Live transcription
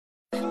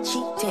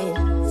cheating.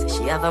 Say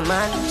she have a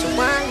man, she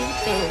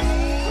want it.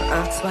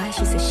 That's why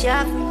she said she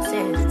have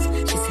sense.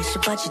 She said she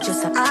but she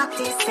just a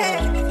artist.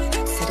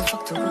 Say the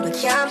fuck to who we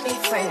can't be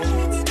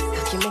friends.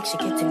 How can make she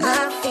get in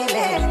my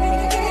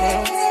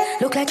feelings?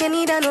 Look like you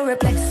need a no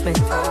replacement.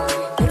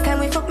 Next time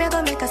we fuck, me I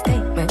gonna make a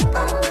statement.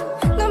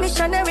 No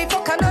missionary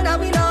fuck, I know that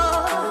we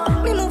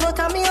know. Me move out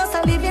of me house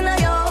and live in a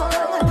yard.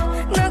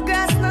 No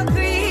grass, no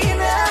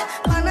green.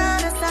 On the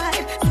other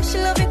side, so she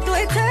love it to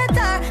it her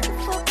time. The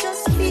fuck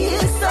just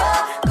feels so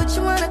good, she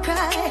wanna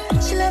cry.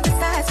 She love the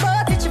size,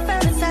 but it's your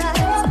family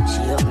size.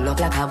 She open up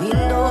like a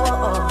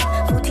window,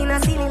 foot in a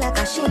ceiling like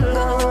a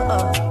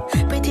shingle.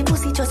 Pretty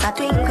pussy just a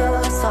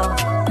twinkle, so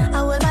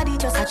our whole body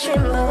just a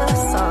tremble,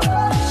 so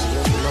she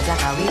open up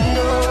like a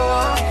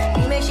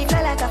window. We make she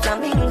fly like a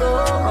flamingo.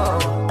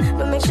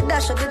 We make she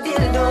dash out the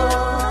dildo.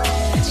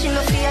 She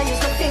no fear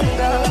use no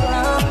finger.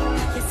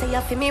 You say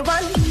you feel me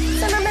one,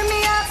 so now make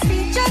me ask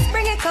me, just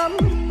bring it come.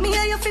 Me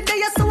and you fit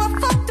there, so I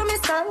fuck to me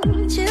son.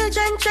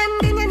 Children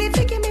trending, you need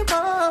to give me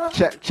one.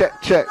 Check.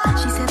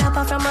 She said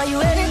apart from her,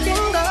 you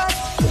anything go.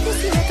 You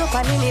see me top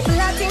and in the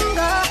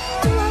platingo.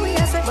 Two are we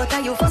a sweat, but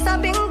are you for a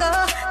bingo?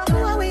 Two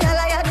are we a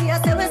liar, we a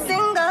say we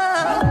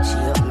single. She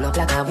open up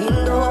like a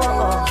window,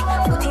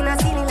 foot in a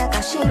ceiling like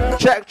a shingle.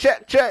 Check.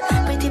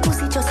 Pretty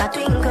pussy just a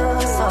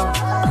twinkle, so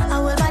our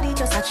whole body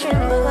just a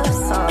tremble,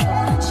 so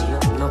she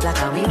open up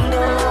like a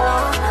window.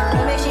 We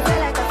make she feel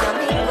like a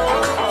flamingo.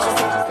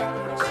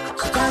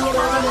 She tell me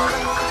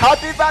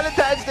Happy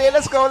Valentine's Day,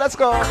 let's go.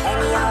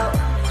 anyhow,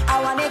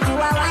 I wanna make you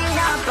a wind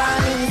up on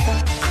me, so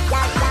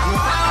yeah,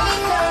 fall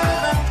in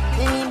love.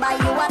 Me buy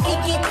you a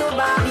ticket to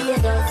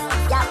Barbados.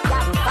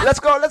 Yeah. Let's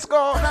go. I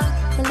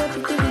love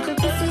you, little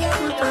pussy,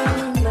 I'm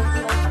coming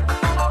back.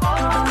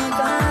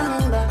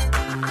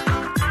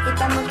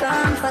 I'm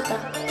comforter,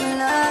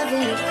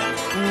 loving it.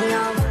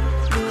 Now,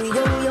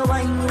 you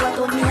wine, you are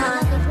to me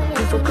hard.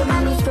 You fuck on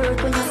my skirt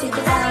when you sit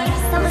down.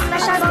 Something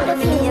special about the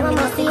feeling when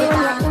you see it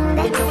down.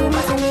 It's too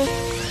much of me.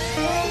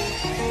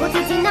 Put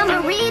it in my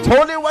region.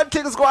 Only one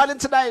thing's going on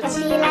tonight.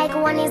 Feel like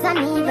one is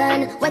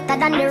uneven, wetter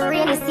than the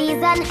rainy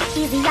season.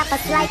 Easy up a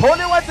slide.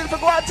 Only one thing to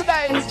go on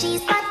tonight.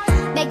 Cheese spot,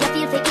 beg you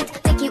feel fake it.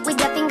 Take it with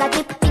your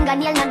fingertip.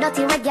 Fingernail not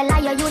dirty, regular,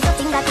 you use your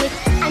fingertip.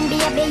 And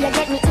baby, you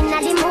get me in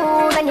the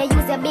mood. When you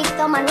use your big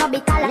thumb and rub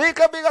it all. Link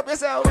up, big up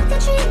yourself. Put the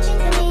treat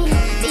to me.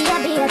 Be a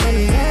beer to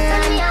me.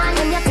 Turn me on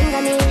in your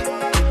fingernail.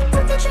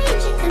 Put the treat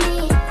to me.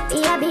 Be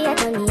a beer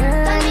to me.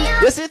 Turn me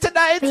on. You see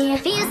tonight? Me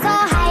feel so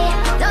high.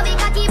 Love it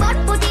cocky but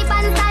put it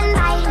on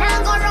standby.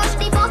 Now go rush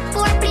the book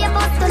for play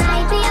bus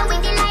tonight. Play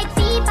with it like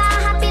FIFA.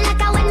 Happy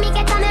like when me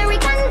get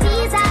American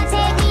visa.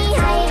 Take me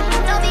high.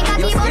 Love it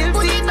cocky but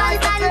put it on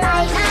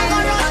standby. Now go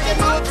rush the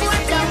book for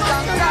play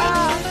bus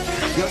tonight.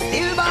 You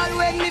still bad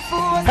when me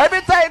fool.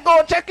 Every time go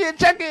check in.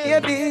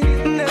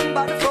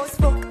 Remember the first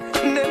fuck.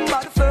 Remember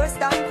the first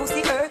time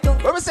pussy hurt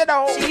up. What we say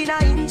now? She na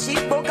in, she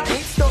broke and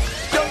it's stuck.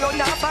 You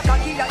run off a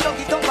cocky and you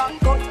get up and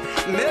cut.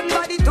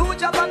 Remember the 2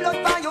 drop of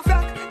blood by your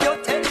frack. You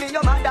tell me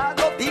your mother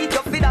go beat you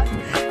for that.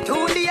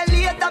 2 days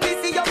later me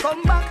see you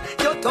come back.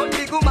 You turn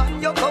big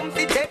woman, you come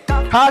fi take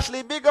up.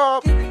 Ashley, big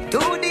up. 2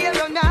 days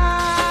run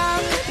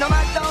off. No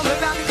matter how me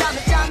ram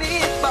jam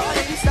it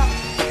falling stop.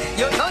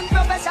 You done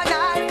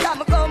professional,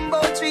 come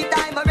combo 3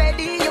 times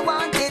already. You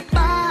want it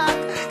back.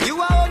 You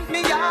want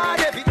me yard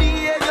every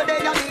day. You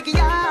dey a big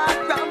yard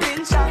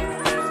rounding shop.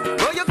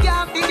 Oh, you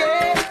can't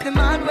forget the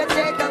man will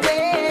take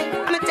away.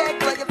 Me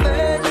take for your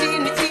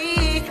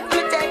virginity.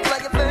 Me take for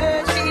your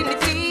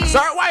virginity.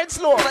 Start wine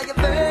slow. For your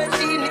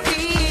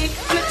virginity.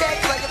 Me take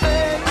for your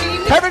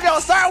virginity. Here we go.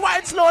 Start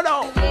wine slow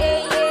now.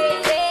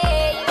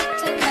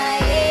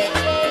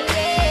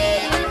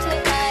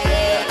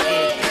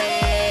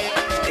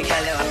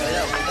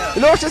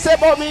 You know what she said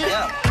about me?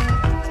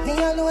 Me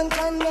alone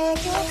can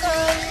make you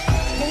come.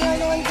 Me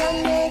alone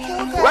can make you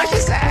come. What she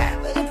said?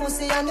 When the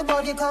pussy and the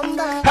body come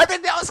back. Every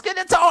day I'll skin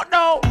it out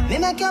now. Me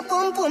make your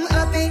pum pum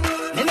happy.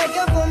 Me make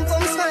your pum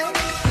pum smile.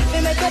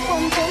 Me make your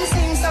pum pum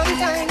sing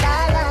sometime.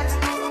 La la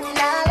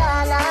la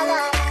la la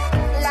la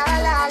la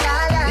la la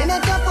la. Me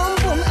make your pum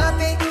pum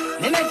happy.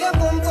 Me make your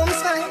pum pum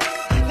smile.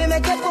 Me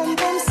make your pum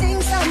pum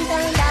sing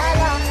sometime. La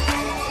la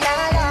la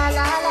la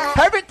la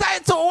la. Every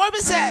time too. What we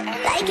say?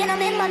 Like you know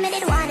me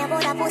did one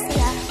about a pussy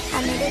up. I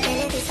made it tell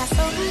it it's a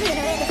something you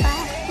know ready for.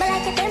 But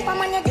like a temper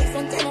man you're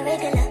different to the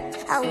regular.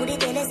 I would it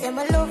tell us say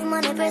my love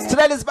money person.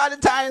 Tonight is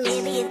Valentines.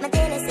 Baby if my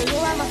tell us say you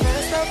are my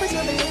first love, would you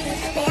believe it?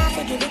 They have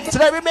to give it to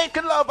Tonight we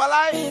making love,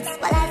 alive.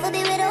 but life will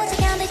be without you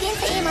can't begin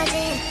to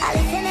imagine. I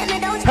listen let me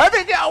don't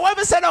Every girl, what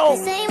we say now?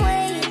 the same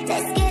way.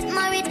 Let's get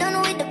married, done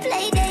with the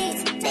play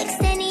dates. Next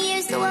 10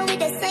 years so we're with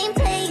the same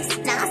place.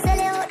 Now I sell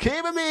it out.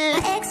 Keep me.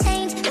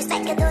 Exchange,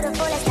 respect you to the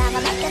fullest time. I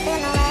make you feel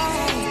alright.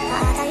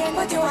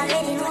 But you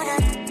already know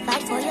that.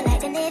 Fight for you like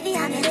the Navy,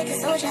 I'm your little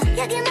soldier.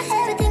 You give me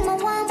everything, my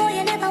one boy,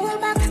 you never will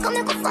back. Come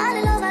you could fall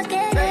in love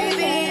again.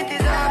 Baby, it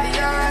is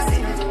obvious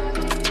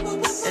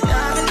that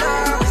I'm in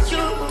love with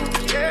you,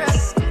 girl.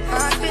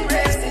 I've been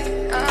waiting.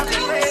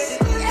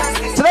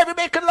 Tonight we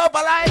making love,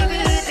 alive. Baby,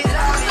 it is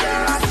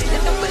obvious.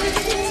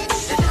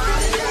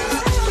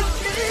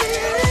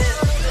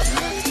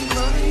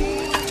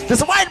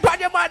 Just wine upon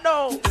your man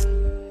now.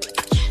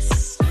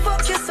 Yes.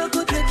 Fuck you so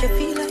good, make you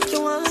feel like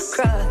you want to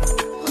cry.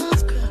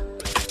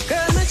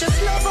 Girl, I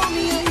just love on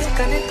me and you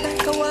connect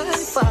like a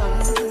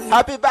Wi-Fi.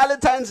 Happy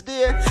Valentine's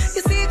Day. Your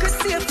secret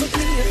safe with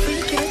me, you're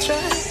freaking try.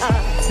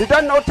 You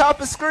don't know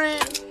top of screen.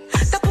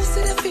 The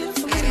pussy that feel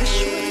for me,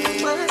 show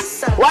you my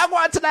side. What I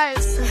want tonight?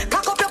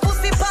 Cock up your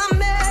pussy for me,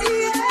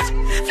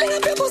 yeah. Fling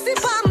up your pussy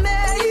for me,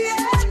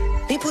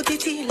 yeah. Me put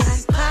it in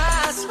like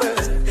password.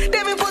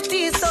 Then me put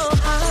it so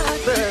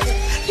hard, bro.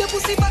 Your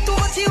pussy for too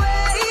much,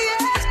 yeah.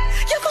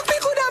 You fuck me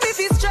good and me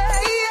feel straight,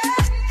 yeah.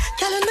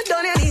 Girl, me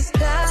done and it's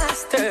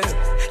plaster.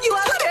 You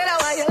are better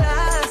while you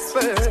last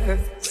for.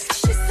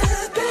 She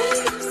said,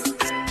 babes,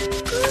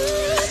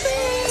 good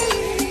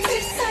babe.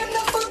 This time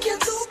the fuck you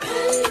too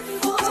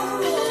painful.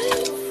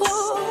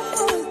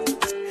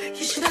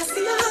 You should have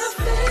seen her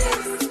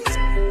face.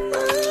 My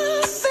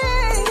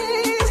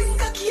face.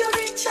 Cocky your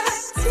rich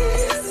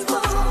tears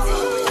for.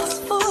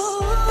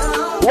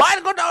 Why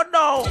go down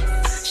now?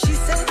 She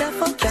said that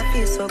fuck your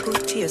face so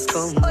good tears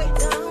come.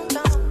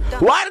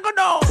 Why go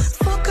down?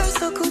 Fuck her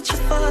so good she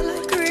fall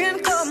like rain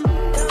come.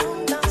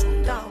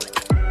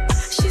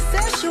 She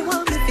said she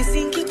want me to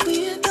sink it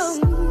way down.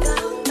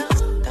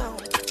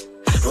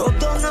 Rub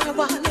down her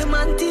wall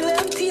until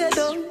them tear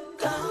down.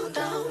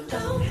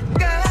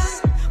 Girl,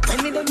 when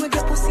me done with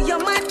your pussy you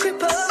might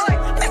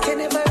cripple. Make you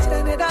never ride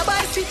another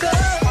bicycle.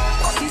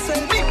 Pussy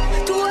swell big,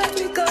 too hard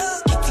liquor.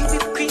 Kitty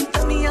whipped cream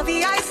to me have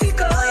the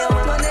icicle.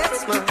 My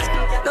next man,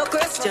 no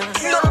question.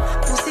 No,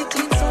 pussy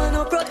clean so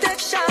no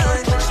protection.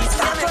 She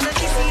start on the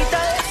kissy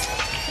touch.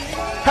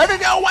 How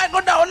did your wine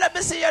go down? Let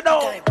me see you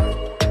now.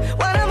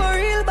 When I'm a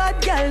real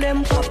bad girl,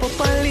 them pop up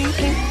on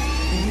LinkedIn.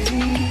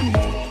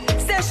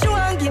 Say she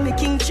want give me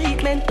king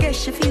treatment, guess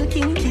she feel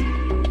kinky.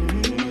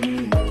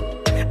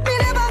 Me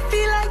never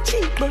feel like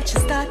cheap, but she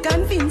start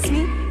convince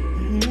me.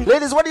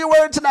 Ladies, what are you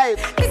wearing tonight?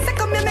 Me say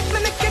come here, make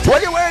it.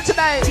 What are you wearing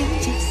tonight? She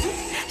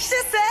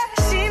said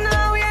she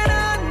know we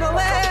not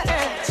nowhere.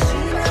 She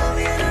know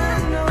we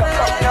not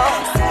nowhere.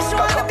 Say she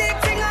want a big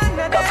thing on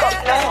the day.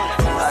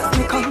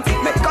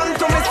 Me come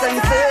to me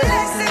senses.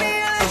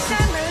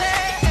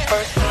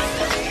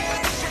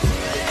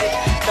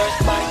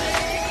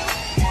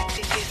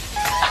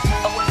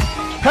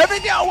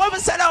 Every girl, woman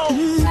said, oh.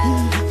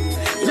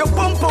 Your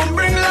pum pum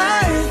bring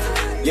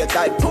life. Your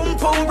tight pum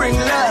pum bring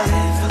life.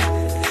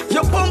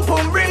 Your pum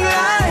pum bring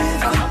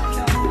life.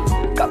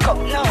 Cock up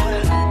now.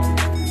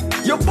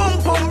 Your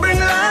pum pum bring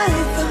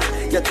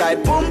life. Your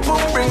tight pum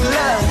pum bring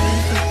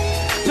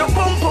life. Your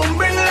pum pum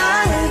bring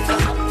life.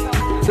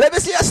 Let me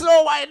see a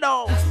slow wine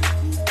now.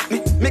 Me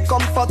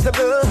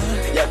comfortable.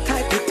 Your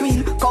tight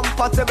between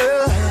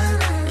comfortable.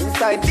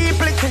 Inside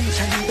deeply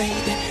tension,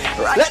 baby.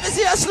 Right. Let me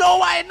see a slow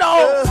wine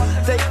now.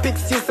 Take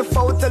pics, use the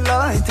photo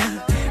light.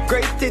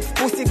 Great tits,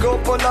 pussy go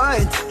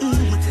polite.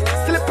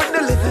 Slip in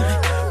the living.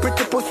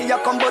 Pretty pussy, I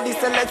come body,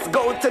 so let's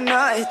go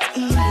tonight.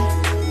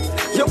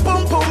 Your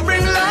pum pum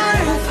bring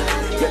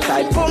life. Your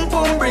tight pum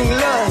pum bring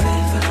life.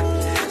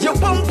 Your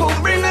pum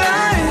pum bring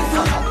life.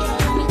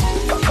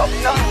 Cock up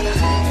now.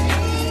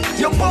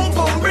 Your pum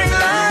pum bring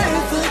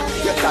life.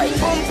 Your tight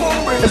pum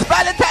pum bring. It's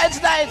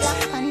Valentine's night.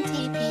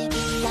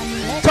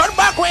 Turn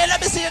back way, let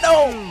me see you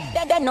now.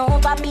 Then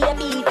over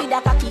baby, feed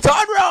a cocky.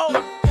 Turn round.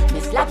 Me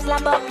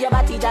slap up your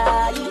body,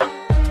 die.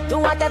 Do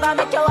whatever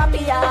make you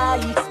happy,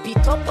 aye.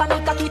 Spit up on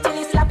me cocky till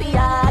it's slappy,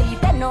 aye.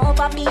 Then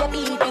over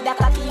baby, feed a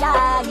cocky,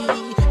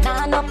 aye.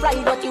 Nah, no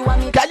pride, but you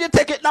want me. Can you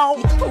take it now?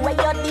 Where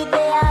you did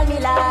there all me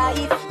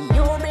life.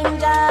 You bring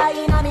joy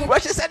in me.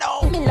 What she said,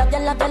 oh? Me love you,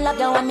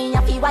 and me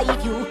happy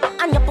wife you.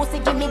 And your pussy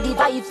give me the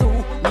vibe too.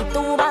 Me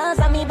two bars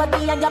and me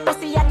body and your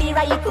pussy are the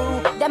right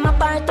crew. Them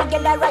apart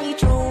together right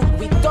through.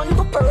 We done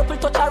to purple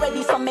touch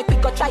already, so make we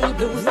go try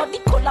blues. Not the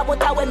color,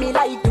 but how me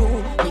like do.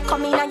 Me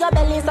come in on your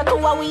belly, so two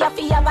we have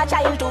to have a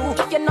child too.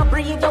 If you not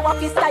breathe, you have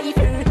to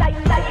stifle.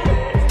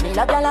 Me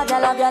love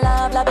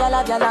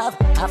you, love.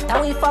 After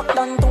we fuck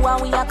done two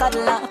and we a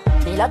cuddle up.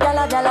 Me love you.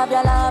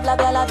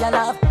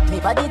 Me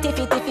body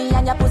tiffy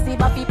and your pussy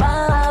buffy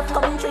puff.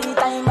 Come 3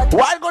 times, but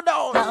why go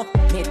down?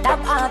 Me tap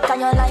hard, can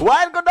you like?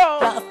 Why go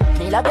down?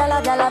 Me love you. Me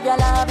love you.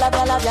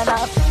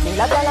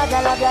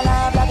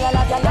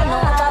 You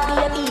know how to be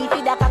a beef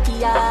with a cocky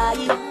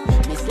eye.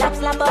 Me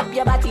slap up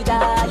your body,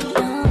 die.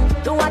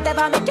 Do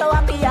whatever make you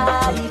happy,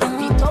 eye.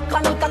 Beat up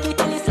on me cocky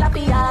till it's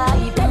slappy,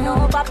 eye. Bend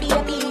over, be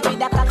a beef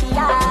with a cocky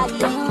eye.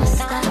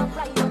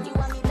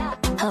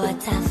 Oh,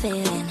 what a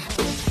feeling.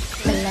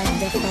 I love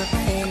the fuck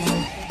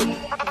feeling.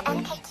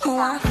 Oh,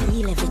 I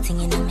feel everything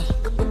in me.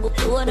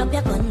 Load up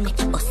your gun, make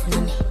it bust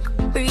in me.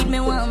 Breathe me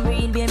one,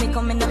 breathe, baby,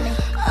 come in me.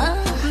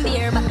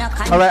 Beer, but not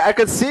kind. Alright, I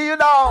can see you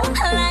now.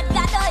 Alright,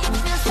 God, oh, you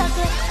feel so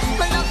good.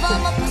 My love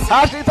on my pussy.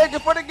 Ashley, thank you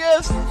for the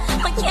gifts. I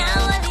can't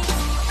hold it.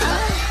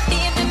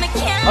 Baby, I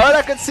can't. Alright,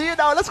 I can see you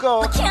now. Let's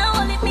go. I can't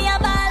hold it, me a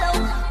ball.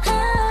 I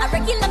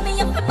regular me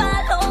up a ball.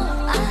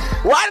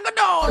 Why go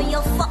down? Oh, you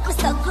fuck me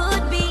so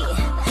good, B.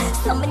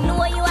 So me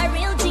know you are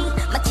real G.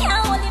 I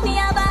can't hold it, me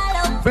a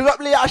ball. Bring up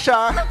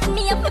Leasha.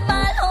 Me up a ball.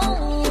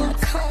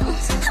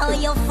 Oh,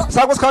 you fuck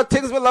Song was called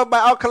Things We Love by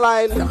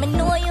Alkaline. Let me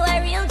know you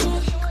are real G.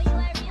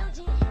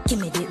 Give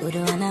me the good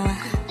one hour.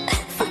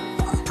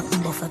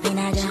 Buff up in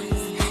a glass.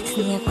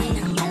 Snake wine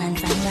and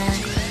Valentines.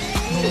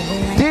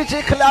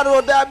 DJ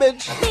Collateral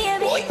Damage. Baby,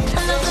 I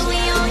love the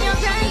way on your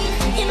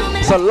grind. You know me.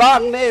 It's a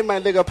long name, my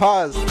nigga.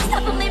 Pause.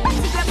 Stop on me back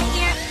to grab me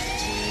ear.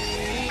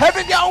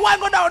 Heavy girl, why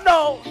go down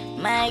now?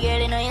 My girl,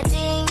 you know your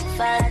thing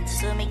fat,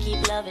 so me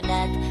keep loving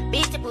that.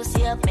 Beat your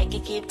pussy up, make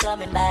it keep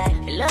coming back.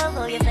 I love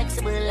how you're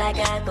flexible like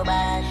I go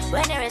back.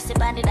 When you rest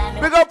upon the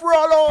diamond. Big up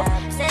Rollo.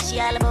 Say she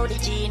all about the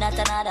G, not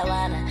another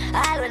one.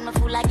 All when me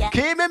fool like that.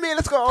 Keep me,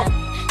 let's go.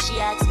 She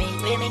asks me,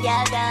 where me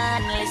girl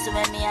gone? Listen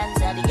when me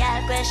answer the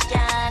girl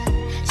question.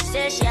 She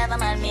says she have a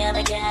man, me have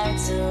a girl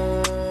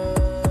too.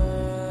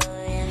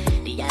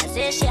 The girl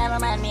says she have a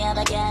man, me have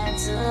a girl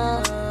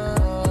too.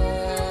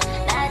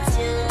 That's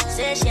you.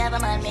 Say she have a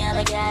man, me have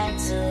a girl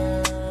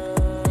too.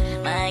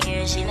 My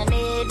girl, she don't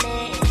need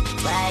me.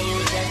 Why you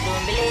just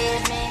don't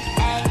believe me?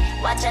 Hey,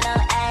 watch her now,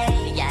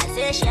 hey. The girl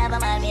say she have a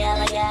man, me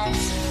have a girl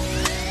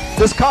too.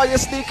 Just call your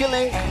sneaky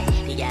link.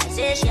 The girl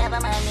say she have a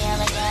man, me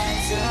have a girl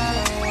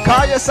too.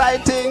 Call your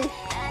sighting.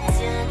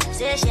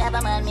 Say she have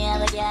a man, me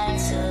have a girl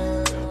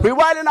too. We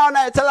winding all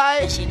night till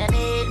I. She don't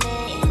need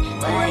me.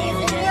 Why you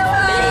just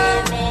don't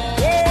believe me?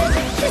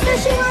 She said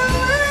she want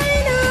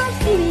wine up,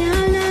 give me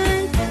all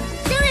night.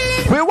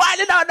 We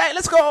winding all night,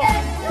 let's go.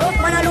 Look,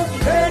 man, I look the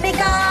girl, make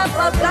up,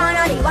 popcorn,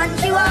 and the one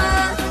she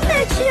want.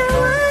 Let she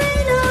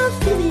wine up,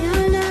 give me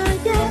all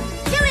night, yeah.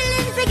 She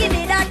willing to give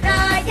me that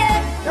night,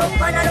 yeah. Look,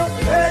 man, I look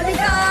the girl,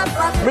 make up,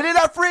 popcorn. We need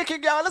a freaky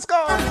girl, let's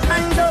go.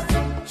 And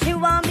she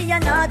want me a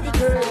naughty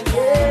girl,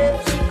 yeah.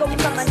 She come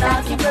from a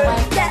naughty girl,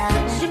 yeah.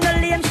 She no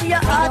lame, she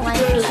a hearty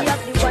girl. She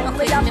have the one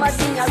with a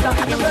passing around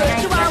the world.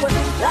 She want with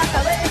like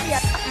a baby,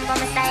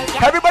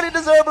 yeah. Everybody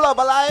deserve love,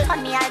 alive. On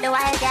me all the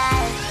wild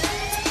girl.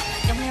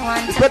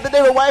 You spent the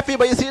day with wifey,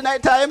 but you see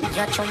nighttime.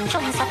 You're chum so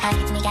tight,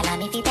 me gal,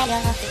 me fi tell you.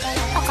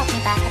 Fuck up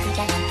me back, me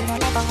gal, do no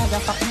level.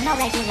 You're fucking no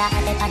regular,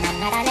 they on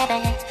another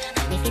level.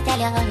 Me fi tell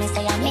you, me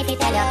say me fi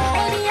tell you.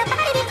 Baby, your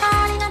body be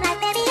calling on like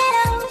baby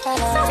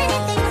hello. So many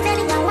things,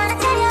 baby, I wanna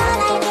tell you.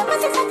 Like your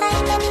pussy so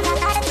tight, baby, I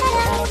gotta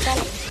tell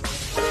you.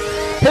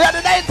 Here at the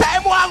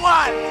nighttime,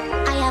 one.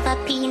 I have a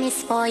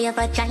penis for your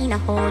vagina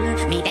hole.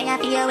 Me there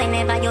for you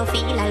whenever you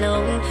feel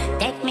alone.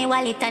 Take me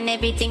wallet and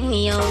everything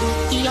me own.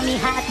 Give me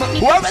heart, but me.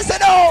 What we say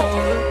no?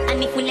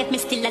 And if we let me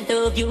still, I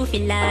love you,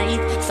 feel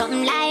like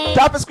something like.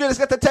 Top of screen, let's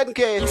get to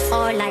 10K.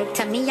 Or like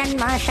Tommy and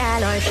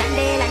Marshall or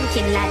Chandel and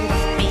Kinlan.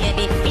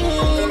 Baby,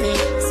 feel me,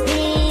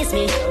 squeeze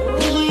me.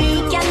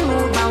 We can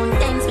move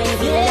mountains when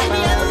we are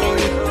broken.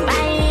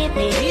 Bite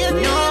me,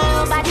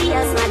 nobody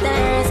else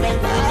matters when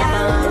we are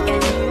broken.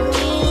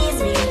 Kiss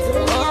me,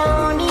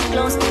 hold me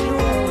close to you.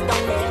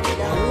 Don't let me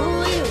go.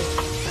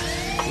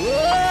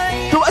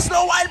 Do a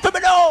slow wine for me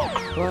now.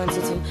 Want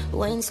you to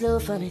wine slow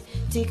for me,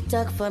 tick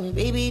tock for me,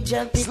 baby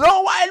jump it.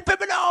 Slow wine for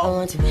me I now.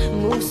 want you to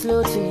move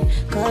slow to me,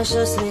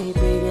 cautiously,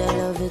 baby, I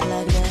love it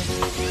like that.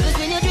 Cause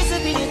when you dress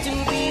up in your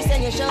two-piece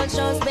and your short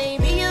shorts,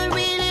 baby, you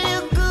really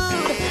look good.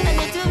 I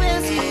need to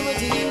ask you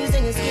what you use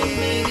on your skin,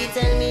 baby,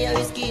 tell me how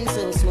your skin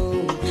so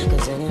smooth.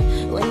 Cause when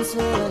you wine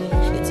slow on me,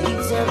 it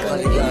takes your color,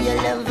 baby, I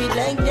love it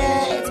like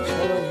that. I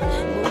wanna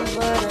move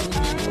on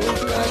and move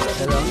close, like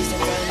a long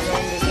sometimes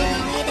on the side.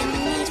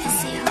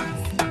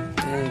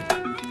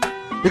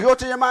 You go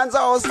to your man's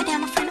house.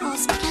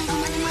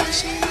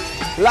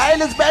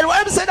 Lionel's bed,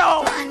 what am I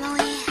now?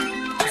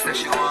 She said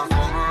she want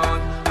come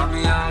around, on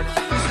me yard.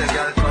 She said,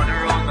 girl, turn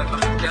around, make me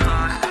hook your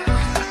hand.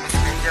 Me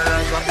spin you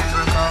like a hit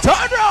record.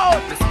 Turn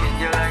round. Me spin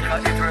you like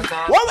a hit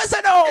record. What was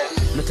it now?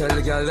 Me tell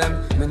the girl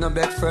them, me no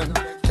best friend.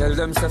 Tell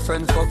them say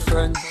friend fuck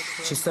friend.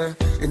 She say,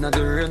 inna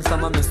the rain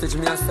from a message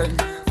me a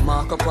send.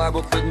 Mark up her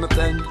book with me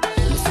pen.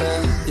 Me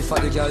say, if I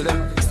the girl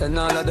them, send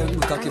all of them.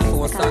 Cocky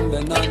force and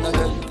bend all of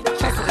them.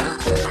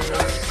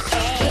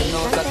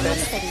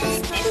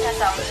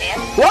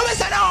 What was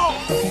it now?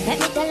 Let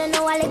me tell you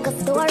now a little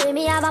story.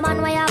 Me have a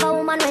man, we have a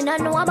woman, we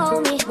don't know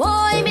about me.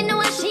 Boy, me know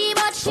a she,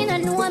 but she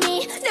don't know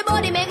me. The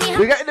body make me happy.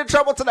 We got into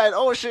trouble tonight.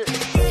 Oh shit.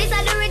 This is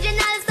the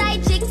original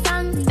side chick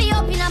song. Me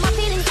open up my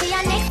feelings for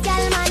your next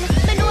girl, man.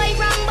 Me know it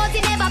wrong, but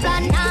it never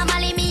plan.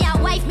 Normally me a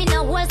wife, me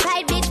no whole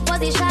side bitch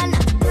position.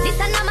 This is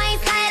not my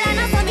style and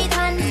I saw me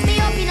turn.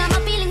 Me open up my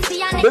feelings for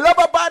your next. We love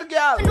a bad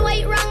girl. Me know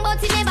it wrong,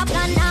 but it never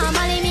plan.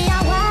 Normally me a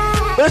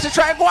wife. But she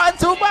try go on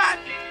too bad.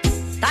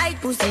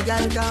 Tight pussy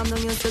girl, calm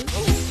down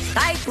yourself.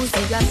 Tight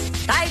pussy girl,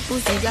 tight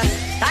pussy girl,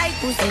 tight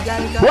pussy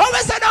girl. What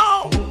was it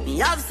now? Me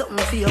have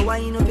something for you,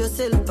 wind up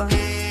yourself.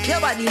 Your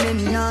body make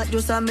me heart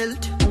just a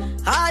melt.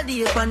 All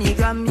day on the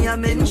gram me a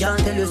mention.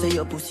 Tell you say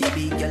your pussy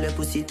big, girl, your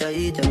pussy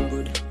tight and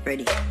good.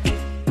 Ready?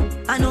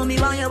 I know me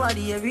want your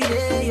body every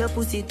day. Your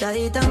pussy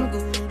tight and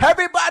good.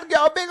 Every bad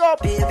girl, big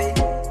up. Baby,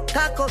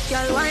 cock up,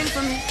 girl, wine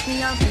for me. Me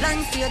have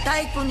plans for your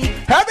tight for me.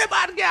 Every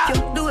bad girl.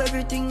 You do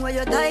everything where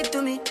you type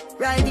to me.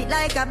 Ride it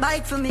like a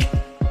bike for me.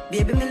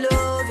 Baby, me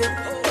love you,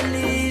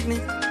 believe me.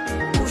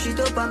 Push it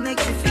up and make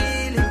you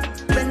feel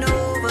it. Bend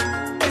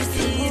over,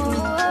 receive me.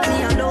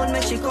 Me alone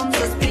make she come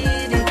so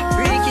speedy.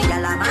 Freaky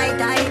girl, I'm my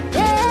type.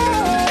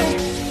 Yeah.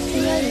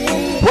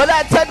 What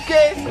that 10K?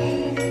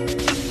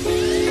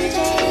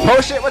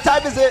 Oh shit, what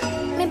time is it?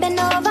 Me bend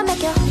over,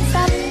 make you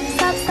stop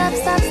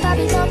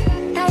it up.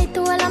 Tight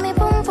to all of me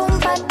boom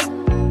fat.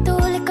 Too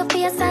little for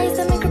your size,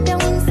 so me grip you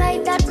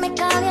inside that me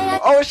call you.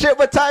 Oh shit,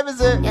 what time is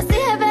it? You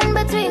see heaven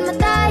between my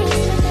thighs.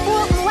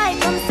 Walk me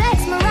white, come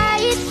sex me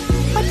right.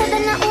 Better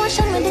than the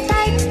ocean with the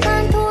tide.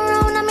 Can't turn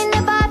around, I me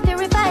never have to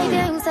revive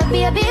you. Him say,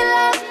 baby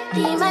love,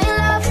 be my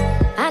love.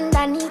 And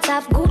I need to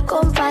have good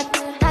comfort.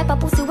 Type of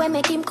pussy where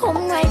make him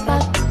come right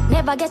back.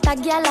 Never get a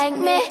girl like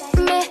me.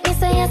 Me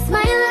say yes,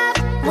 my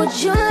love. Would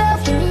you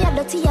love me? I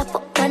dirty a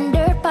fuck and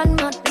dirt and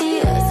mud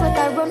beer. Sweat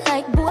I run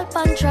like bull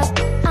pan trap.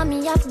 And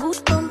me have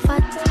good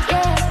comfort.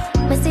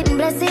 Yeah. Me sitting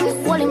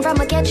blessing, hold him from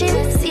a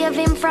catching. Save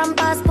him from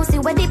past pussy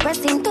where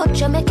depressing.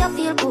 Touch you make you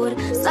feel good.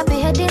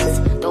 Slappy headings.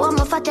 Don't want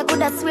my fat you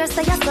could have swear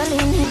so you're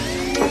swelling.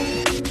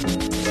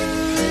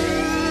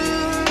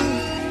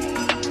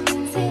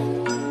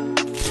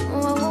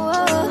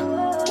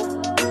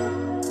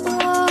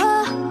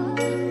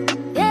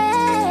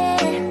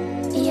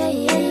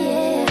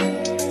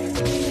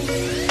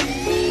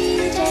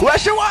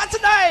 What you want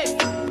tonight?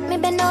 Me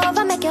bend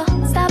over, make you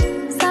stop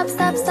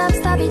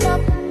it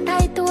up.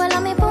 Tight to all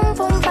of me boom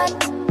fat.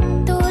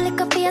 Too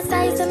little for your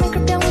size, so me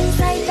grip you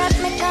inside that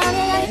me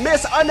call you.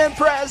 Miss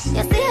Unimpressed.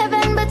 You see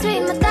heaven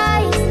between my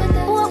thighs.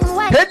 Walk me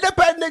white.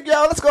 Independent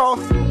girl, let's go.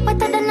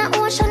 Better than the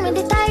ocean with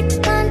the tide.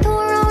 Can't turn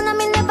around, I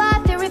me never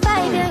have to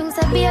revive you. Him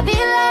say, baby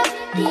love,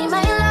 be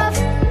my love.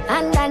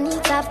 And I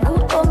need to have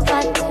good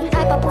comfort.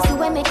 Type of pussy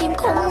where make him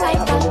come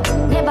right back.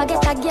 Never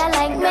get a girl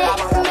like me.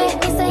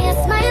 Me say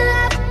yes, my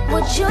love.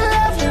 Would you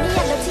love me?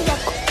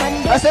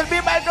 I said, be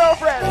my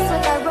girlfriend.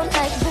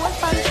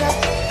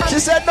 She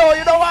said no,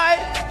 you know why?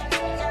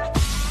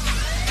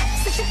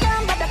 So she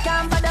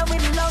can't bother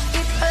with love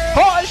with her.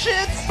 Oh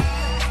shit.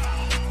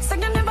 So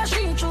you never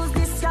she choose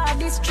this guy,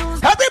 this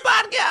choose. Happy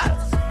bad girl.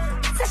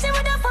 So she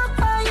would have fuck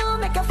for you,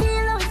 make her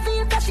feel how it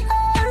feel, cause she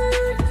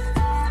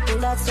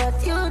earned. That's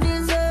what you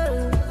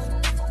deserve.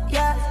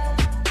 Yeah.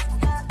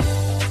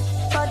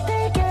 But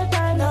take your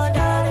time, no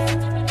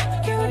darling.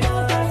 You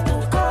don't have to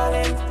call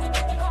him.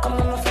 Come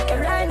on, fuck it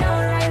right now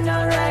in the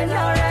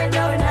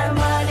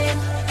morning.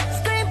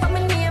 Scream for my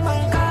name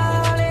and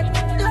call it.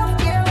 Love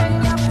you when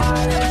you're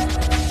falling.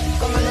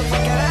 Come on,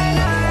 fuck it right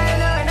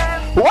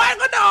now. Why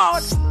go down?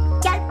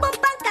 Girl,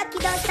 pump and cocky,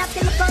 don't stop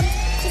till me come.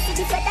 She see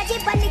the sweat, I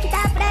keep on lick it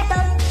up right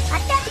up. I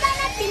tell her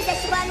nothing, that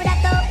she want with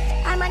that up.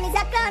 Her man is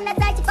a clown, that's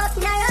why she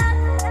fucking her up.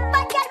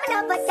 But girl, me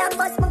know but some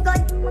bust my gun.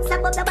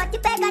 Slap up the body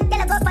peg and tell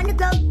her go on the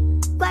ground.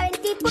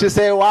 Quarantine. She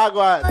say,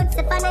 wagwan.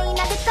 Step on her in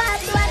the car,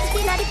 you want to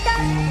see the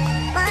top.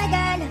 My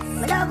girl,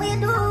 what love will you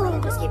do?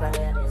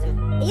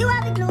 You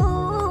have the glue.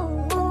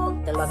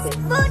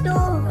 Voodoo,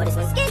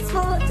 skin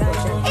smooth.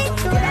 It's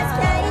true, that's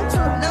flying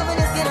true.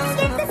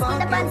 Skin to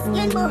skin up on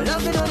skin bone.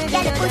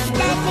 Get a push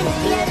that in the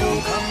clear.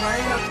 Come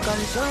right up,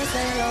 control,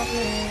 say love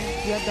me.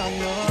 You don't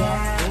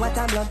know what a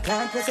blood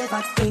clot you say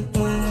fat.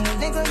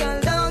 Little girl,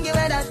 don't give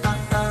it that.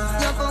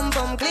 Your pum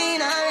pum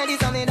clean already,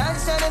 so me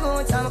dance to the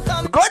boots. I'm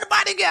coming. Good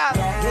body girl.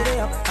 Get it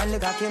up and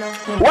look at you now.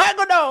 Why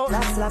go down?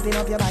 Slapping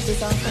up your body,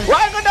 so.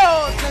 Why go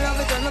down? You love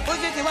it when me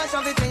push it, you want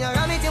shove it, when you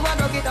ram it, you want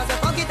rock it, I say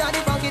fuck it, and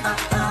the fuck it.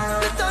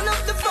 You turn up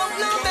the funk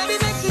now, baby,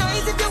 make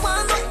nice if you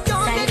want, but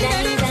don't get it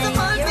ready. It's the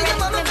fun for your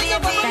mama, for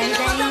your papa, for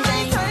your mother, for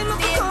your time,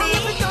 if you come,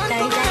 if you don't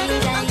come again.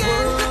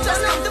 You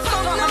turn up the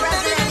funk now,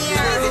 baby, make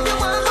nice if you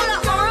want, but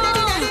don't get it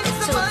ready. It's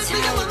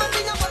the fun for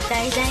your mama, for your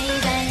papa.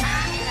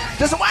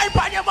 Just wipe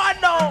on your man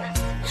now.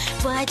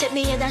 Boy, check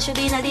me head and should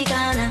be in the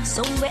corner.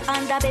 Somewhere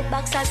under bed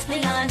box as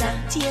me under.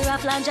 Tear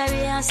off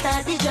lingerie and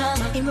start the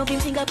drama. Him rub him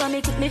finger for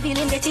me, quick me feel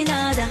him getting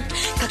harder.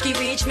 Cocky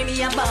reach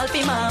me a ball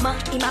for mama.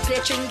 Him a play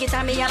string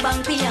guitar, me a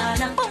bang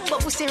piano. Bumbo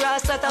pussy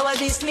rasta, that was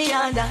this me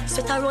under.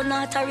 Sweat a run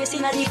out a race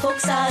in a the coke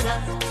saga.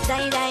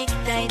 Die, die,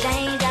 die,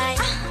 die, die.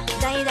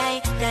 Die,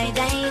 die, die,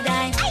 die,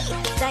 die.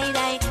 Die,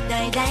 die,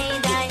 die, die,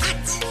 die.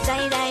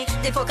 Die, die,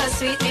 the fucker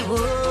sweet me,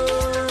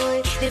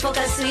 boy. The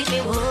fucker sweet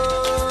me,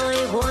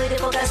 boy, the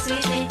fucker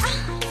sweet me.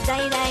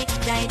 Die, die,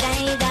 die,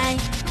 die, die.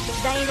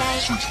 Die, die.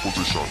 Switch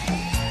position.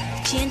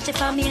 Change the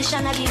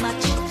formation of the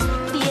match.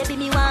 Baby,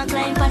 me want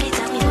climb on it.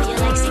 Me know you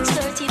like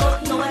 6:30,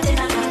 but no one in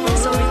a car.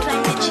 So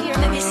recline the chair,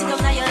 maybe sit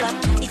down on your lap.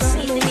 It's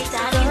easy, me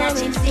talking a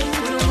chip thing.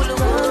 Gulu, gulu,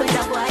 gulu, with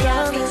a boy,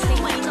 I fix me.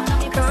 Wine up on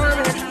me,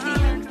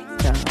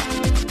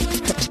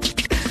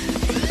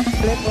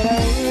 Flip for a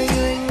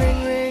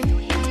ring,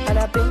 and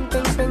a ping,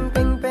 ping, ping,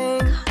 ping,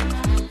 ping.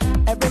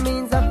 Every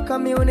means of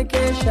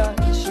communication,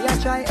 she a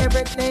try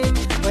everything.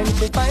 When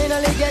she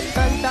finally get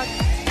contact,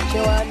 she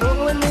want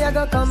know when me a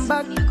go come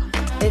back.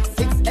 It's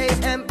 6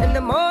 a.m. in the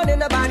morning,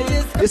 the body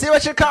is. You see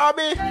what she call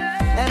me?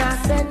 And I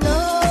said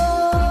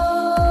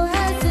no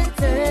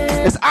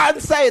hesitation. It's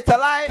unsafe to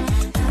lie.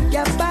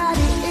 Your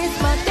body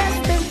is my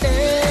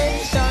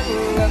destination.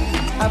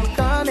 I'm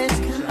coming,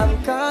 I'm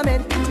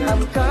coming,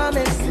 I'm coming,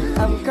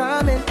 I'm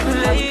coming, I'm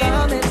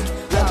coming,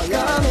 I'm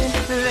coming.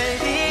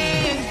 Lady,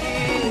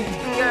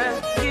 girl,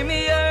 give me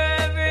your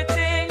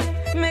everything.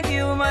 Make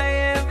you my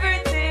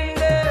everything,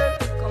 girl.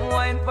 Come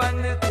wine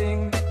pon the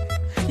thing.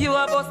 You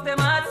a bust them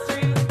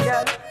heartstrings,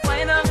 girl.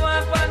 Why not go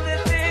up on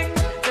the thing?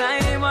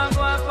 Time and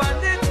go up on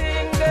the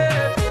thing,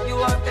 girl. You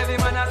want every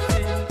man a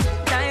sing.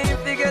 Time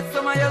to get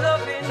some of your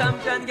loving.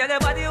 Champion, get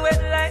your body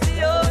wet like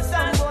the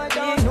ocean.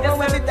 No,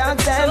 when we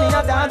dance, me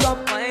a dance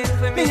up.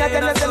 Me a tell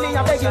you, me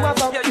a beg you a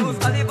fuck. Me a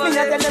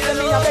tell you,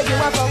 me a beg you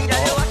a fuck.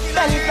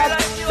 Belly flat,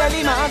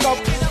 belly man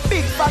up.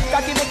 Big fat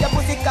cocky make your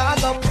pussy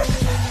cock up.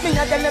 Me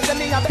a tell you,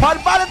 me a beg. On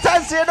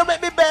Valentines here, don't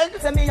make me beg.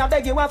 Say me a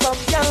beg you a fuck.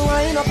 Young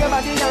wine up your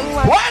body, young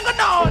wine. Why go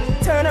down?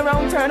 Turn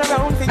around,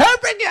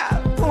 help it,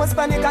 girl. Post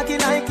panic cocky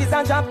like it's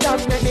a drop top.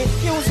 Make me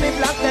use me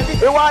black baby.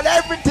 We want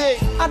everything.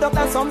 Adopt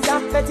and some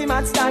jack, petty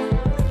mad stand.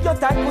 Your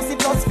tight pussy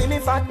plus for me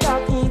fat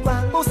cock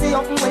equal. Pussy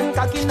up when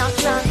cocky knock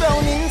knock.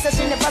 Browning say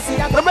she never see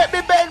that. Don't make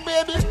me beg,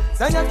 baby.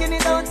 So you skin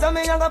it out, so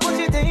me a go push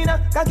it in.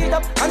 Cock it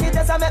up, and it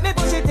just a make me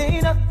push it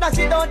in. Dash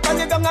it out, and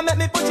it down and make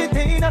me push it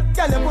in.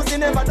 Girl, your pussy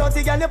never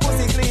dirty, girl, your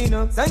pussy clean.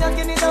 So you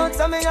skin it out,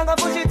 so me a go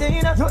push it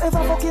in. You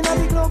ever fucking at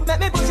the club, make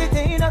me push it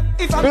in.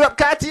 If I big up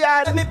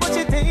Katia, let me push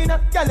it in.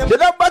 Girl, your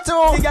number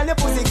 2. Girl,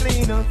 your pussy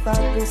clean. Fat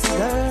pussy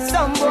girl.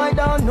 Some boy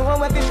don't know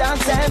when we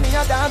dance, say me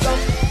a dance up.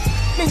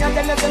 Me a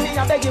tell you, say me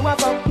a beg you a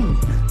fuck.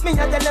 Me a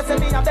tell you, say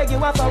me a beg you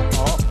a fuck.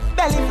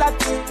 Belly flat,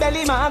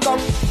 belly man up.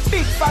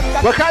 Big fat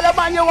cock. What kind of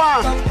man you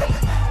want?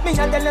 Me a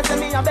tell you, say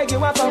me a beg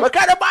you a fuck. What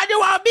kind of man you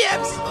want,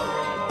 babes?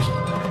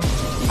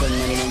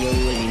 Gunman in your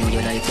hole, me know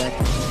you like that.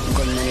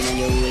 Gunman in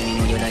your hole, me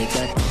know you like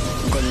that.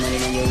 Gunman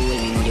in your hole,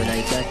 me know you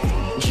like that.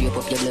 Shape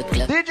up your blood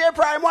clot. DJ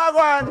Prime, what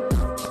one?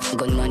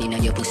 Gunman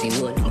in your pussy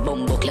hole.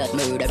 Bumbo clot,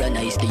 murder and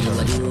nice to you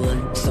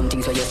alone. Some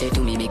things what you say to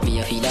me make me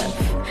a feel laugh.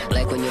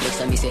 Like when you vex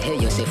and me say, hey,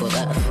 you say fuck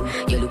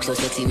off. You look so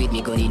sexy with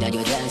me gun in your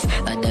dress,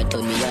 and that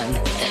turn me on.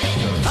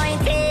 Point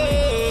B.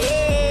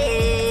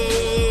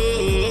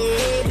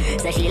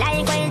 Say she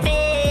like point B.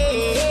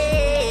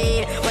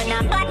 When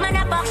I'm bad man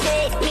a box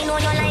it, me know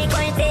you like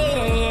point B.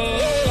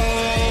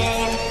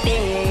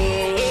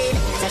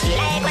 Say she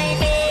like point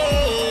B.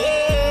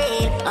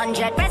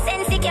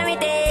 100%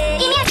 security.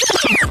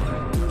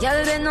 Girl,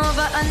 bend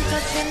over and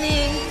touch your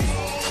knee.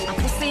 And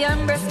pussy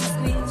and breast me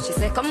squeeze. She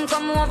say, come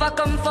over,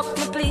 come fuck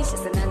me please. She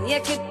say, na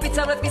naked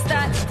picture with me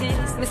start to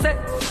tease. Me say,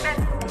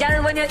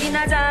 girl, when you're in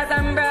a jazz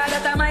and bra,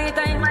 that's my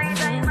time.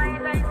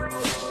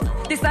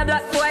 This a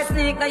black boy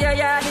sneak na your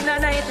yard in a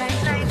night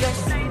time.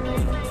 Yes.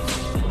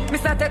 Me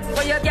say, take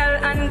for your girl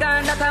and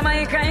gone, that's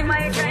my crime.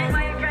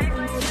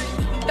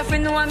 If you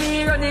know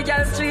me, run the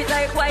girl street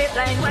like white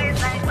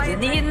line. You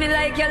need me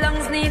like your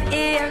lungs need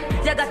air.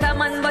 You got a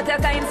man, but you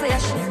can't say a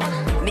shit.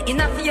 Me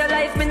enough for your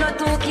life, me not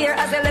too care.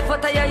 As I left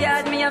out of your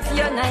yard, me a for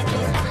your night.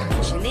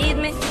 She need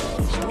me.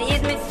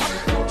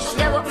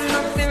 She a open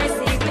up to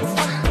receive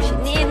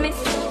me.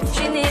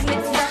 She need me.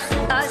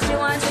 All she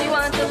want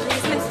to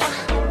please me.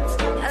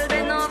 I'll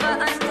bend over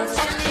and touch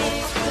your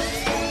knees.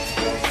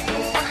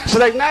 She's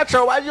like,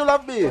 Natural, why do you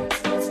love me? You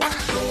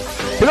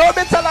know what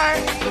me tell her?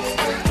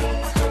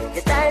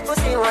 You tight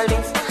pussy hold me.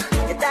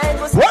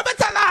 What me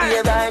tell her?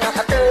 You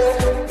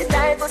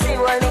tight pussy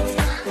hold me.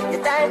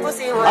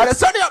 Alright,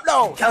 turn it up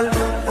now. Girl,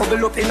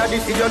 bubble up inna the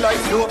video like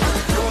flow.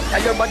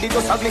 Tell your body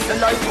just a glisten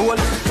like gold.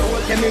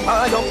 Tell me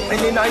bad up when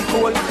the night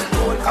cold.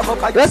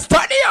 Let's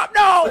turn it up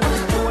now.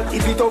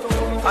 If it up,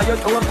 and your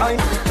toe fine.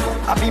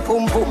 Happy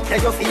pum pum,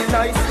 can you feel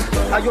nice?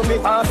 And you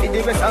make happy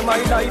the rest of my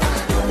life.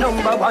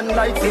 Number 1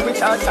 like me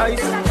with our size.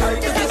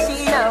 Pretty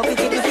she now,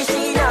 pretty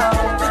she now.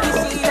 Pretty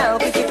she now,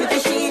 pretty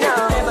she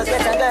now. Never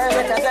get a girl,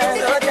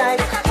 no time.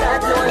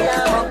 That know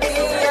you're up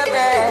here,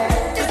 man.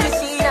 Pretty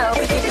she now,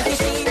 pretty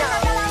she now.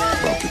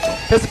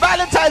 It's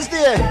Valentine's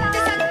Day.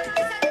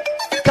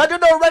 Can you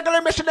know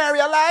regular missionary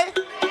a lie?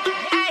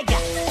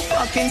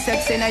 Fucking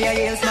sex in your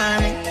heels,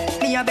 mommy.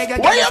 Me a beg your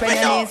girl when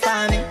your knees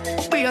for me.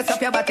 Brace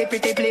up your body,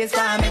 pretty please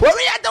for me. What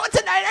we are doing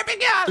tonight, every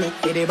girl?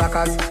 Get the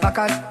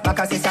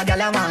Bacchus is a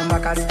gal a man.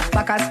 Bacchus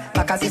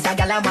is a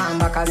gal a man.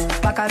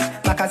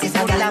 Bacchus is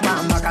a gal a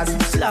man. Bacchus,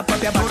 slap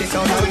up your body so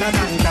loud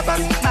and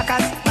clappers.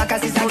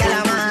 Bacchus is a gal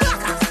a man.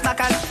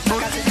 Bacchus.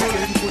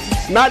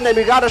 Man,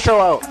 we gotta show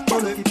out.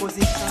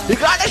 You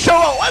gotta show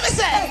out. What we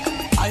say?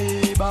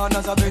 I born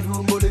as a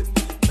bedroom bully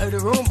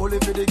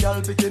for the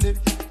girl bikini.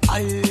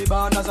 I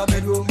born as a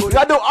bedroom bully. You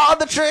gotta do all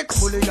the tricks.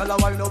 Bully girl a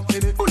wind up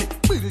to me. Bully,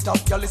 build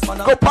up girl is man.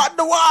 Go pat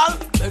the wall.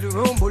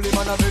 Bedroom bully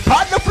man a bedroom.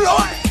 Pat the floor.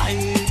 I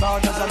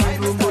born as a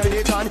bedroom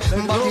bully. Back it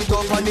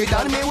up on it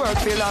and me work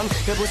for long.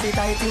 Your pussy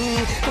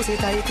tighty.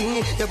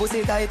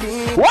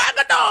 What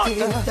the dog?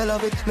 You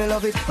love it, me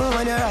love it. Oh,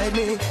 when you ride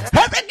me.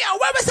 Every girl,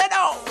 where we say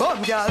now?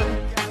 Come girl.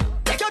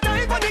 Take your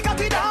time on the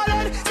cocky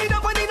darling. Sit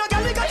up on the no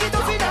girl, the cocky to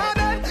fit her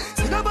bed.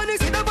 Sit up on the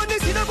cocky.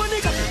 Sit up on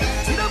the cocky.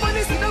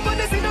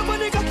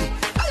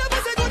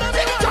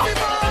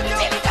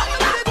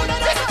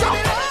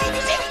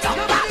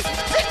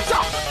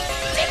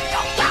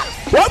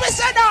 What we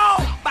say now?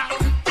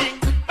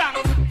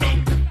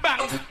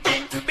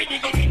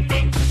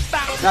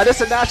 Now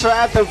this is a national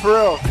anthem for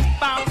real.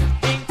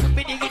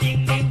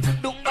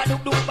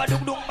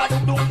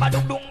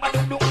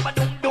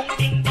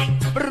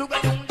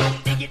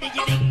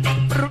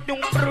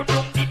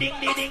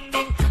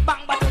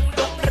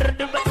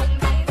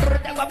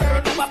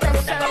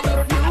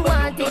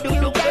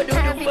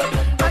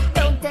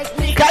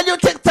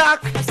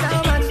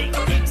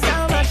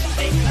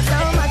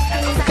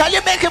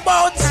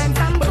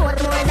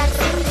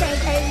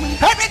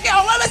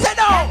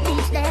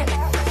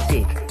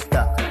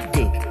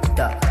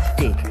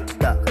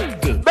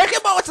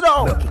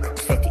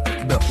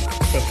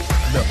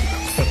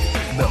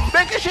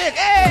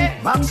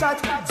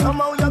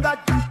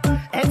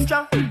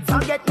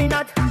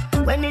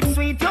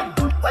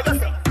 What you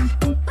say?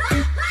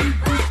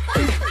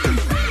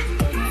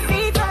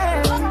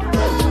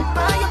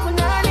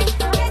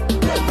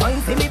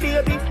 Wine see me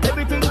baby,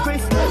 everything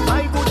crisp.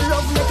 My good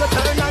love make you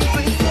turn and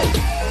crisp.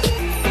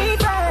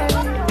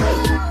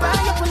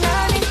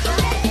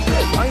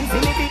 Wine see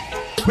me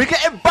baby. We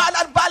getting bad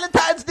on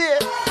Valentine's Day.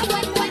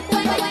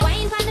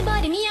 Wine from the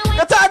body, me a wine.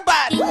 You turn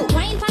bad.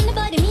 Wine from the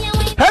body, me a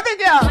wine. Heavy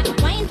girl.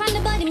 Wine from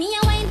the body, me a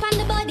wine from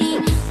the body.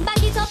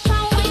 Back it up,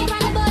 from wine from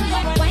the body.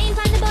 Wine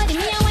from the body,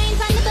 me a wine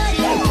from the body.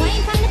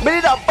 Wine from the Me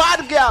need a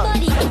bad girl.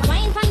 body.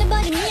 Wine from the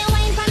body, me a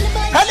wine from the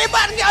body. Any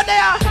bad girl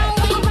there? From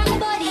wine from the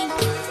body.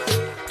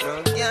 No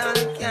girl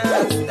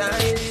can't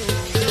style you.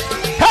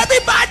 Heavy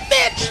bad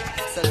bitch.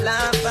 So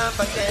laugh off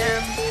of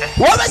them.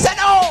 What we say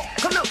now?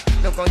 Come look.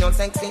 Look how you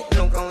sexy,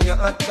 look how you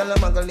hot. Girl a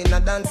muggle in a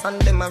dance and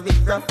them a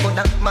rip rap.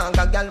 Coulda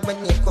manga girl when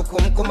name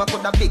come a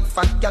coulda big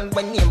fat girl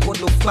when name would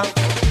look flank.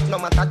 No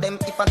matter them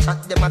if I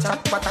chat, them a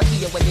chat. But I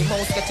hear when the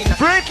mouse get in a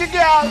freaky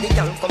girl. The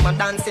girl come a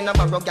dance in a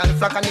barrow girl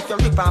flock. And if you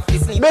rip off the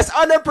sleeve, Miss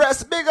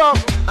Unimpressed, big up.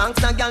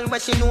 ask a girl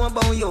what she know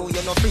about you.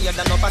 You no afraid of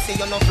no pussy,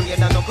 you no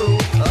afraid of no crew.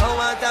 Oh,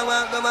 what I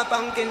walk of a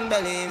pumpkin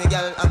belly. The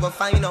girl I go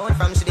find out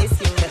from she this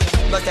year.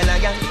 But tell a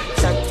girl,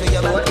 chat to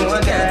your back, she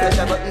can't touch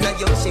a button of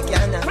you, she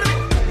can't.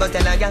 But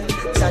tell a girl,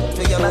 chat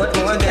to your back,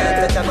 she can't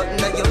touch a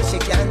button of you, she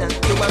can't.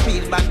 You a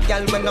real bad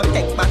girl when no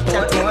take back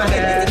chat to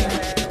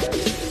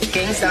anything.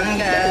 Kingston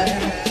girl,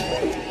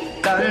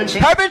 country.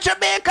 Happy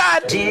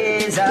Jamaican.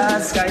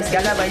 Jesus Christ,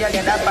 girl, where you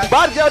get that back?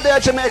 Bad girl there,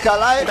 Jamaica,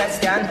 right?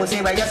 Question,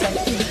 pussy, where you say?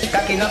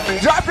 Cocking up,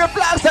 drop your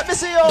flags, let me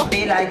see you.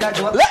 Be like a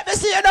joke. Let me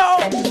see you now.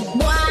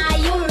 Why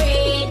you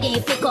ready?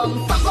 If you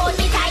come fuck out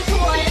me tight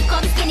hole,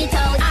 come skin it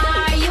out.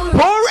 Are you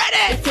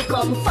ready? If you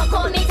come fuck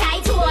out me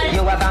tight hole,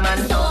 you have a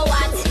man. So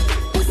what?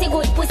 Pussy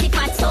good, pussy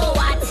fat. So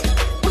what?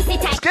 Pussy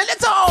tight. Skin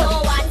it out.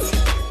 So what?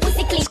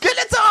 Pussy clean. Skin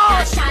it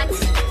out. Shot.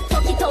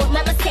 Fuck it out,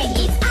 never say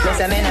it.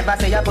 Listen, me never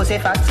say your pussy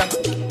fat up.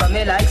 But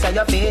me like say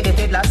your feed it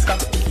with last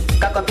cup.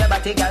 Cock up your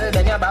body, girl,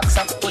 then your back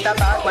up. Put a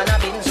part when I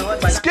been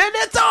short. Skin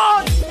it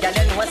out. Girl,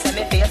 you know say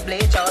me face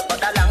bleach out.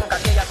 But a long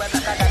cocky, you go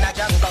blacker than a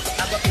junk up.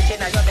 I go pitch in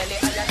your belly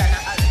higher than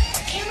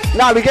a.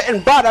 Now we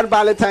getting bad on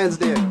Valentine's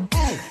Day.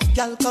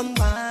 Girl, come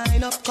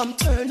wine up, come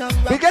turn up.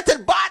 We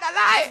getting bad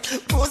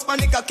alive. Post on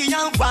the cocky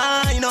and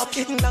wine up.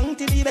 Getting down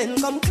till the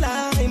bend, come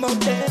climb up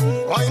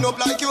there. Wine up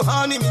like you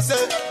honey, me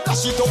say.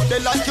 Dash it out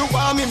there like you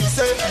want me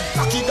say.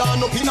 Cocky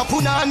down up in a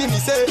punani, me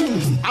say.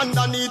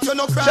 Underneath you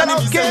no cranny,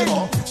 me say.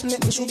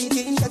 Make me should be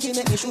clean, cocky,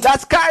 make me should.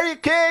 That's Kyrie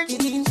King.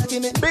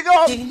 Big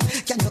up.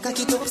 Can you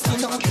cocky top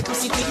skin out, get to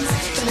see things.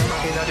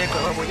 Inna the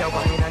club we are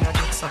wine and a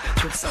juksa,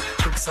 juksa,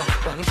 juksa.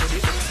 Wine to the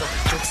juksa,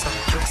 juksa,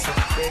 juksa.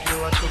 Beg you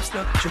a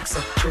juksa,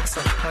 juksa,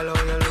 juksa. Hello,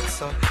 you look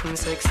so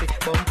sexy.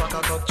 Bumper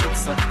cock up,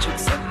 juksa,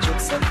 juksa,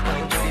 juksa.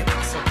 Wine to the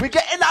juksa. We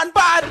getting on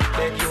bad.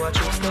 Beg you a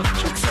juksa,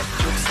 juksa,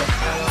 juksa.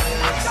 Hello, you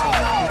look so.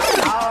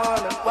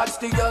 Watch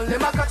the girl,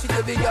 them a catch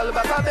it, the girl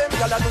back of them.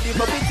 Girl a do the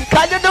puppy.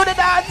 Can you do the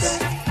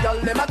dance? Girl,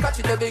 them a catch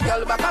it, the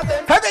girl back of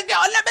them. Heavy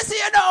girl, let me see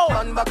you now.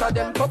 Run back of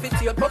them, puppy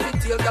tail,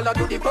 girl a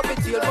do the puppy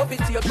tail, girl a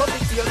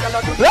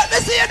do the. Let me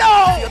see you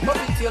now.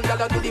 Puppy tail,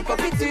 girl a do the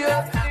puppy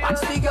tail.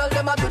 Watch the girl,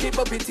 them a do the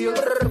puppy tail.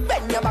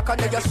 Bend your back and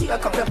then you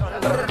shake up your.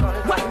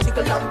 One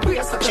tickle and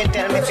brace up. She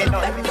tell me if you don't.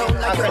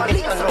 I can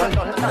be alone.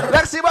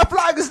 Let's see what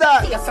flag is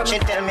that. She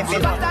tell me if you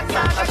don't. I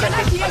can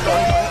be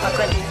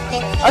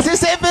alone. I see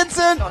St.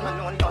 Vincent.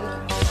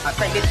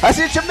 I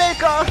see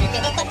Jamaica.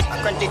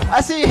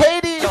 I see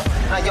Haiti.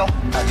 Ayo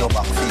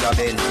back for your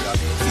bend,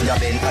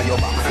 ayo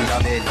back for your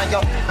bend,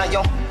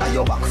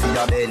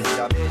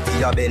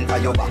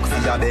 ayo back for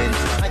your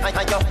bend,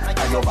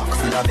 ayo back for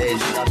your bend,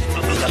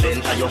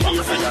 ayo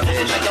back for your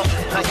bend,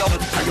 ayo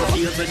back for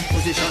your bend,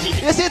 position.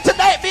 You see it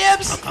tonight,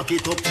 babes. Cock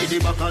it up to the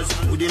backers,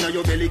 put in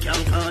your belly,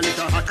 can't call it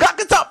a hot. Cock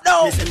it up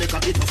now. Listen, me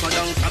cock it up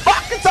down.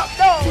 Back it up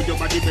now. Put your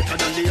body better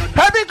than the other.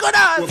 Heavy good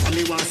ass. Go for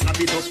me, want slap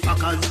it up,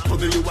 packers.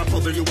 Bubble you a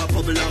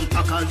bubble and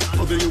packers.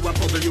 Bubble you a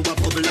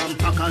bubble and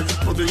packers.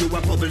 Bubble you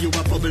a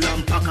bubble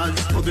and packers.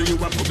 Bubble you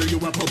a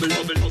bubble.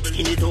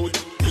 Skin it out,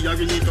 we are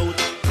in it out.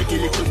 Pretty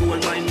little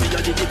gold mine, we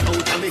are dig it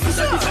out. And make it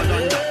a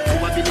different. You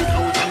a build it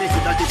out, and make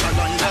it a different.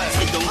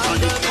 Sit down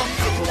on it.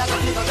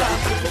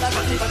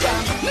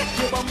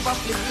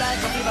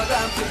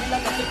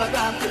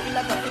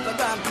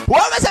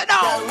 What was it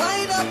now?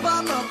 Wind up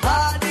on my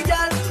body,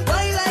 girl.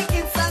 Why like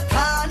it's a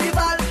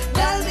carnival?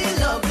 Tell me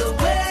love the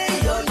way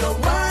you're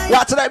wine.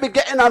 Yeah, tonight we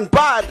getting on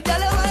bad. Girl,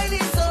 your wine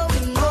is so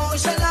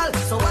emotional.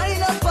 So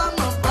wind up on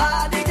my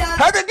body, girl.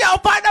 Heavy girl,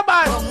 find the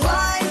man. Come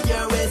wine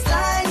your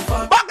waistline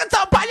for. Back it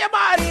up on your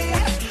man.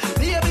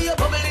 Baby, you're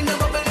bubbling, you're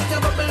bubbling,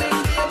 you're bubbling,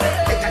 baby.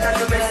 Better than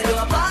the rest.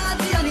 You're a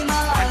party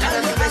animal. Better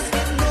than the rest.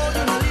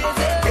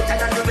 Better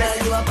than the rest.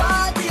 You're a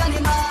party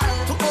animal.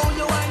 To hold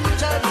your wine, you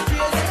drive me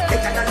crazy.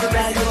 Better than the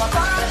rest. You're a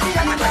party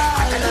animal.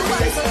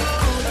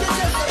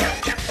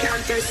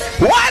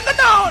 Why the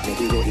down? Make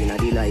you go in a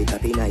delight,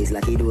 happy nice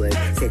like it would.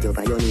 Set you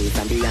for your knees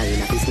and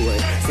behind a piece door.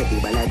 Set the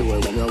ball a door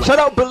when you're. Shut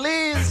up,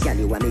 Belize. Girl,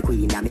 you are me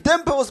queen, I'm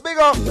Dimples, big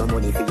up. your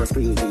money for your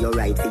spree, for your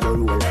right, for your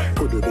rule.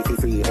 Could you be for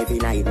free every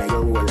night now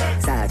your whole.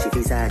 Sachi for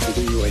Sachi,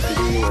 for yours, for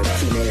yours.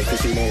 Chanel for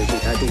Chanel,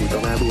 put a two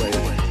on a bowl.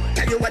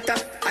 Tell you what,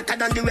 hotter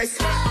than the rest.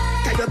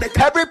 Tell you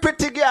better. Every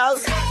pretty girl.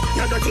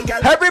 No dirty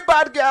girl. Every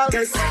bad girl.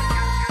 Just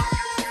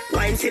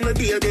wine for me,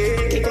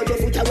 baby. Take out your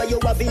foot away, you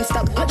have in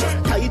stock.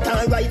 Tight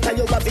and right, and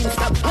you have in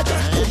stock.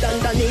 Put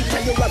underneath,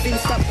 and you have in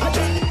stock.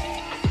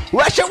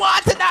 What you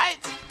want tonight?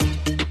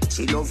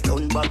 She love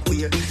turn back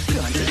way. Can't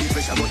tell the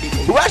pressure about the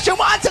thing. What you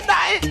want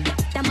tonight?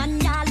 The man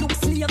ya look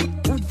slave.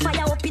 Wood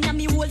fire up in a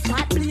me whole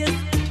start blaze.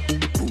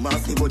 Boom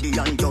off me body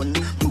and done.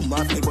 Boom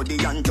off me body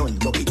and done.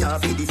 Buck it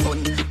off for the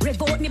fun.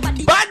 Revolt me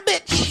body. Bad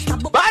bitch.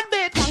 Bad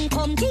bitch. Can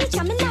come teach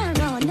me now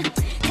run.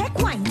 Take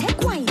wine,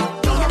 take wine.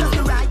 Don't you love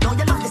the ride? Don't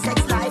you love the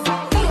sex life?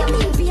 Oh, you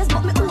mean face,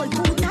 but me hold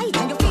too tight.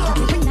 And you feel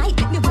every night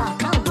make me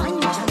walk out one.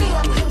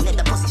 Let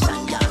the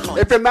position down.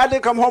 If your man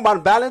didn't come home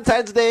on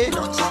Valentine's Day,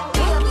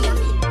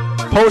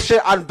 post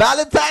shit on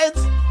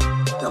Valentine's?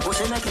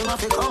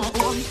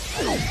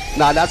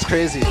 Nah, that's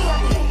crazy.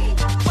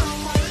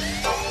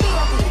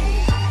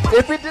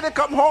 If he didn't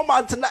come home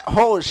on tonight,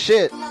 oh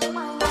shit.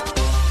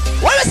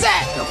 What is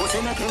that?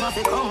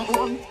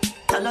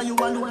 Good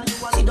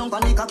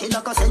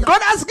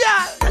ass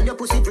girl. Tell your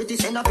pussy pretty,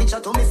 send a picture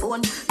to me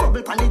phone.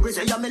 Bubble pan the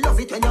grizzly, yeah, me love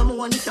it when you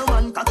moan. If your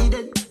man cocky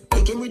dead,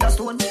 kick him with a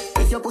stone.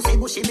 If your pussy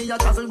bushy, me a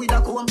travel with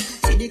a comb.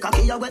 See the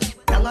cocky you wet,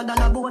 younger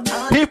than a bone.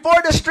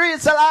 Before the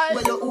streets alive.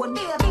 Where you own.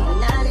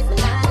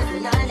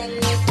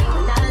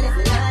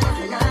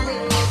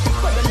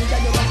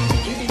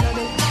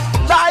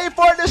 Die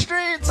for the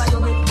streets.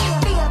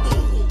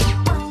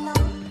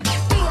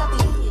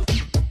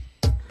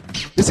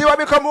 You see why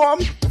we come home?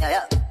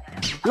 Yeah.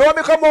 You want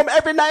me come home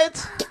every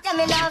night? Yeah,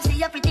 me love see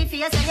your pretty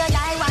face and your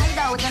eye wide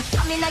out.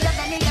 Come in your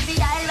belly, every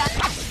eye right.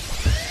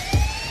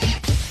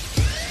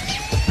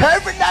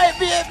 Every night,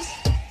 babes.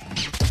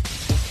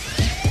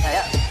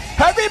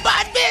 Every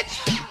bad bitch.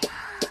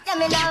 Yeah,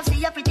 me love see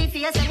your pretty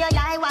face and your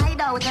eye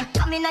wide out.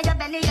 Come in your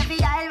belly, every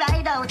eye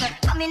right out.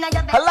 Come in your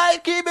belly. I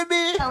like you,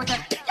 baby.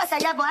 Just say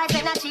your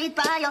boyfriend a cheat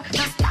by you.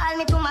 Just call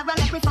me tomorrow,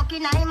 make me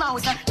fucking eye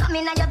mouse. Come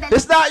in your belly.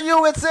 It's not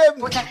you, it's him.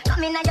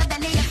 Come in your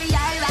belly, every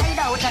eye right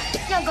out.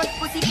 Your good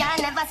pussy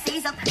can never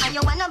seize up. And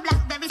you want a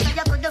blackberry, so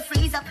you could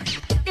freeze up.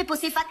 The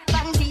pussy fat,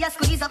 panty you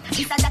squeeze up.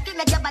 It's a jacket,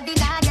 make your body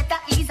now get a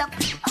ease up.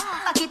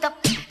 Back it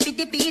up, beat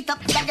the beat up.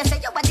 Yeah, you say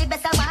you want the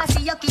best, I want to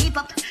see you keep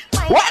up.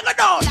 Why go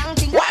down?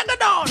 Why go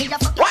down?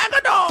 Why go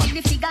down?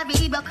 The figure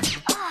reebok.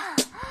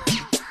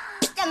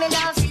 Yeah, me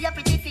love see your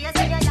pretty face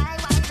and your eye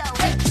wide out.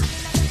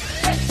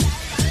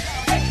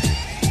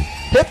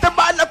 If the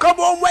man no come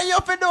home, what you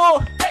fi do? The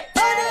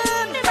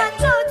man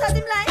out as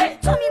him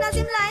like, come in as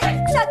him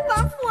like, chat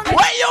back phone.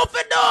 What you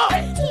fi do?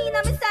 He in a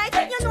me side,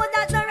 you know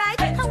that's not right.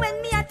 And when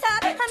me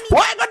attack, and me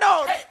Why go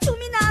down? to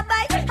me now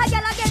bite, a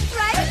girl a get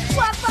right.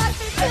 Walk past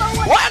me, so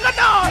Why go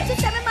down? she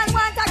say me man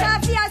want a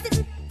coffee or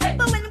sitting.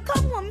 But when him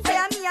come home, say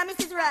me and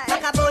Mrs. Right.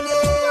 Like a bunny,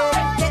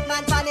 get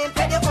man pan him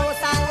for the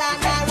house and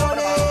land and run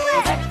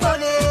it.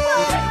 Bunny,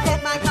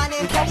 get man pan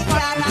him for the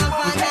car and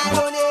van and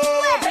run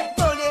it.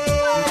 Bunny,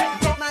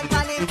 get man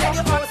pan him for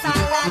the house and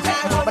land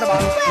and run it.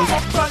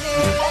 Bunny.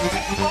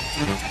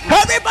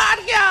 Every bad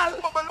girl.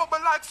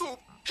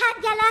 Hot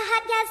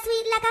girl,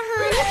 sweet like a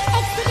honey.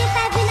 X to the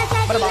 5 in a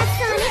drive in a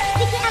sunny.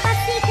 Sticky have a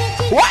secret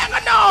thing. Why go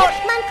down?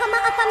 Man come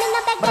up and me no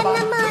beg them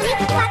no money.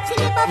 Watch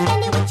chili buff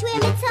any which way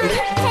me turn. 10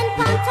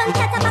 pound ton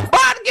chatterbox.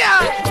 Bad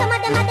girl. Some of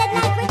them are dead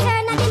like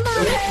return of the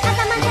money. As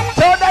a man tell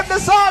Tell them the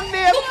song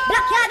name.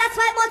 Black hair, that's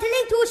why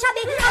multi-link too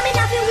shabby. I'm in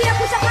a few weird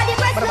push up on the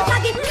breast no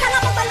baggy. Tell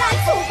them about like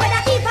soup for the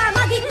Eve or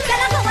Maggie. Tell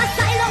them about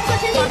style up so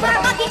she leave her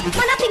baggy.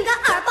 Man a finger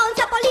her bounce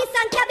a police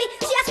and cabby.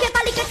 She a scrape a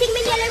little thing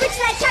me nearly rich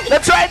like Shaggy.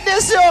 Let's try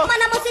this, yo.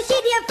 Man a must see she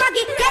damn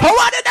froggy. How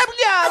are them girls?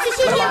 Must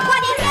see she damn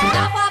body.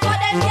 Stop off for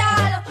them,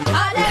 y'all.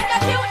 All them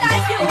that cute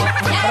like you.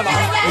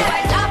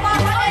 Yeah. Stop off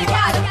for them,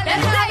 y'all.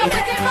 Them like you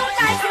pretty fruit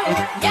like you.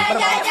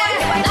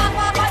 Yeah. Stop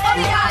off for them,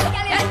 y'all.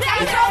 Them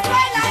take so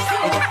well like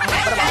you.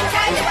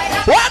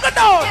 Why go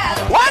down?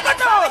 Why go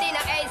down?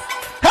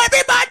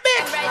 Every bad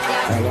bitch.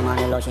 Tell your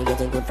money low, she get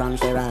it good from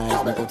she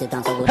rise. But put it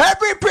on so good.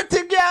 Every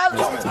pretty girl.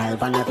 Smile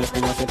on her face,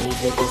 know she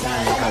pleased with this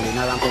eye. Calling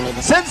around to me.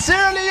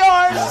 Sincerely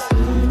yours.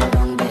 Go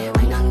down there,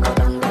 wine and go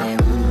down there.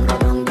 Go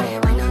down there,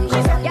 wine and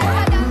go down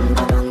there.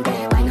 Go down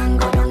there, wine and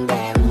go down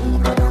there. Go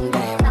down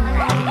there.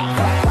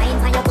 Wine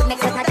for your good make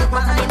sense, I just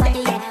want to be body,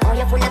 yeah. Oh,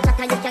 you're full of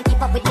chatter, you can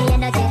keep up with the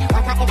energy.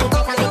 What a every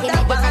day, can make it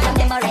make it a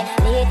memory.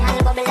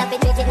 Little bubble up,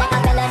 it treat it like a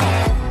melody.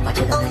 But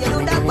you know you do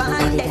that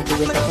wine, then.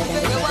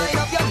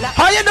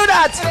 How you do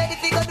that?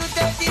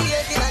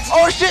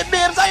 Oh shit,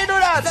 babes, how you do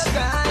that?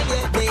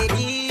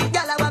 Baby,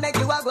 girl, I wanna make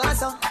you a go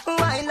so.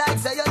 Wine like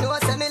say you know,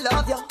 say me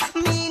love you.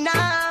 Me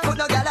nah, put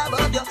no girl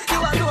above you. You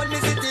alone, me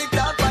see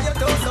TikTok for your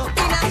torso.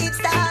 In a hit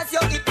stars,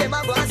 you hit them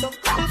a go so.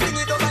 Fling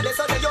it over there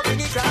so that you bring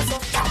it cross so.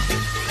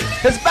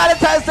 It's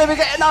Valentine's Day, we're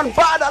getting on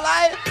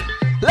borderline.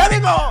 Let me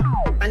go.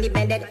 And on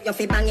the bed, you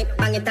fi bang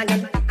it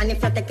again. And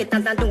if you take it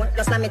as a door,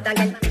 just slam it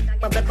again.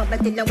 Bubble, bubble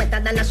till you're wetter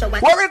than a shower.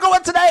 Where we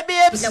going tonight,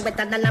 babes? You're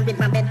wetter than a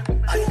river bed.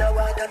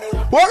 Underwater me.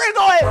 Where we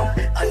going?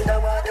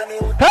 Underwater me.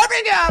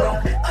 Every girl.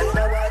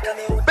 Underwater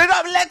me. Big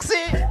up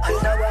Lexi.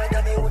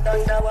 Underwater me.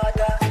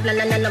 Underwater. La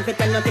love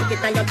it and you pick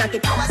it and you take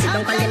it. Sit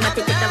down on the mat,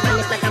 it a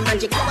vanish like a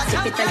magic.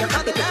 Sip it and you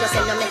pop it, if you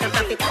sell you make a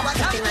profit.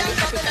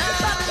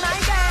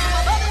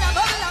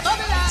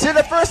 See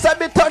the first time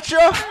me touch you?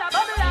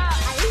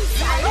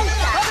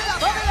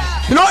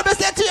 You know what I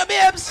say to you,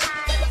 babes?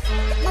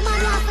 Mama,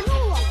 you have to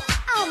know.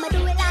 I'ma do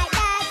it like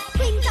that.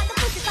 Queen got the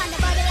pussy on the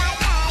body like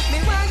that. Me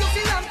want you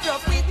feel I'm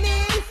tough with me.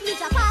 If me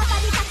drop off of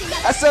the cocky,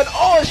 I said,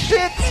 oh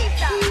shit.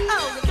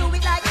 Oh, you do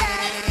it like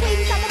that.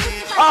 Queen got the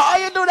pussy on Oh, how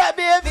you do that,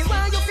 babes? Me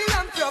want you feel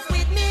I'm tough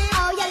with me.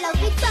 Oh, you love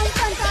it from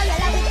front, oh,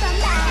 you love it from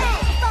back.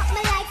 Fuck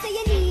me like so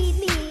you need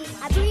me.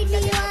 I breathe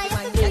me, you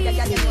want you to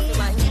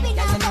breathe me.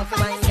 Living out of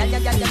fun,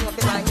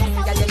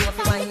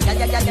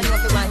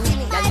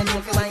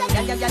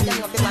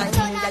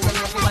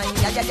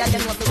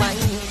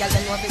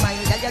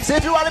 See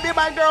if you want to be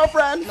my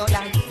girlfriend. No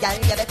lie, girl,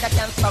 you better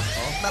can fuck.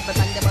 Bubble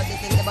on the body,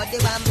 think the body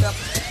one broke.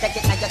 Take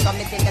it like you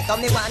tummy, think the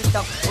tummy one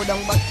tuck. Put down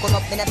but come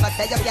up, me never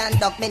say you can't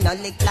duck. Me no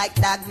lick like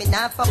dog, me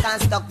nah fuck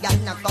and stuck. Girl,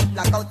 knock up,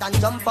 black out and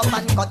jump up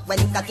and cut. When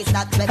cocky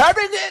start wet,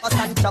 having it. Us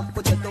and chuck,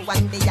 put you to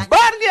one behind.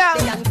 Bad girl.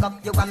 The young cup,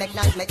 you can make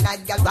nice,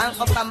 girl, run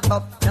up and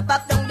pop. The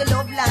pop down the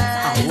love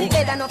line.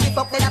 Better no pick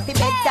up, me not fi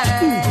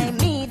bedtime.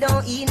 Me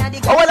don't eat na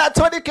the. Oh, well, that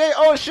 20K,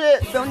 oh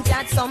shit. Don't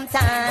chat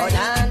sometime. Hold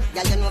on,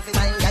 girl, you know fi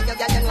wine, girl,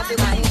 you know fi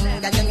wine.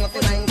 Girl, you know fi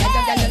wine, girl,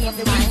 you know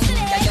fi wine.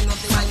 Girl, you know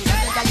fi wine,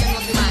 girl, you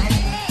know fi wine.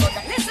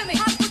 Listen me.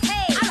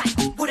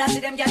 Alright. Buddha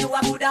see them, you know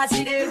a Buddha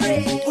see them.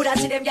 Buddha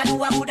see them, you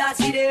know a Buddha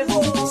see them.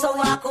 So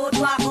walk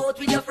out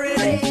with your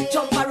friend.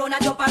 Jump around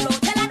and jump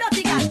around. Tell her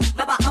dirty girl.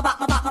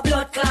 My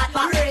blood clot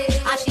back.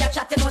 And she a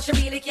chat, you know she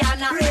really can't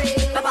knock.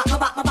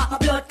 My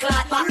blood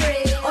clot back.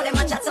 All them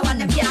a chat, so one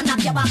them can't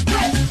knock your back.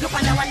 Look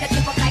on the one that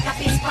keep up like a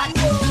fish pot.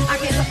 Her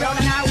face so brown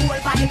and her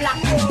whole body black.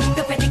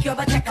 The pedicure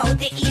but check out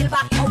the heel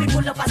back. How we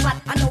pull up a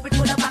spot and how we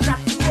pull up a crack.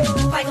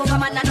 Fight over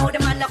man and how the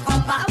man no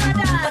come back.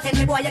 But tell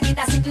me boy you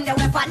get a sitting there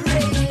with fat.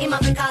 Him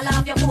have to call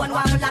off your phone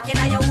while we locking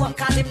on your home.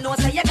 Cause him know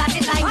say you got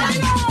it like that.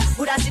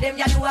 Buddha see them,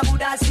 you do a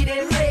Buddha see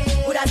them.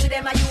 Buddha see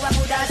them and you a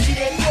Buddha see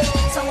them.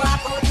 So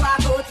walk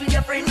out with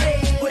your friend.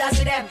 Buddha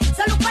see them.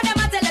 So look for them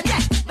and tell them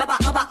yeah. My blood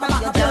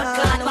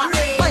clot back.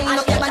 Wind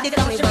up your body,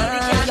 come me by.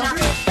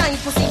 Tight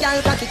pussy,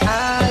 girl, cocky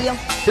high.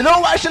 You know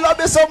why she love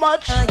me so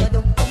much?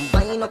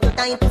 Wind up your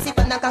tight pussy,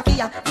 pan a cocky.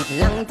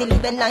 Long till you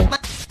bend like my.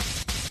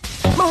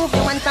 Move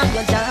your one from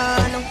your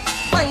jaw.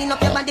 Wind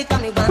up your body,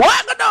 come me by.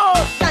 What the no?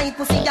 Tight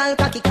pussy, girl,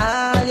 cocky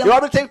high. You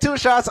want me to take 2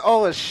 shots?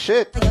 Oh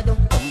shit.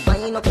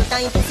 Combine up your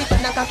tight pussy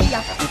pan a cocky.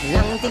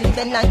 Long till you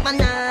bend like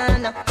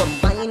banana.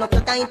 Combine up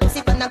your tight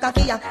pussy pan a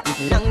cocky.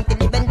 Long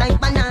till you bend like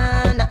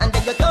banana. And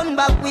then you turn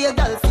back with your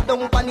girl, sit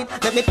down on it.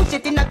 Let me push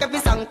it in a every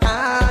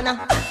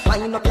Santana.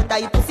 Wind up your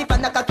tight pussy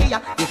pan a cocky.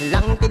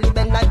 Long till you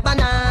bend like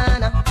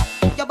banana.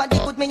 Your body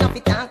good, me have to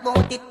talk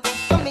about it.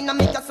 Come in and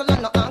make your soul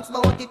and no ask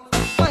about it.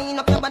 Wind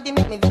up your body,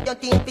 make me video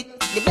tape it.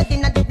 The bed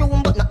in the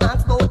room, but no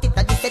ask about it.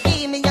 I just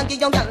say, me and give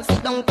your girl,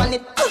 sit down on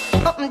it.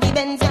 Open the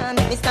Benz, yeah,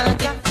 make me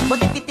start it.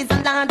 But if it is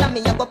a land,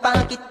 me a go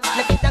park it.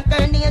 Let it a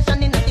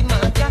carnation in the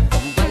market.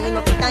 Wind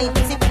up your tight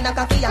pussy pan a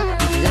cocky.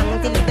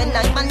 Long till you bend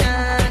like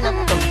banana.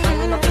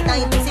 Wind up your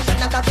tight pussy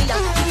pan a cocky.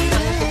 Long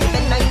till you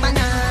bend like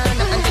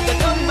banana. And if you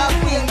come back,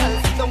 we a girl,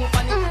 sit down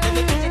on it. Let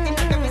me push it in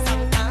a every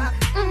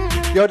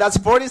Santa. Yo, that's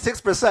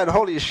 46%.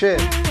 Holy shit.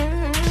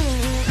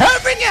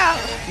 Helping ya!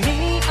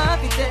 Me have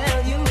to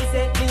tell you,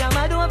 say me a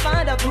mad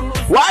over the cruise.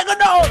 Why go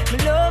down? Me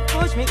love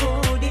push me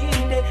good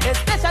in there,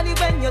 especially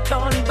when you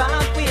turn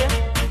back way.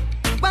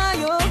 Why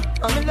you?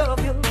 I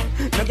love you.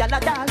 No gyal a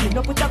doll, me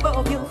no put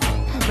above you.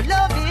 Me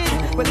love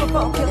it when me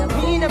fuck you.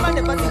 Me never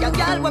see a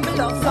gyal when me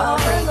love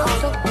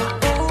so.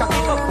 Cock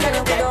it up, girl,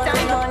 you get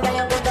time.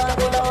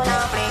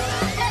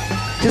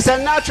 She said,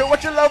 Natural,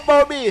 what you love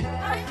about me?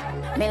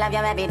 Me love you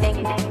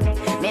everything.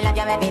 Me love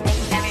you everything.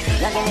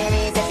 You give me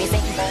reason to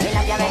sing. Me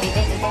love you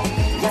everything.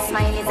 Your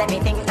smile is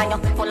everything. And you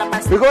full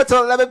of We go to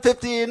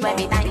 11:15.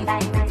 every time.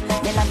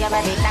 Me love you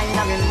every time.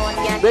 No remote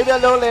can. Maybe a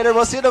little later,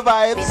 we'll see the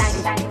vibes.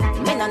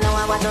 Me don't know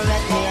what to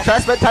read me. Try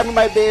to spend time with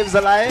my babes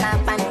alive.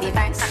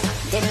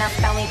 Then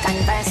after we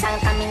converse, I'll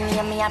come in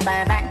near me a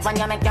pervert. When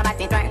you make your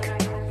body twerk,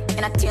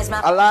 you not tears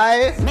my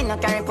alive. Me no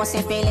carry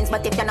pussy feelings,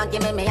 but if you not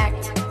give me heart,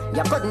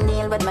 you couldn't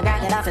deal with my girl.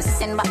 You'd have to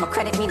send back my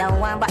credit. Me the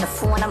one, but the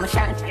phone on my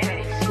shirt.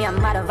 Me a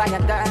mad over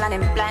your girl and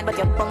I'm blind, but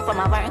you bum for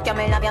my work. You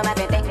me love you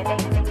everything.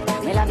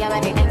 Me love you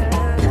everything.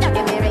 You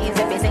give me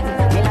reason to sing.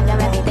 Me love you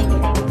everything.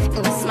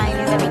 Your smile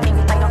is everything.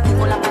 I know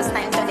full of my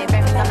style to the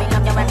very. Me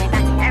love you every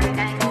time.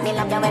 Me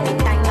love you every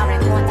time. Your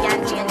remote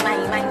can't change my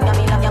mind.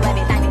 Me love you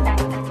every time.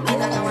 Me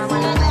love you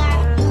every time.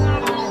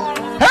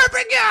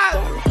 Helping ya!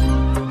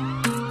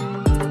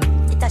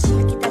 It a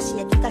shake, it a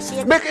shake, it a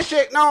shake. Make it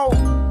shake now.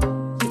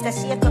 It a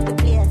shake up the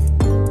place.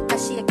 It a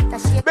shake, it a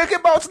shake. Make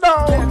it bounce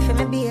now. Work for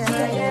me beer.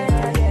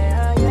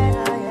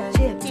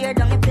 Tear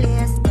down the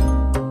place.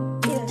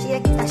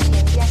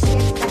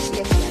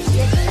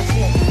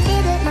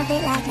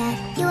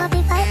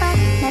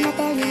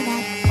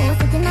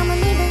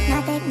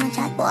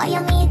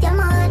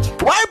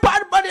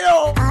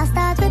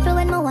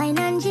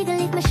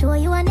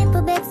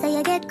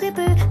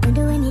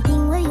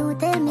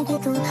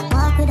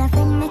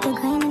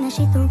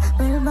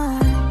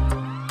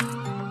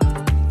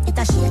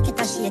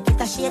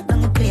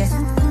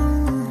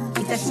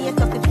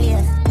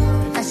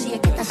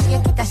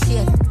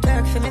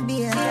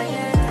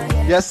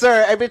 Yes,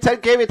 sir. Every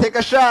 10K we take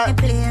a shot.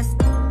 Boy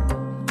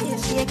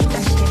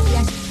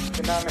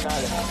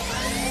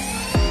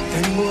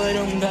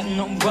don't got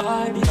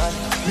nobody.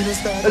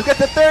 Let's get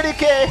to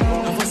 30K.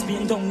 I was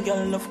being dumb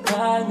girl love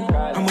call me.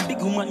 I'm a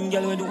big woman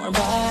girl with her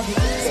body.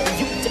 So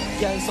you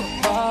take girl so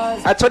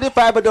fast. At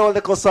 25 I do a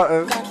little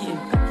something.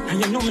 And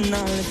you know me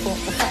now for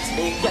fast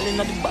big girl in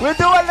the back. We'll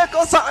do a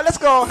little something. Let's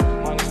go.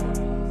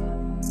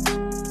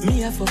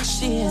 Me a fuck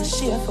she a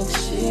fuck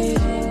shit.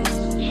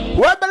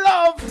 What my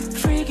love?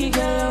 Freaky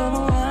girl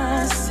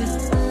I'm a see.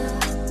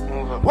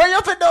 What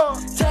you fi do?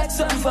 Text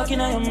some fucking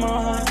on your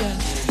mother.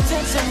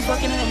 Text some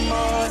fucking on your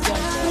mother.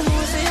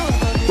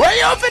 What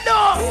you fi do?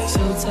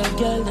 So tight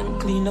girl, them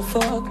clean the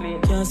fuck.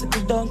 Can't sit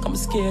it down, I'm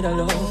scared of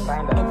love.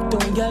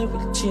 Uptown girl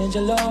will change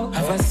a lot.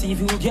 Have a see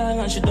view girl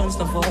and she done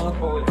stuff up.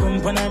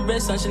 Come on her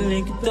breast and she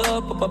link it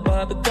up. Up a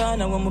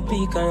Barbican, I want me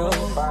pick her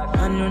up.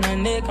 Hand on her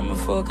neck, I'ma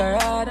fuck her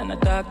hard. And I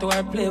talk to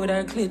her, play with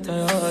her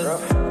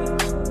clitoris.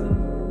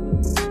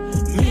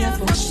 Me a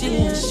fuck she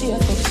a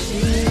fuck she.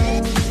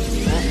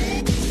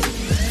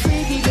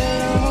 Freaky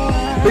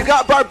girl, we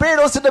got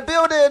Barbados in the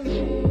building.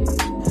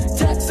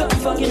 text some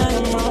fucking on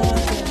your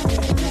mouth.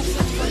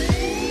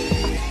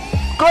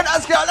 Go and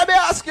ask you, let me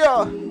ask you.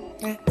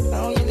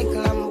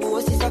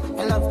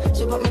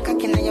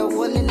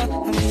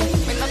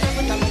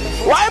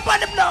 Why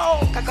upon him now?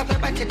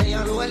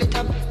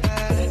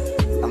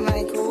 I'm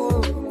like,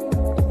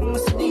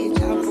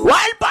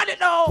 why upon it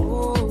now?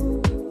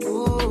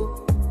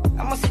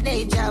 I must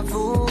say deja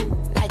vu.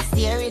 Like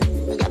steering,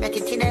 we got back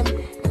into them.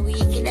 We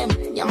kill them,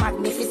 you're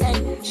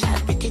magnificent.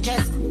 Sharp pretty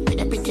dress,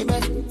 with a pretty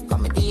breath.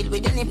 Come and deal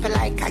with your nipple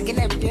like hugging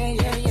them.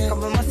 Yeah.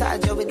 Come and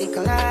massage you with the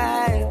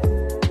collide.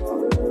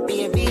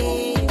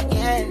 Baby,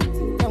 yeah.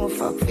 Don't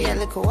fuck for a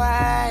little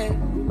while.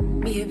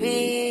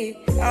 Baby,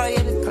 oh,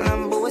 you the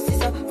Colombo, what's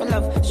this up for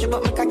love? Show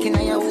up my cocky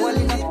now you're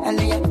rolling up. And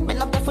then you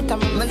bend up your foot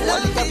and roll it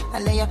up.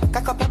 And then you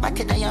cock up your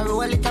body and you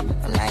roll it up.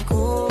 I'm like,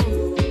 ooh,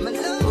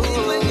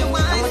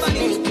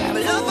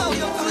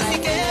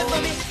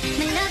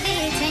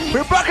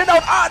 we're rocking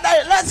out all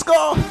night, let's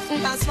go.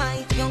 That's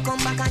why you come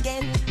back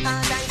again. All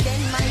right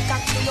then, my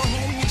cock to your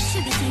hand.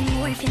 Should be seeing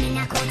more if you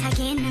knock out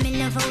again. I'm in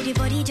love how the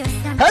body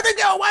just done. How the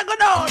girl, why go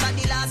down?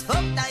 The last fuck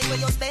time where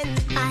you spend.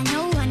 I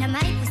know one of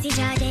my pussy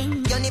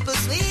jardin. Your nipple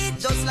sweet,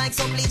 just like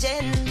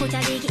supplicant. Put a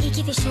big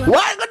icky fish show.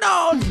 Why go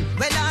down?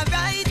 Well,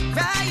 alright.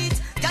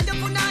 Can you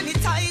put on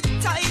it tight?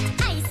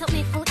 Ice up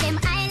me foot, them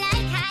I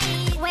like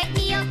high. Wake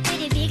me up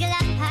with a big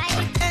lamp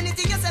pie.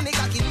 Anything you say, me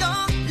cocky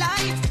don't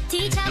light.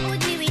 Teacher would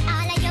be with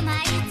all of your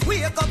might.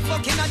 Wake up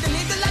fucking at the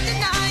middle of the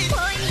night.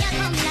 Boy, me a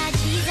come like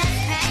Jesus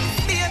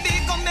Christ. Baby,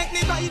 come make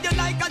me ride you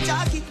like a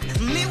jockey.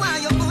 Me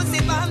want your pussy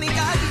for me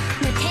cocky.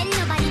 No tell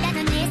nobody that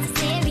I'm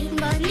necessary,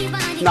 but me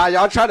want it. Nah,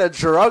 y'all trying to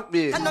drug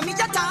me. And me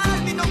just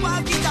tell me no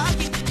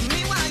walkie-talkie.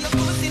 Me want your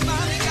pussy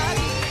for me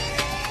cocky.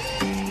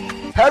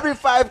 Every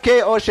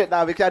 5K, oh shit,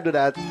 nah, we can't do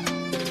that.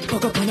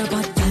 Fuck up on a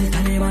bad girl,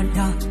 tell me one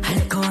da.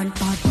 I'll go on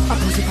bad. I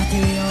pussy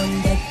party way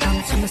on dead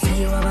down. Some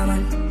say you have a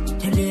man.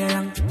 Tell me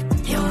around.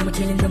 You want me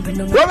killing dumping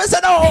no. What was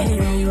it now?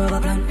 Anyway, you have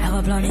a plan. Have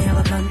a plan, have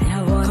a plan.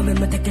 Have one. Come in,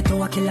 me take it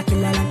to a killer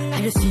land.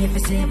 I just see if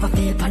it's safe, I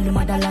feel pan the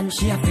motherland.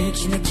 She a freak,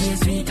 she the case,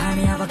 sweet time,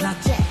 me have a clock.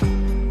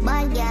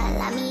 Bad girl,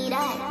 I mean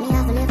that. Me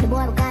have to leave the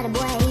boy, because the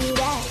boy eat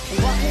that. The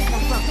walk is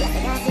like fuck, like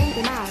a dance in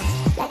the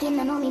mouth. Like him,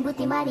 no know me, put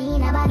him body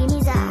in a baggy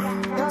misa.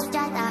 Dove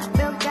chatter,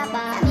 broke trapper.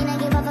 I mean, I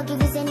give a fuck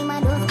if you send him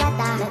a dove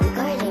cutter. Make it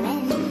curly,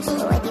 man. So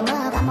wet him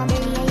up, I'm a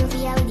belly, and you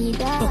feel with the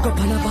dog. Fuck up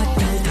on a bad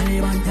girl, tell me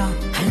one da.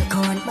 I'll go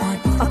on bad.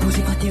 A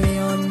pussy party way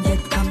on dead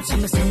down.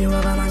 Some say you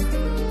have a man.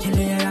 Tell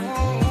me around.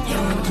 You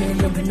want me killing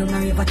dumping no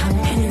river town.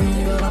 Anyway,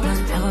 you have a plan.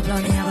 Have a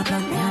plan, have a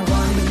plan. Have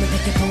one. Me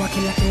take it to a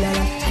killer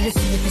land. I just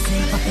see if it's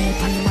safe, I feel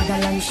pan the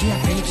motherland. She a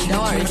freak, she no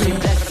worries,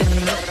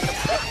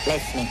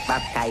 bless me,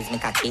 baptize me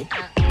cocky.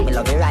 Me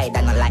love you ride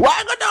and I like.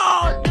 Why go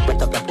down?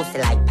 Wet up your pussy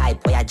like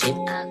pipe or your jeep.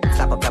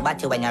 Slap up your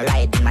body when you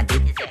ride in my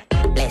dick.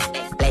 Bless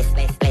me.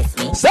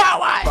 So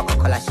why?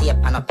 Coca-Cola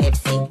shape and a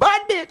Pepsi.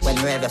 Bad bitch. When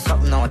you have your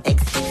something no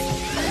text.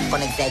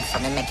 Connect eggs so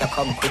me make you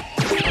come quick.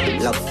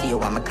 Love see you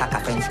and me cock a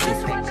French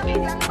kiss.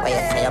 Why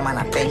you say your man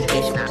a French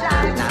fish?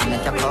 Now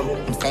make you come,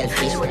 I'm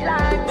selfish.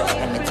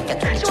 Let me take you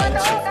to the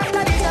trenches.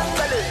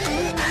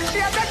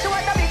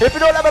 If you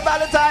don't have a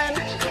Valentine,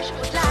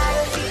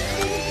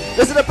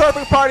 this is the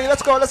perfect party.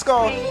 Let's go.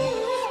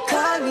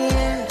 Call me,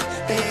 yeah.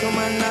 Better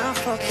man now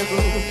fuck the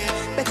group.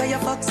 Better you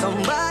fuck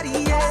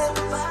somebody else.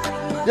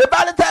 Your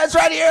Valentine's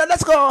right here.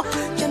 Let's go.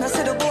 Can I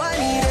say the boy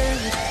need it?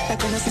 I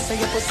can see say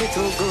your pussy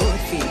too good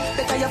feel.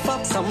 Better you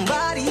fuck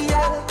somebody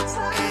else.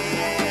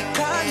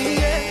 Call me,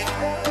 yeah.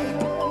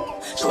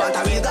 She want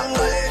a real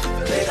gangale.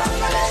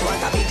 She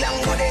want a big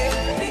langode.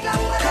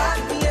 Call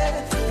me,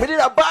 yeah. We need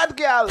a bad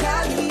girl.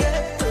 Call me,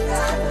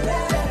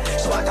 yeah.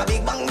 She want a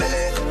big bang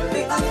belly.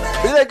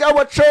 We need a girl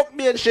with choke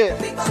me and shit.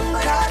 We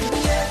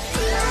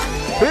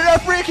need a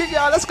freaky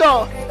girl. Let's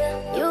go.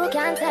 You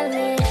can't tell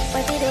me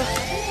what to do,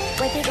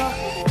 where to go,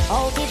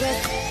 how to dress.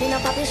 Me no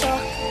papi show.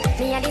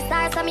 Me a the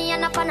star, so me a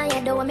no fan of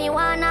you. Do me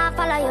wanna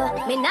follow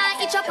you. Me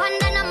not itch up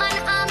under no man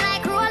arm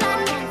like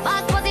Roland.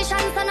 Boss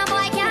position, so no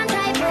boy can't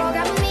try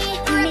program me.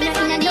 Me no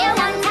in a no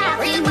one tap.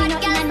 Real bad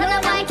girl, so no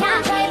boy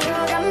can't try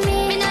program me.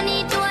 Me no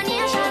need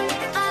donation.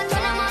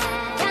 Autonomous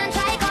can't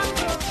try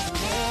control.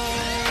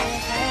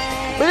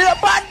 We need a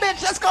bad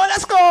bitch. Let's go,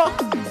 let's go.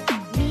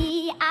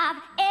 We have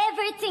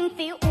everything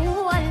for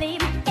all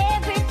him.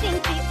 Everything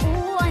for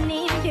own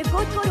him. The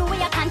good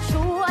way I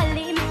control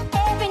him.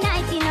 Every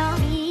night, you know.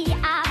 We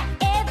have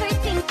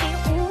everything for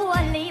all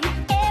him.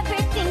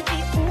 Everything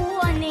for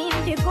own him.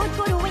 The good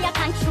way I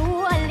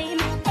control him.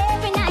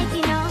 Every night,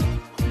 you know.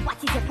 What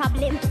is the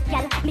problem?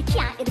 Girl, me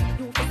can't help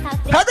you to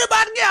solve them.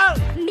 Everybody, girl.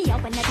 Me a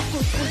one of the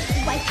good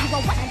wife. You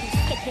are one of the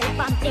sketchy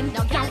bomb them.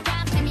 No, girl,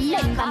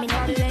 remember me no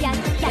this girl.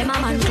 Them a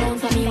man clown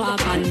so me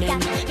walk on them.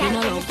 Me no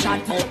love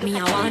chat but me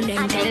a want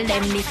them. Tell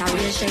them this a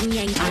real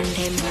Shenyang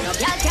anthem. No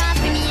girl can't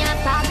see me a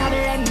start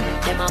problem.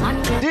 Them a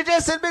man clown.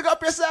 DJ Sid, big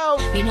up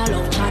yourself. Me no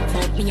love chat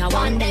but me a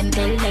want them.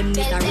 Tell them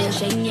this a real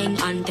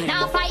Shenyang anthem.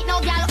 Now fight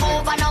no girl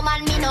over no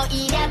man, me no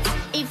idiot.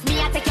 If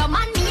me a take your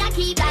man, me a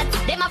keep that.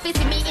 Them a fi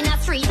see me in a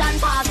street and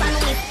pass and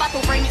whisper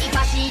to friend if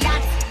a she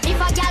that. If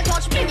a girl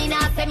touch me, me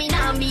nah say me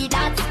nah be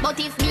that. But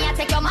if me a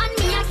take your man,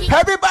 me a keep.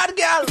 Everybody,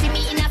 girl. See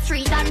me in a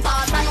street and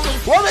pass and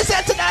whisper. What we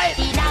say tonight?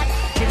 See that.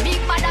 The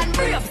big bad and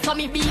brave, so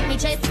me beat me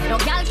chest. No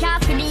girl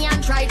can't see me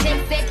and try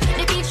test it.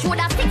 The bitch should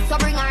have stick, so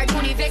bring her to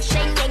the vex.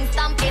 Sheng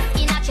stamp it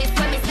in a chest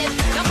when me step.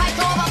 No fight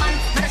over man,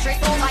 but a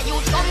straight over you.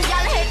 Some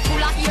girl head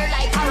full of hair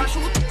like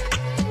parachute.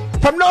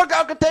 From no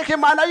girl can take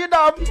him, man. Are you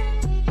dumb?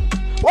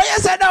 What you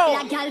say now?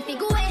 La girl fi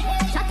go away.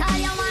 Shut all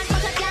your man,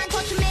 but you can't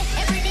touch me.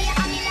 Every day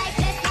I'm in like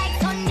this, like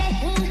Sunday.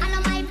 And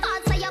on my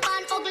thoughts, so you're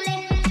born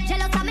ugly.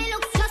 Jealous of me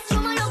looks, just you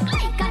me look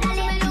like a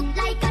dolly. Me look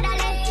like a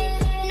dolly.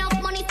 Enough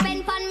money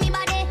spent on me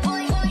body.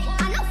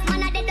 Enough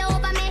man a dead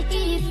over me.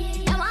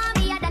 You want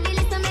be a dolly,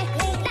 listen me.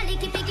 Dolly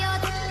keep it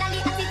cute, dolly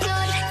attitude.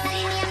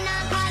 Dolly name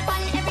not call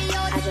on every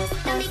youth.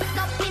 The mix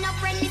up in a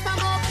friendly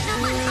song up. No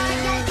man or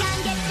girl can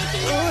get the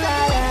key.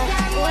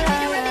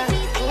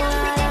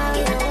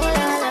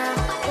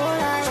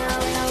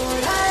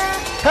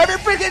 Every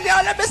freaking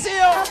girl, let me see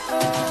you.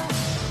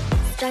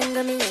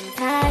 Strangle me and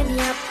tie me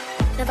up.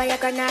 Never you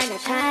gonna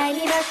try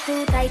it up.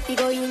 Too tight to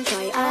go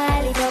enjoy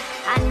all it up.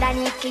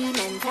 Underneath clean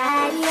and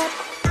tidy up.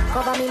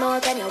 Cover me more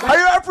than you want. Are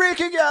you a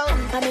freaking girl?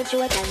 Come in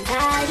short and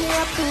tidy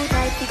up. Too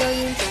tight to go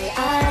enjoy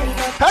all it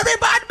up. Every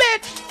bad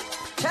bitch.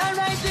 She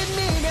right with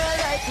me, me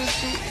right with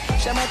she.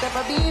 She might have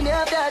a B, me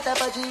have that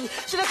type of G.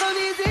 She don't come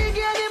easy,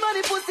 give me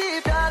money,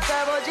 pussy, that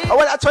type of G. I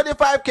want that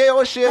 25K,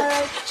 oh shit.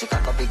 Alright, she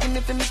cock up, give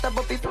me for Mr.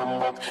 Buppy from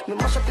back. Me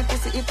mash up the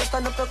pussy if I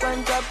stand up to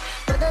grind job.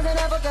 Better than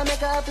ever can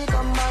make her happy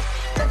come back.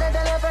 Better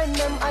than a friend,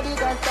 them I did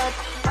that.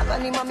 I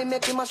got him, mommy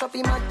make him mash up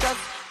him mattress.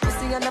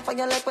 Pussy and the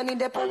fire like when he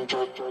dip on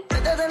chop.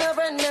 Better than a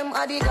friend, them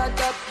I did that.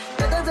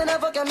 Better than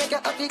ever can make her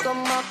happy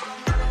come back.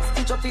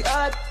 Stitch up the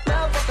heart,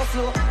 now fuck a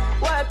flow.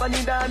 Wipe on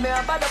the down, me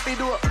a bad up the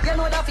door. You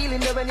know that feeling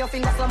there when your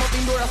fingers slam up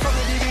in door. So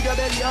me dig your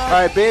belly hard.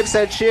 Alright, babe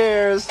said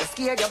cheers. You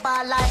scared your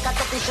ball like a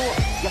tuppy show.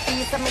 Your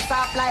face and me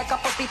soft like a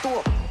puppy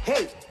toe.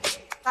 Hey,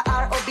 a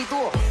R-O-B-2.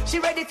 She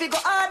ready to go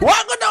hard.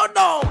 What go down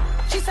now?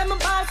 She said my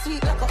ball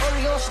sweet like a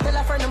Oreo. She tell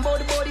her friend about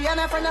the body and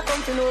her friend I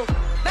come to know.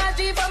 Now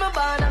G from my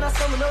band and I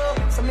some know.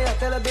 So me I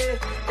tell her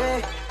babe,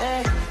 hey,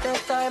 hey,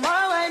 take time I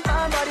wine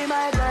for body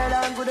my girl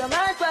and good on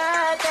my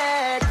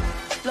sweat.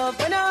 Love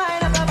when I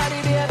wine up her body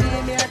baby.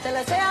 Me I tell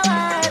her say I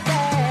want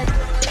it.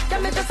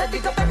 Can me just a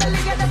dig up and tell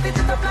you get the fit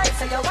to the flight.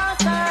 Say you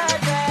want it.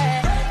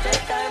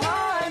 Take time I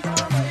wine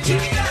for body.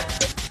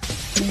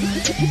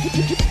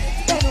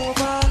 Bend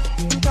over,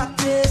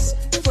 practice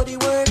for the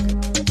work.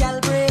 Gal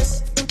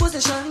brace,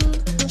 position,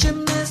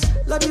 gymnast.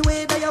 Love the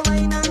way that you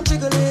whine and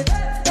jiggle it.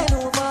 Bend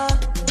over,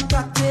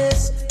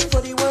 practice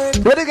for the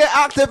work. Ready to get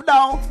active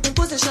now?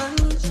 Position,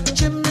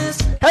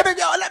 gymnast. Hey, big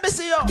girl, let me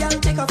see you. Gal,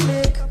 take a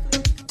flick.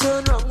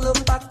 Turn round,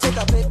 look back, take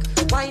a pick.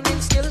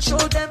 Whining skill, show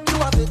them you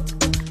have it.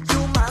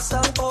 You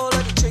master all of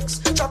the tricks.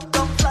 Drop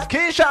down flat.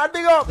 Keisha,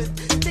 big up.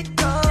 Tick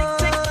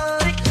tock,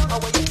 how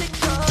are you tick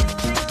tock?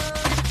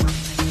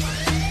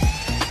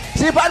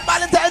 See you on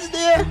Valentines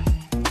Day.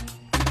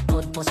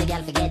 Good pussy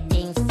girl forget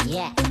things,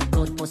 yeah.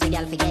 Good pussy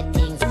girl forget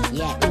things,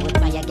 yeah. Good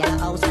buy a girl a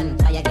house and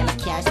buy a girl a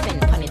car.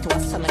 Spend money to a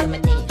summer of my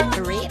day.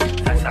 Great.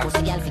 Good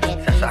pussy girl forget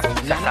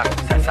things, yeah.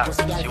 Good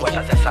pussy girl forget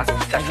things.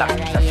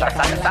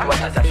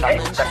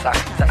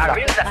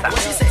 What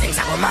she say? Things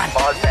are man.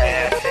 More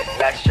stressing,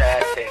 less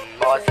stressing.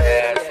 More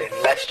stressing,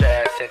 less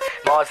stressing.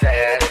 More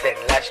stressing,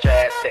 less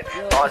stressing.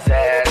 More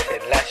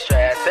stressing, less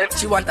stressing.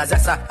 She want a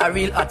zessa, a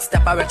real hot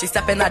stepper when she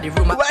step in the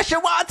room. What she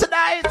want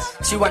tonight?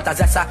 She want a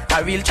zessa,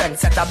 a real trend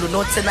setter. Blue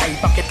notes in her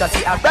pocket cause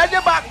he a bend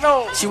your back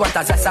now. She want a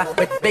zessa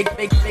with big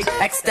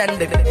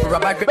extended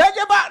rubber grip. Bend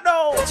your back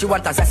now. She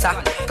want a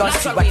zessa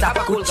cause she want a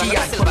Gucci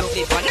and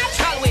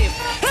natural wave.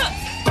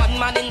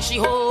 Gunman in she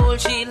hold,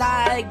 she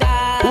like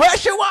that. Where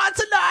she want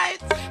tonight?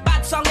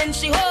 Bad song in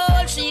she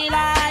hold, she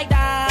like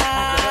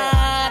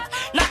that.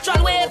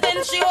 Natural wave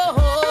in she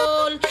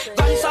hold.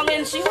 Gun song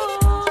in she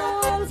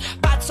hold.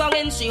 Bad song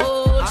in she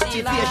hold,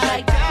 she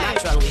like that.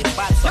 Natural wave,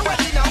 bad song.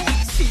 Now,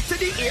 C to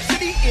the A to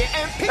the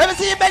A-M-P. Let me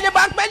see you bend your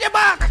back, bend your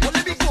back. Well,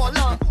 let me go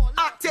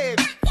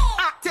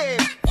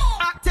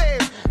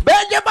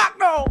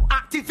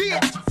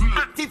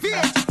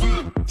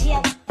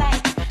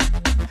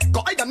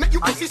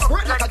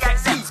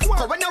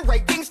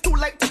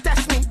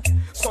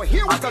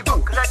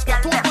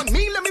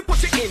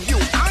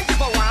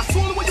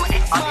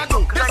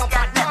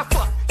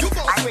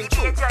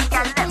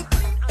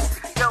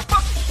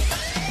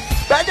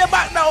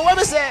know what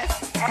me say.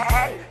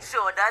 Head,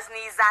 shoulders,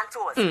 knees and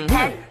toes.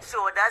 Head,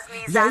 shoulders,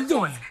 knees and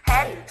toes.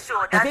 Head,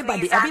 shoulders,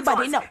 Everybody, knees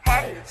everybody and know. toes.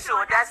 Head,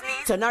 shoulders,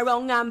 knees. Turn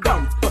around and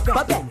bend.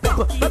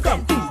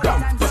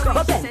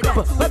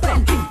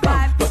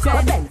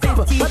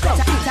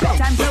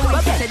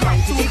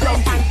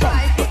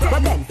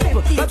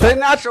 Hey,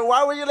 Natural,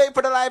 why were you late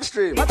for the live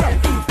stream?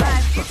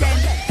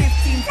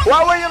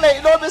 Why were you late?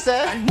 You know what me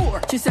say? And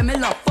more. She said me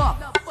love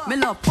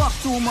fuck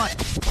too much.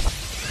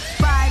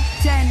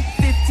 5, 10,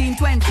 15,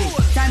 20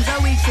 times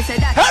a week. She said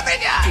that.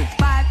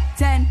 5,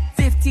 10,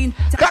 15.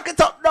 Cock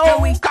it up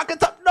now. Cock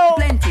it up now.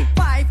 Plenty.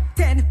 5,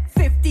 10,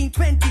 15,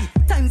 20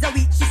 times a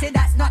week. She said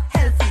that's not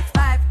healthy.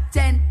 5,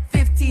 10,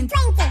 15,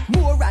 20.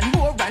 More and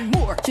more and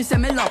more. She said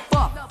me love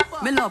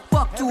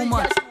fuck too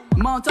much.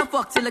 Mount of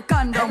fuck till the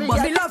condom.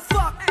 But me love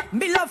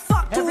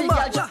fuck too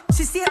much.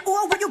 She said,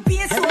 oh, when you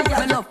being so much.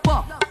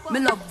 Me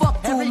love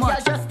fuck too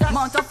much.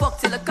 Mount of fuck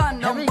till the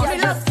condom. But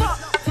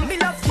me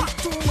love fuck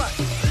too much.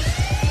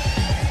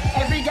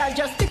 Every girl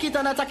just tick it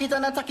and attack it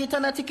and attack it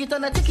and tick it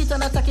and tick it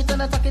and attack it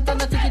and attack it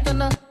and tick it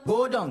and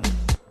go down.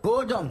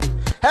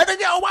 Every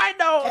girl, why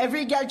now?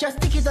 Every girl just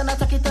tick it and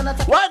attack it and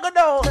attack it. Why go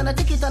down? And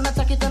tick it and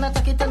attack it and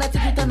attack it and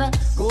tick it and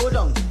go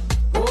down.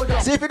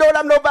 See if you don't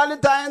have no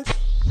Valentines.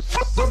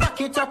 Go back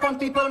it up on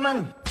people,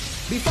 man.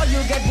 Before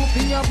you get boop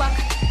in your back.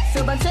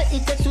 Seven say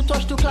it takes to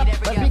touch to clap.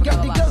 But we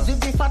get the girls with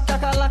the fat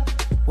cackalack.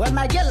 Well,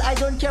 my girl, I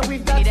don't care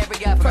with that.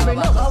 For we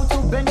know how to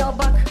bend your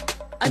back.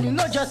 And you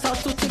know just how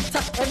to tick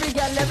tock. Every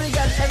girl,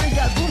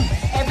 boom.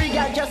 Every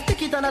girl just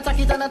tick it and attack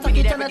it and attack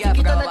it and tick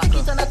it and tick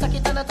it and attack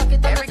it and attack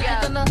it and tick it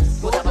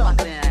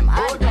and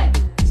go down.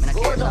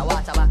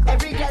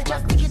 Every girl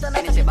just tick it and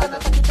attack it and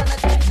attack it and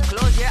attack it.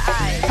 Close your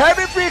eyes.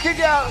 Heavy freaky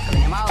girl.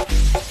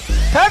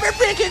 Heavy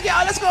freaky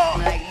girl, let's go.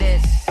 Like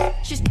this.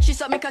 She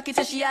suck me cocky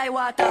till she eye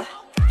water.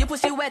 Your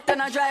pussy wet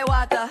and a dry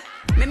water.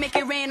 Me make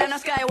it rain and a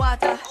sky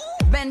water.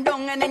 Bend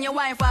down and then you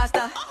whine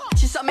faster.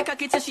 She suck me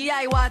cocky till she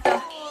eye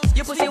water.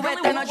 Your pussy wet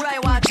and a dry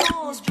water.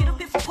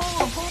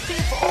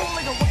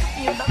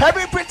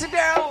 Heavy pretty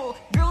girl.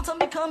 Girl, tell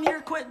me come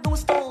here quick, don't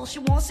stall. She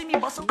wanna see me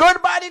bust a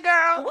good body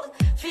girl.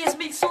 Face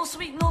big, so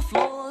sweet, no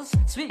flaws.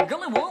 Sweet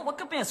girl, I won't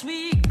walk up and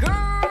sweet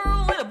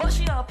girl. With a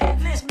bushy up,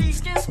 nice big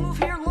skin, smooth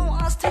hair, long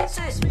ass tits.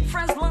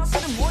 Friends lost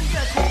in the morning,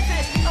 yeah, quick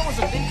fit. That was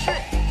a big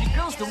trick. The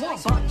girls the one,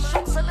 but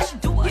shots I let you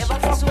do it. Yeah,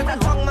 but fuck with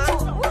that tongue,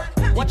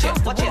 man. Watch it,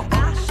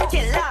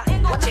 killer.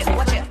 Watch it,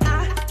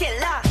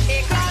 killer.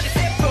 Hey, crowd, if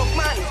they broke,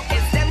 man,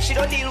 it's them she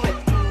don't deal with.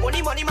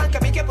 Only money man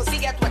can make your pussy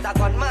get with a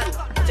gun, man.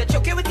 Just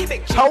choke it with the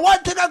big chick. I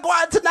want to go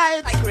out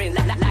tonight. I green,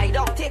 lie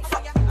down, take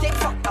fuck,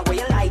 and where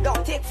you lie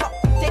down, take fuck,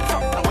 and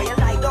where you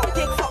lie down,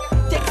 take fuck,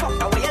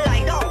 and where you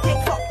lie down,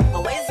 take fuck.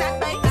 And where is that,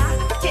 right?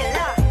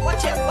 Killer,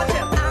 watch it,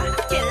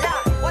 killer,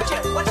 watch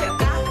it,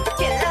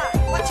 killer,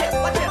 watch it,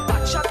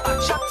 back shot,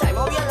 time,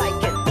 how you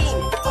like it, in,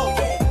 oh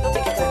yeah, don't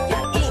take it out,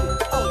 yeah, in,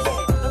 oh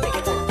yeah, don't take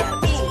it out,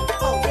 yeah, in,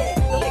 oh yeah,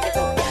 don't take it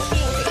out, yeah,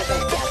 in, take it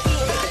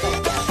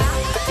out, yeah, in,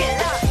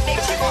 killer,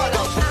 make she fall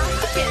out,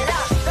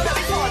 killer, don't let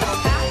me fall out,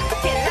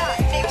 killer,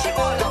 make she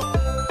fall out.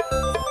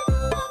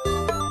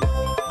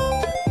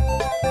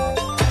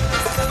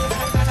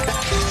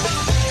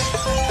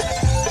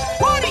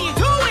 What are you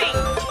doing?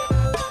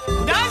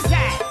 Who does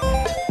that?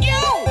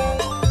 You!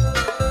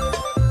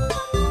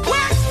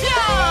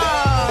 Question!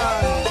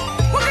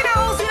 What kind of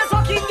house in a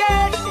fucking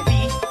girl? She said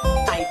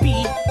B-I-B.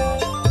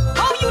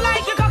 How you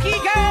like your cocky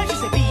girl? She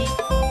said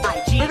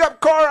B-I-G. Big up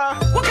Cora.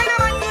 What kind of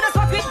man you a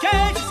fucking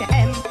girl? She said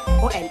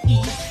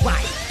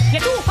M-O-N-E-Y.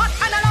 You're too hot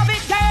and I love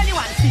it, girl. You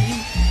want steam?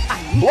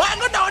 Why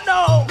go down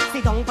now?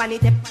 Sit down on the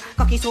tip.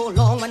 Cocky so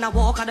long when I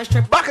walk on the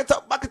strip. Back it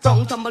up.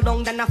 Tumble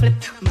down, then I flip.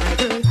 My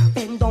girl,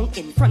 bend down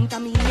in front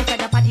of me. You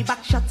got a body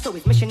back shot, so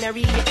it's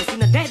missionary. You can see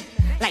no dead,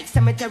 like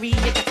cemetery.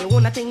 You got your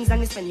own things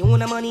and you spend your own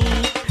money.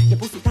 Your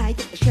pussy tight,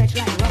 it stretch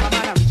like rubber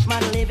man. A rich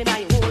man living on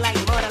your whole like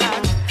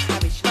motherland. A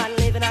rich man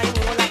living on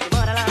your whole like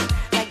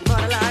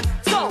motherland,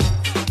 So,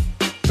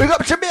 big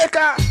up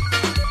Jamaica.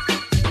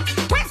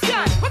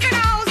 Question, what kind of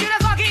house you the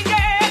fucking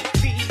girl?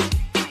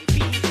 B-I-B.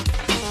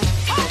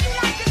 How you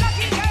like the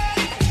fucking girl?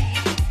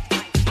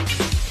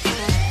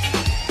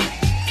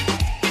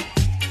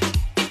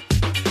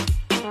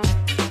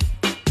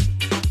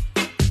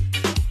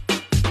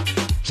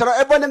 Shout out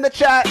everyone in the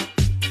chat.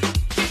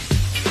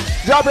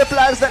 Drop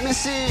replies, let me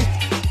see.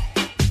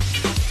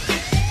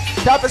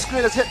 Tap the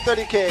screen, let's hit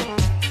 30K.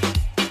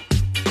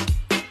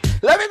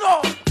 Let me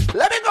go.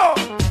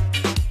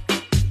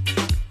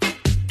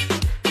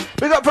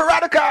 Big up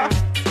Veronica.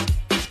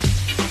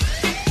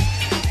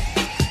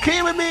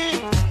 Key with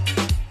me.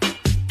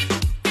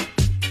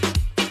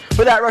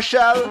 For that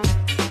Rochelle.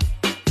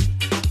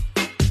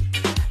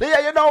 Yeah,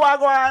 you know what I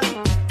go on.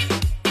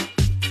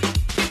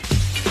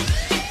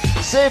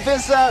 St.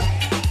 Vincent,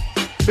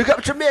 big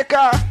up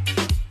Jamaica,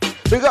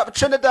 big up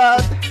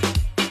Trinidad,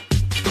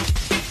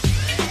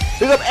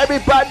 big up every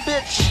bad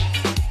bitch.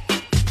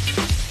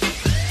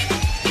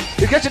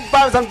 You catching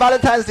vibes on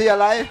Valentine's Day,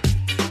 alive?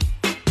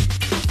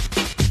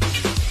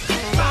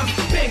 Bam,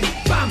 bing,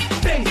 bam,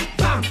 bing,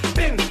 bam,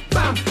 bing,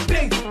 bam,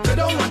 bing. Go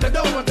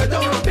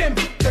down, bim.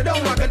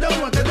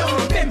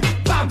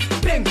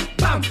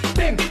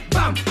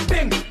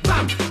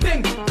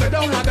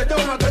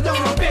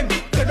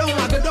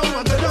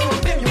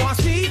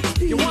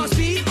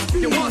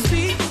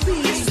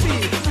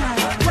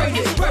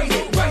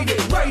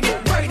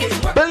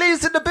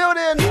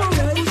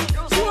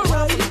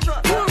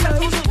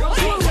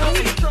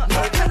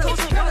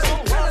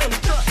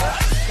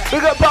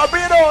 Big up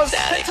Barbados.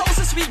 They told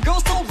us the sweet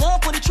girls don't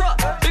love on the truck.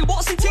 Big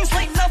bossy teams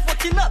late enough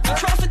fucking up. You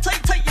traffic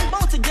tight, you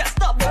bound to get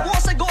stopped. But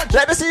once I go,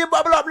 let me see you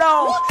bubble up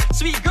now.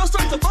 Sweet girls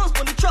start to buzz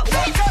on the truck.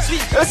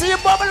 Sweet, let me see you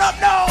bubble up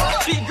now.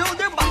 Sweet girl,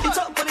 they're back it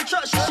up on the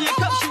truck. She shake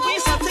up, she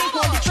waist and take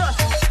on the truck.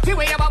 The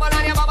way you bubble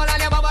on, you bubble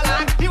on, you bubble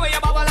on. The way you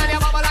bubble on, you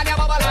bubble on, you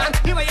bubble on.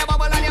 The way you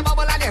bubble on, you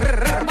bubble on, you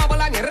bubble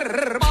on, you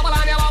bubble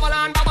on, you bubble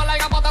on. Bubble like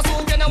a butter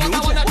soup. You know what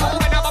I wanna do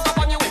when I buck up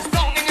on you. It's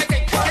long in your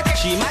thing.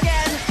 She my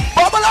girl.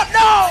 Bubble up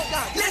now.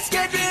 Let's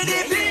get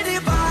ready for the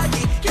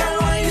party. Girl,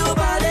 why your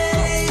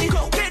body?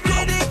 Get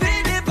ready for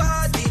the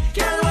party.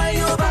 Girl, why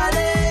your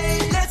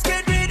body? Let's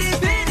get ready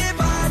for the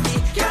party.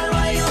 Girl,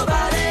 why your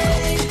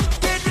body?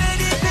 Get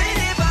ready for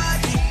the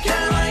party.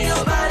 Girl, why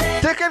your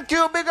body? Take him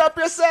to big up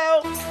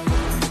yourself.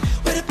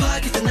 Where the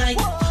party tonight?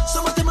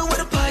 Someone tell me where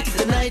the party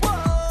tonight.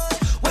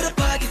 Where the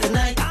party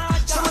tonight?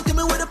 Someone tell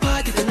me where the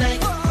party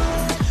tonight.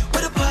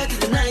 Where the party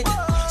tonight?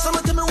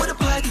 Someone tell me where the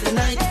party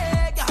tonight.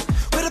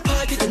 Where the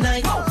party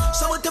tonight?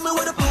 Someone tell me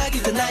where the party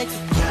tonight.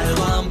 Girl,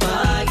 one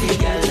party,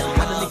 girl, no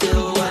one to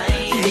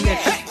wine.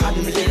 How do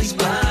we this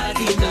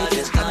party? No,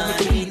 this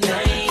party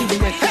night.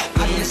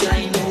 How do this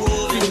line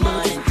moving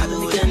mind? How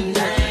do we the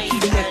night?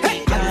 Girl,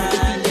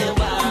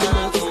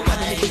 you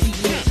want to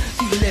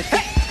feel it. I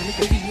make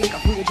you feel like a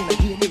virgin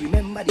again.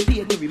 Remember the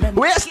pain,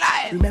 remember.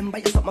 Waistline. Remember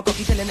you suck my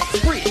cocky till the next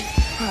spring.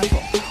 Hands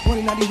up, one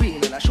in the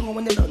rain, and I show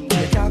when they done.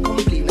 You can't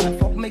complain. And I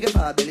fuck make it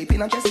hard, belly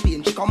pain and chest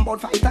pain. She come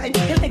about 5 times.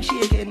 Your leg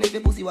shaking. If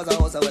your pussy was a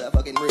house, I would have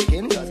fucking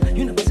breaking. Cause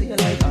you never say you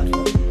like hard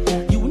fuck.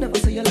 You never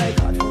say you like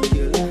hard fuck,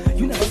 girl.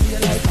 You never say you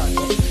like hard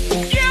fuck.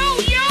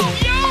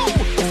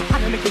 How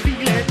to make you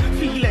feel it,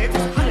 feel it.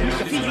 How to make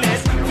you feel it,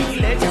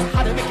 feel it.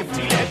 How to make you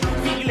feel it,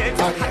 feel it.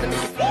 How to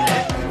make you feel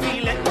it,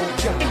 feel it.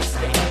 You're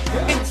instinct,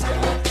 you're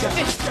instinct, you're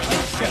instinct.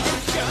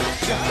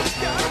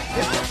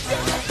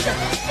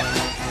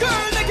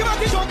 Girl, make your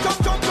body jump, jump,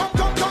 jump, jump,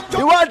 jump, jump.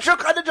 You want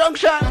drunk at the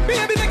junction?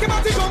 Baby, make your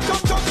body jump,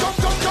 jump, jump, jump,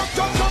 jump, jump,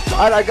 jump, jump.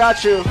 Alright, I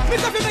got you.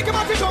 Mr. Make your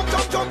body jump,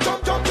 jump, jump,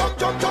 jump, jump, jump,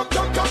 jump, jump,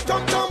 jump, jump,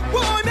 jump, jump.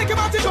 Boy, make your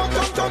body jump,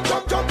 jump, jump,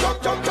 jump, jump,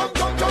 jump, jump, jump,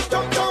 jump, jump,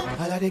 jump,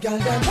 jump. All of the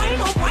girls them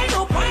wind up, wind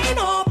up, wind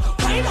up,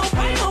 wind up,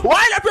 wind up.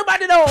 Wind up,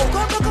 everybody now. Go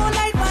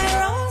like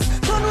virus.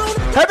 Turn round.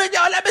 Every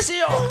girl, let me see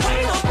you. Wind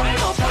up, wind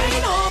up,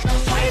 wind up,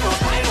 wind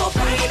up, wind up,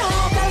 wind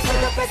up. Girl,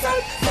 send up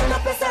yourself, send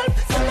up yourself,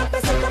 send up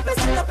yourself, send up yourself,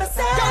 send up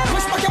yourself. Girl,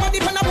 push back your body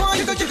from the ball,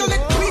 you go jiggle it.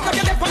 Tweak up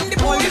your left on the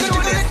ball, you go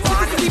jiggle it.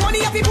 The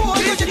money up the ball,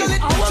 you go jiggle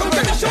it. Show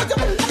them, show them.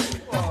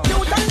 You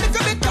done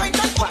little bit, time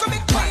done, fuck a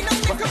bit, time done,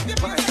 make up the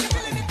ball.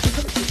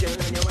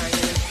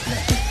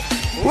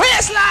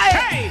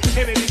 Waistline.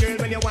 Hey, baby girl,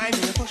 when you whine,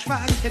 when you push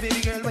back. Hey,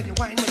 baby girl, when you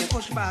whine, when you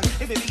push back.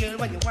 Hey, baby girl,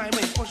 when you whine,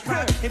 when you push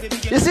back. Hey, baby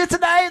girl. You see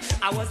tonight?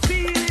 I was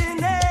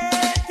feeling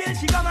it till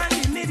she come and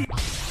give me the.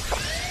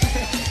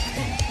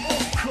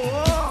 Oh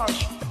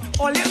gosh!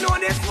 All you know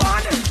this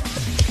one.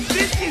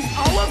 This is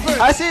our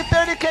version. I see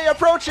 30K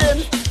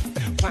approaching.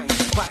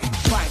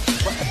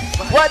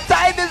 What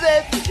time is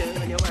it?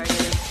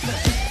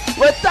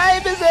 What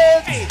time is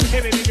it?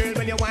 Hey, baby girl,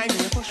 when you whine, when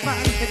you push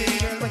back. Hey, baby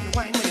girl, when you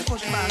whine, when you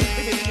push back.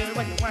 Hey, baby girl,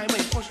 when you whine, when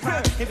you push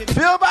back.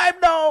 Feel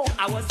vibe now.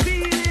 I was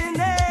feeling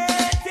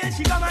it till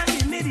she come and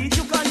give me the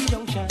juke on the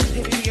junction.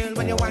 Hey, baby girl,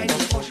 when you whine, when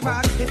you push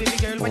back. Hey, baby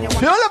girl, when you whine.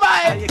 Feel the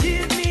vibe. You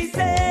give me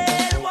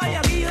say, why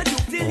you give you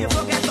juke till you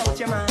forget about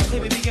your man. Hey,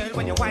 baby girl,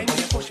 when you whine, when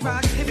you push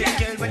back. Hey, baby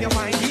girl, when you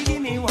whine, you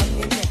give me one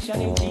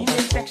injection. In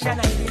the section,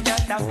 I did not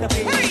have to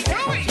pay.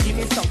 She give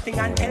me something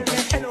and tell me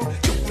hello.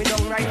 Juke me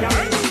down right now.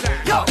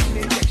 Yo,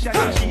 in the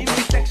section, she give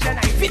me section. I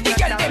Fit the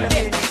girl them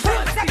there.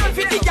 Second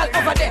fit the girl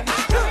over there.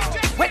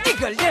 When the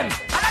girl them,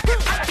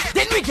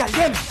 then we girl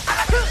them.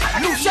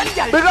 Lucian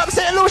girl. Big up,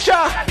 say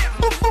Lucia.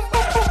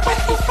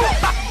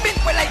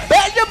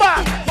 Bend your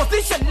back.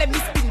 Position, let me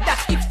spin that.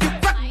 If you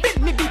back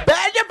bend me be.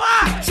 Bend your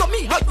back. Show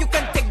me how you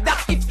can take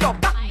that. If your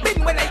back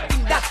bend when I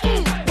spin that.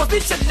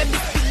 Position, let me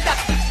spin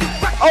that. If you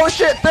back. Oh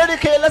shit,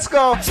 30K, let's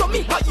go. Show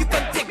me how you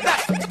can take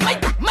that.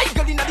 My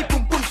girl in the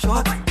boom boom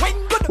shot.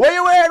 Where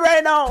you wearing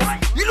right now?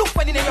 You look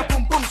funny in your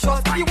boom boom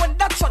shot. You want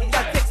that shot,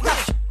 girl, take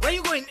that. Where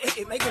you going?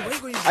 Hey, Michael, where you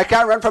going? I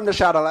can't run from the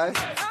shadow line.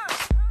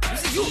 You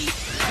see you.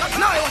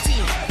 Now I want to see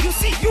you. You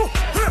see you.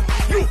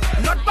 You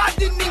not bad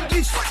in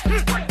English.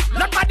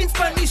 Not bad in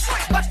Spanish.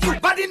 But you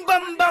bad in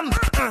bum bum.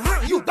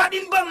 You bad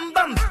in bum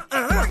bum.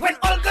 When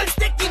all girls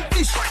take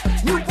English,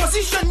 new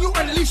position you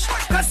unleash.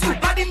 Cause you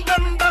bad in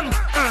bum bum.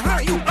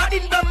 You bad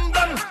in bum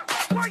bum.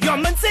 Your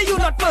man say you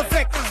not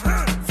perfect.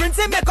 Friends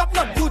say makeup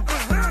not good.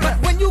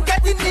 But when you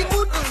get in the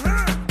mood,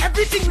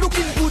 everything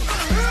looking good.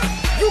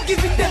 You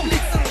giving them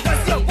licks.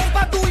 Cause your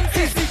bumper doing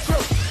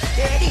physical.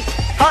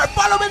 Alright,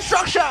 follow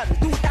instruction.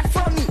 Do that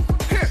for me.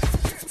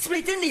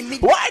 Split in the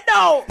middle. Why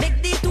now?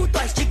 Make the two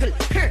toys jiggle.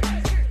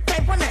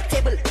 Type on a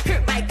table.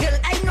 My girl,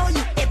 I know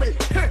you able.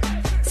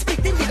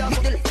 Split in the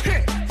middle.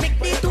 Make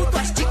the two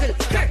toys jiggle.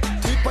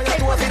 Keep on your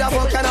toes with a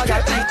volcano,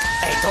 girl.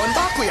 Hey, turn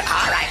back with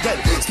alright,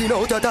 girl. Skin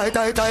out a tight,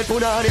 tight, tight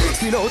punani.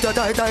 Skin out a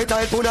tight, tight,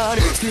 tight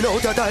punani. Skin out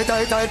a tight,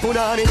 tight, tight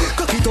punani.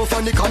 Cock it off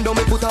and the condom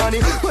me put on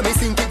it. When me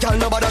sink it, girl,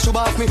 nobody should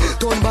off me.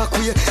 Turn back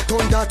way,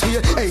 turn that way.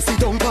 Hey,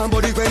 sit down, pan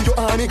body when you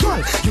on it. Girl,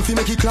 you feel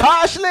make it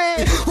clap.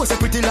 Ashley, what's a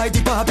pretty like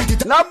the Barbie?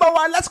 Number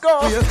one, let's go.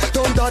 Yeah,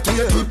 turn that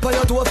way. Tip on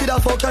your toe for the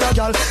fuck and a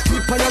girl.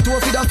 Tip on your toe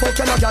for the fuck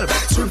and a girl.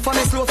 Strip for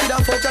me slow for the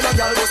fuck and a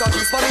girl. Just a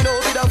kiss for me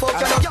now for the fuck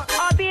and a girl.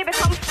 Oh baby,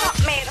 come fuck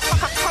me. The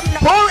fuck I come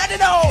now. Who ready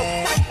now?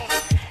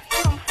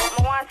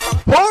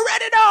 Who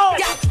ready now?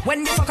 Yeah,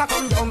 when the fuck I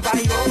come down for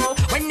you.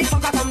 When the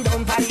fuck I come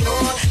down for you.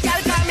 Y'all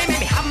call me,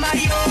 maybe hammer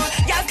you.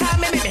 Y'all call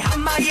me, maybe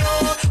hammer you.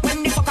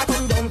 When the fuck I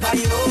come down for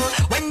you.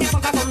 When the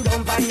fuck I come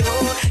down for you.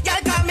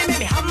 Y'all call me,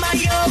 maybe hammer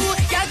you.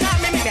 Y'all call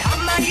me, maybe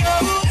hammer you.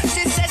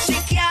 She said she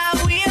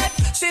can't wait.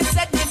 She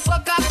said the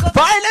fuck I come.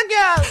 Find a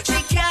girl. She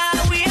can't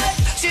wait.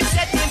 She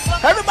said the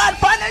fuck. Everybody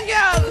find a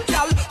girl.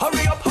 Girl,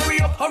 hurry up,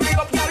 hurry up, hurry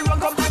up. Girl, run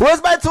come.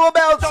 Where's my two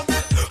belts?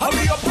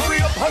 Hurry up, hurry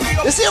up, hurry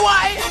up. You see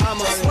why?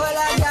 Just hold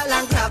a girl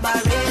and grab a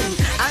ring.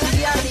 And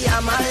girl, the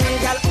hammer.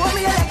 Girl, hold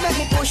me like make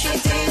me push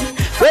it in.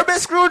 Where's my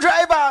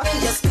screwdriver?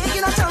 You're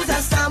speaking of tongues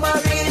and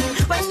stammering.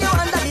 When you're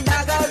under the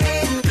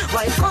daggering.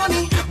 Why for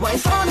me? Why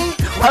for me?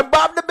 I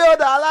Bob the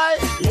Builder, alright?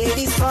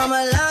 Ladies form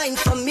a line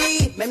for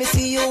me. Let me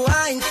see you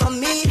wine for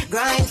me.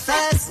 Grind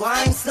fast,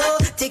 wine slow.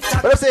 Tick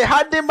tock. Let's say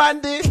handy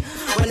mandy.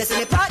 When they see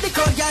me party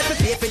crowd, girl,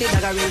 prepare for the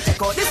daggering.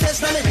 Take out the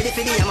stage, now me ready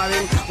for the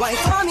hammering. Wine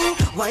for me,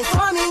 wine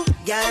for me.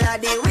 Girl, I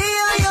the way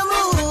you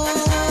move.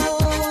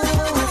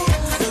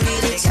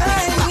 Really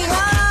turn me on.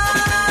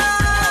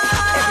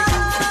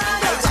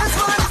 I just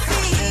wanna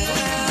see.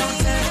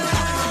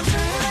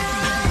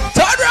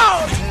 Turn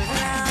round.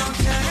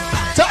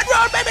 Turn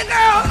round, baby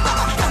girl.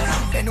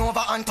 Bend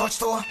over and touch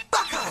toe.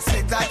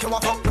 Slip like you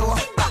a fuck door.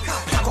 Back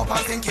up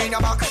and sink in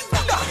your back.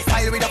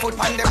 Style with a foot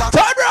on the back.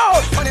 Turn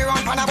round. Turn it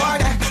round on the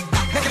board.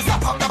 Make him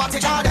stop up the body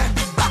jar.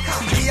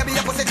 Baby,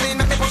 you pussy clean.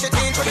 Make me push it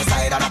in to the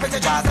side and up in the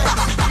jar.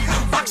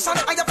 Action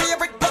are your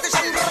favorite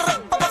position.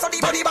 Papa so the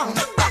body bang.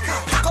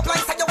 Back up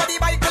like say you body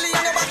bike billy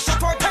and your back shot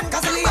for 10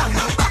 gazillion.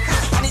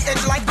 On the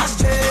edge like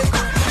ashtray.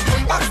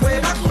 Back way,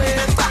 back way.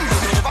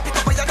 Pop it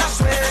up with your dash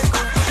way.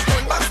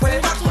 Back way,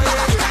 back way.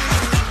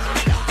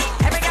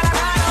 Every girl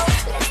around.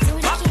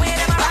 Walk with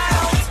them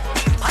around.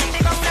 On the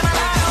ground them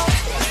around.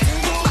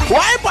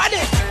 Why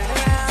body?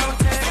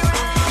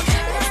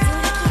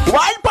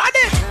 Why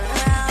body?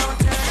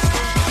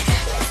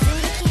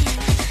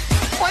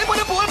 Why on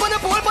the pole, on the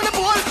pole, on the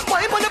pole.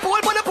 Why on the pole,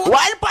 on the pole.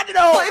 Why body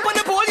though? Why on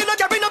the pole, you not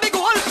carry no big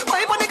hole.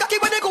 Why on the cocky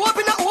when they go up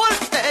in the hole.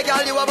 Hey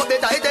girl, you have up the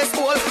tightest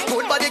pole.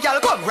 Good body girl,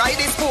 come ride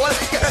this pole.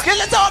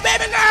 Kill it all,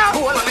 baby girl.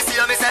 Pole, let me see,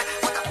 let me say.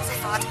 What the pussy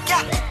fat?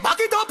 Yeah. Back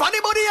it up on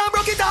the body and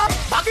broke it up.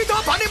 Back it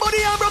up on the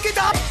body and broke it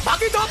up.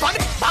 Back it up on the,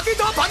 back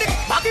it up on the,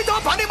 back it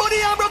up on the body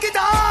and broke it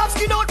up.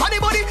 Skin out on the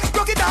body,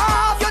 broke it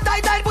up. Your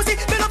tight, tight pussy,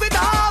 me love it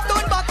up.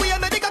 Don't back we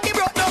and make the cocky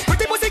broke now.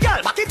 Pretty pussy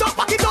girl, back it up,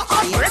 back it up.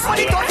 Rest on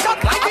the touch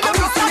up, like in the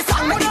music.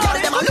 Somebody girl,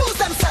 them a lose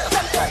themselves.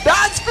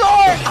 Dance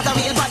floor. As a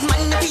real bad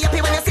man, you be happy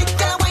when you sit,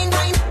 girl, wine,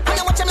 wine. And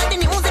you watch them like the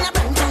news in a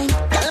prime time.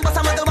 Girl, bust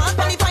a mother walk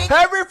on the fine.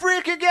 Every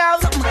freaky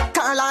girl.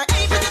 Call her,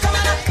 hey, pretty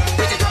coming up,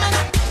 pretty coming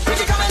up,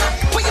 pretty coming up.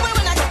 Where you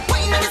wearing that?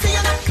 Wine, let me see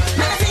you now,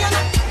 let me see you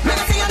now, let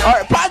me see you now.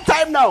 Alright, part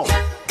time now.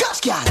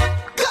 Gosh, girl,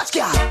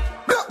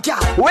 broke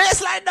girl.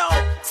 Waistline now.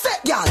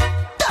 Set girl,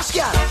 dash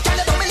girl. Girl,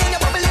 you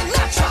bubbling,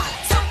 natural.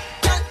 So,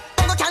 girl,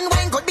 uncle can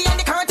wine good behind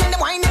the curtain, the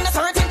wine in the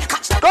certain.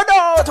 Catch that. Go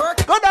down,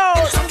 go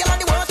down. Some girl on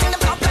the worst in the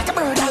flop like a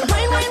bird. Girl,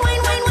 wine, wine,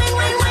 wine, wine, wine,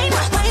 wine, wine,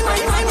 wine,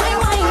 wine, wine, wine,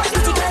 wine.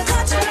 Pretty girl,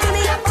 touch, give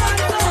me that back.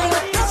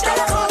 Girl,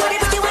 I call what it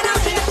pretty when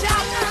I'm in the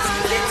shop.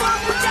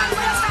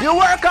 You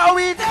work all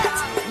week.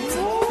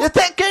 You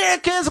take care of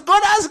your kids,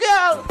 good as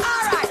girl.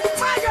 Alright,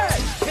 my girl,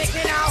 make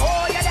me now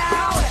hold you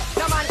down.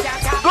 No man can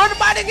come. Good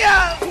body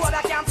girl. Hold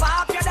that can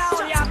pop you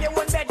down. You have your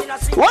own bed in a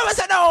suite. What was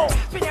it now?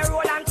 Spin your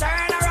roll and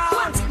turn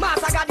around.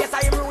 Master God, yes,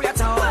 I rule your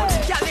town.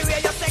 Girl, the way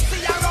you're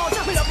sexy around.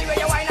 We love the way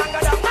you whine and go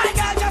down. My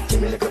girl, just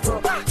give me a little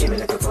pop. Give me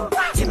a little pop.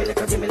 Give me a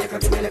little, give me a little,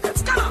 give me a little.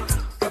 Come on.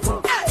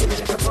 Give me a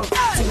little pop.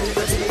 Give me a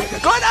little, give me a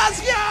little. Good as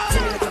girl.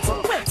 Give me a little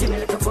pop. Give me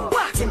a little pop.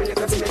 Give me a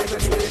little, give me a little,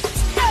 give me a little.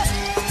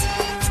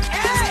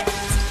 Hey,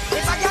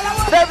 if a girl I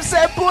want. Them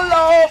say pull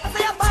up. I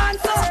say a band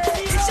so.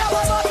 It's your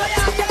mama, so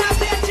you can have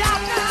the job.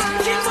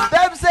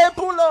 Them say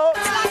pull up.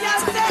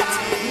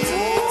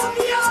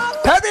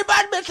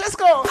 Everybody, bitch, let's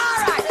go.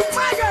 Alright,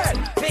 my girl,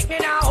 make me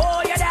now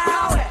hold you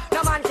down.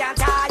 No man can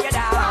tie you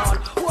down.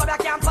 Whoever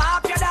can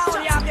pop you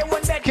down, you have your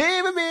own bed.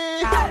 Keep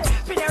me.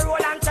 Spin your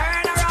roll and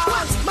turn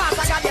around.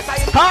 Master God, yes, I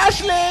am.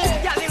 Ashley.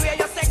 Girl, the way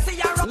you're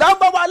sexy around.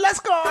 Number one, let's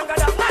go.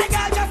 My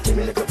girl, just give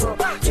me a little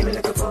pop. Give me a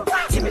little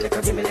pop. Give me a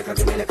little, give me a little,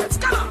 give me a little.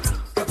 Come on.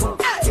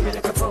 Give me a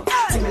little pop.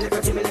 Give me a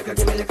little, give me a little,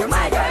 give me a little.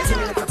 My girl, give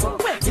me a little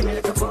pop. Give me a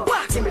little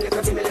pop. Give me a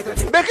little, give me a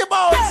little. Make it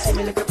bounce. Give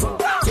me a little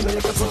pop. Give me a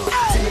little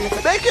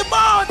pop. Make it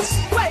bounce.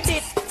 Well,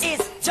 this is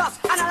just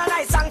another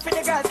nice song for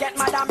the girls get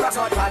mad and broke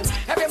out pan.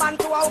 Every man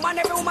to a woman,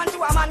 every woman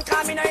to a man,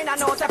 coming in and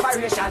no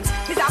separation.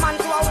 It's a man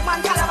to a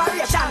woman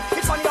collaboration.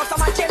 It's funny how some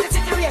man change the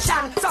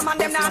situation. Some man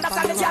them not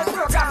understand the girl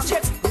program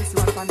shit. This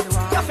one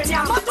You feel me?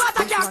 But what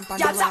I can,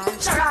 girls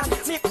Sharon.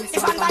 Me,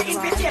 if I'm by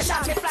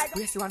invitation, me fly.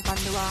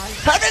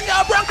 Having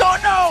your Bronco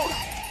now.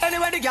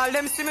 Anyway, the girl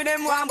them see me,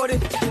 them want body.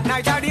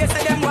 Night or day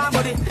say them want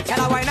body. Tell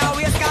her why now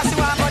waist cause she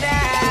want body.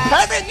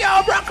 Having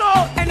your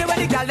Bronco. Anyway,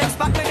 the girl them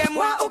spot me, them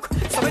want hook.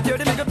 So we tear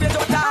the middle page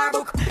out her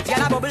book.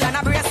 Girl a bubble and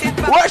a brace it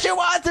back. Where she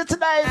wants it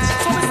tonight?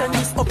 So we send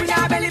this up in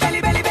her belly,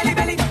 belly, belly, belly,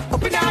 belly.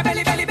 Up in her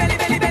belly, belly, belly,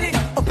 belly, belly.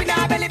 Up in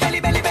her belly, belly,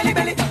 belly, belly,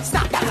 belly.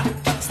 Stop,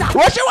 stop.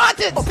 Where she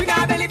wants it? Up in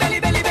her belly, belly,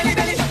 belly, belly,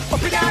 belly.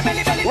 Up in her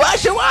belly, belly. Where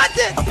she wants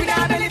it? Up in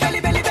her belly,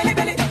 belly, belly, belly,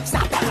 belly.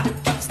 Stop, stop,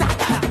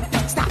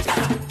 stop, stop.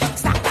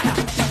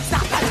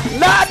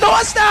 Nah,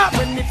 don't stop.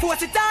 When me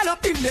force it all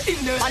up in the,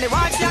 and the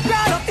watch she a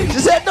crawl up in the. She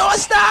said don't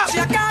stop. She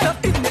a crawl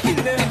up in the.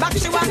 Back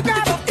she want to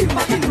grab up in the.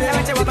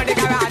 When she open the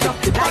garage up,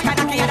 like a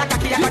ducky and a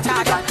cocky and a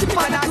charge up.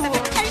 Man, I said,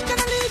 ain't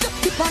gonna leave you.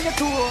 Keep on your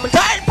toe.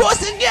 Tight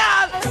pussy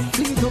girl.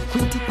 Please look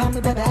pretty on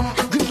me, baby.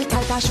 Grip me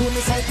tight and show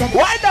me sight.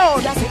 Why don't?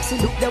 That sexy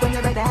look there when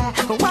you're ready.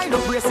 Why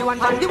don't brace you one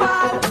on the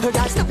wall? Girl,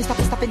 stop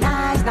it,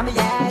 nice. Now me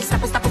yes.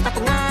 Stop it,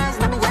 nice.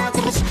 Now me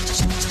yes.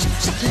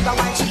 She keep a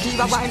wine, she keep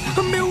a wine.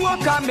 Me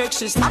walk and make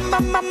she stop,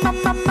 mama.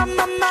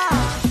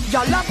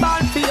 Y'all a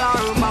ball for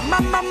her,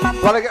 mama.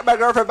 Wanna get my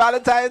girl for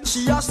Valentines?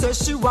 She just says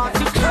she want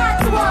it.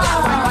 Hot one.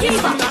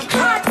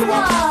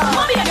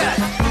 Mommy girl.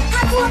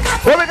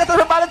 What we got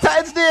for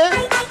Valentine's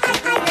Day?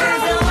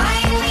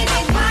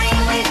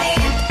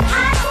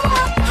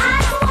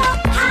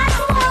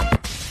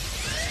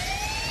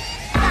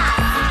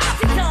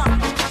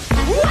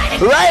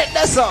 Right,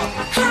 that's all.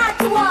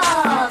 Hot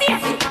one.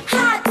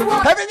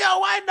 Having your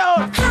wine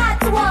down.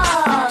 Hot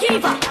one.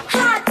 Give her.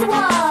 Hot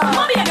one.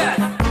 Mommy girl.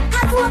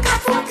 Hot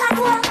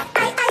one.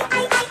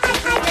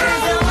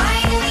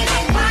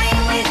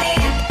 Wine with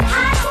it.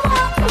 Hot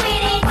one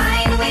with it.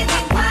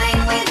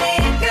 Wine with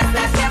it. Girl,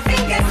 snap your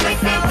fingers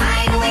with it.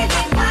 Wine with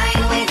it.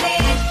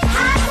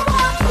 Hot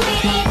one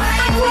with it.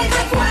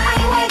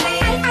 Wine with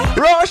it.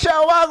 Russia,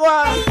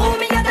 wagwan. Oh,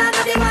 me got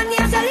another one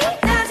named Shelly.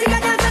 Now she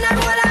got dance and a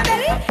roll her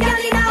belly.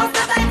 Girl in a house,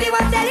 not like they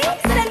was Shelly.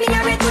 Send me a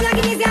red bull and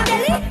Guineas and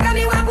belly. Come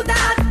me want put a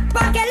hot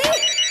back Kelly.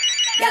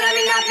 Girl, I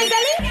ring out me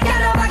belly.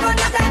 Girl, over gun,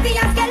 not like the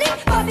ass Kelly.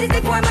 But this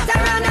is for my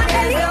around and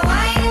belly.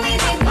 Wine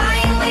with it.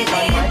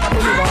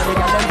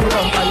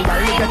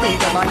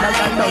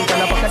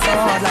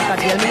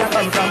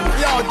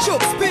 Yo,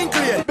 Chuck,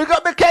 Spinkly. Big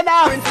up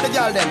McKenna. Prince the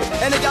girl them.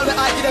 Any girl that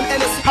I give them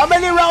any. How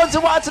many rounds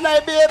you want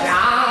tonight, babe?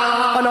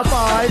 On a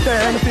 5,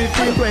 10,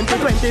 15, 20,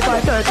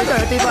 25, 30,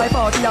 35,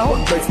 40,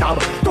 100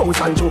 stab.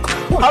 1,000 choke.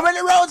 How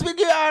many rounds we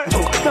get?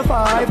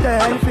 5,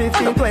 10,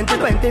 15, 20,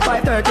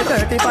 25, 30,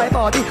 35,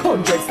 40,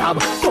 100 stab.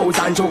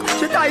 1,000 choke.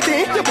 She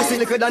tighty. Your pussy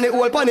liquor than the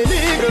old pony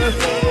nigga.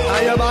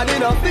 And your body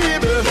not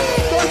feeble.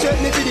 Don't check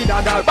me to the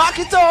dada. Back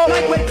it up.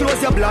 Like when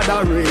close your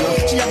bladder ring.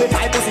 She have the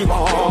type pussy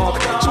walk.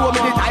 Show me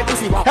the type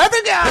pussy walk.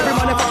 Every girl. Every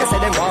motherfucker say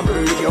them want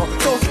break you.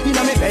 So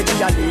inna me bed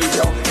me a leave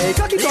you. Hey,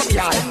 cock it up,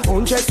 y'all.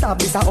 100 stab,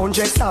 this a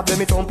 100 stab. Let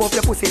me thump up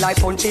your pussy like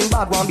punching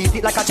bag. One beat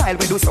it like a child,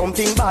 we do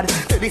something bad.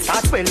 Baby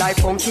start spell like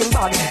punching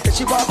bag. Then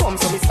she want come,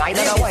 so me slide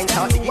and a wine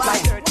start to get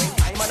like 13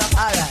 time and a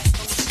alright.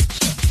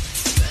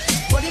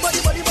 Body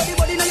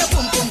na your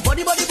pum pum.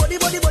 Body na your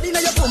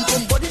pum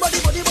pum. Body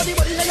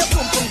na your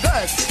pum pum,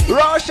 girls.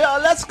 Russia,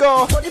 let's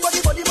go. Body na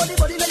your pum pum.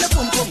 Body na your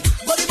pum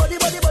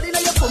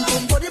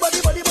pum. Body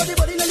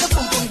na your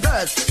pum pum,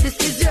 girls. This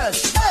is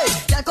yours. Hey,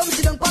 girl, come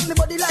sit down, pop me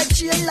body like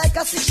chain, like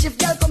a 6-shift.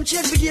 Girl, come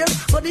change with gear.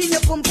 Body in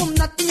your pum pum,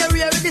 not in your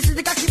rear. This is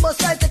the cocky bus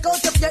ride. Take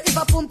out your fear. If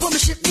a pum pum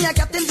shit me, a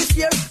captain this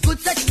year. Good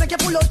sex make you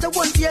pull out the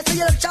one ear. So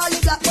you love Charlie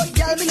Black, but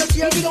girl, me not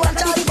here. You want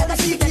Charlie Black,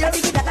 see here.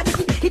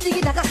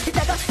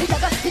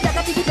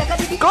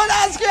 Go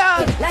dance,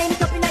 girl. Line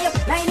it up in your.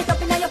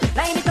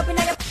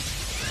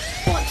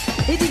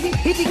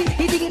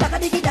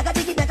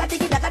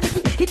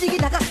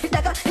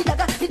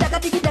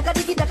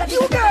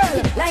 You girl.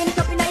 Line it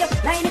up in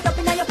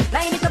your.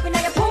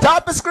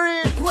 Top of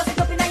screen. What's it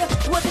up in your.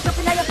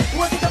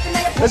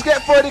 Let's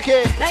get 40K.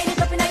 Line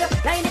it up in your.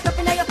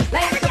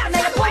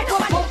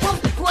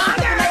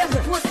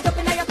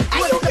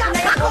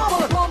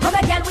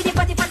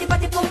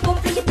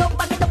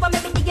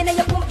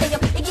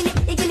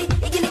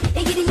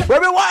 What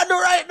we want to do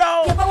right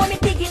now?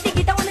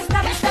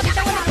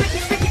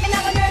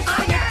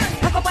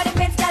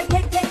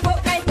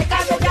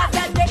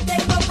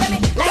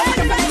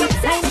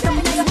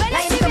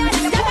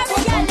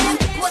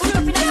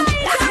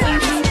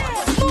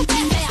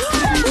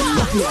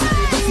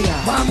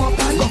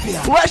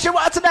 Where she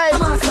want tonight?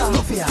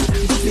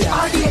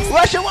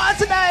 Where she want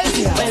tonight?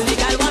 Well, the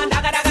girl want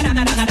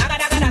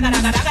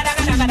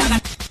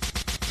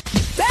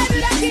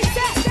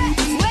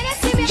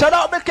Shout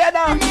out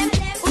McKenna.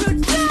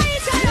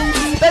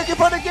 Thank you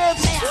for the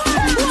gifts.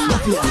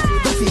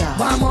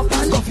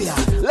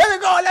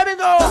 Let me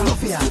go.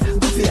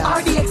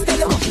 RDX, tell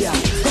you.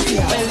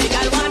 Well, the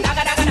girl want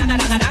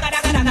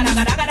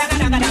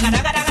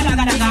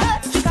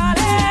she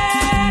calling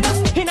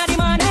inna the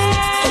morning.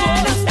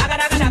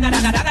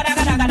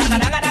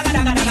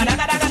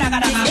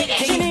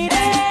 She need it.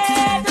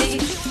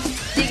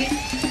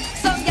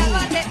 Some girl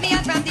want take me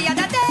as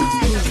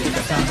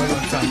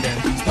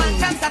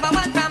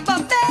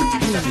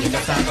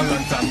I go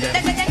run from them.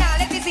 They say you know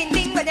let me sing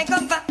thing when they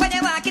come for. When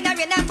you walk in a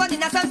rain and fun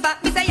in a sun for.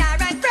 Me say you're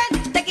right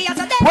friend, take it as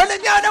a day. What the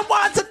girl them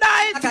want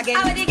tonight? How the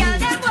girl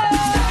them want?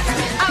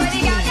 How the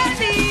girl them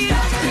feel?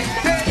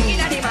 Early in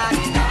the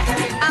morning,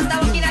 after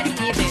working at the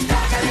evening.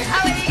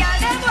 How the girl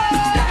them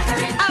want?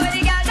 How the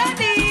girl them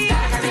feel?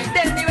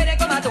 Tell me when they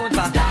come out town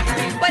for.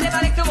 When they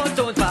make too much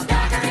town for.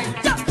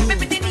 Jump, me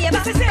pretty neighbor,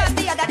 from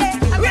the other day.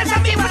 Where's the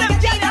people them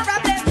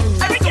from them?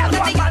 Every girl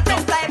that the girl them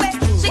fly away.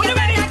 She get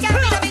ready and get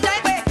ready to be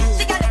driveway.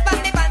 She got it from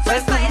the pants so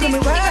smiling. She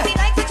got me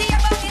like she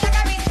about it like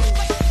a ring.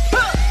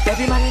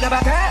 Every man got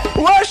a girl.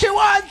 Where she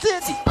wants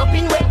it? Up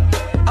in way.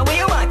 Where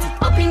you want it?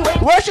 Up in way.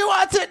 Where she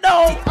wants it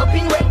now? Up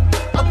in way.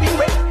 Up in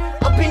way.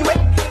 Up in way.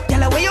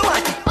 Tell her where you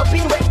want it? Up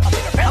in way.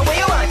 Where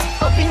you want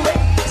it? Up in way.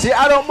 See,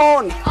 I don't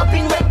moan. Up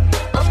in way.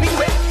 Up in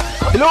way.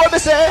 You know what me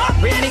say?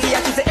 When me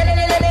get to say,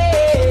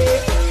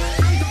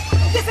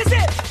 This is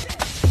it.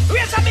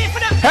 Where's the beef for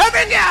them?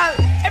 Every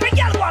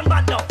girl want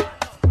bad now.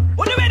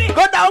 When you ready?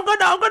 Go down, go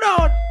down, go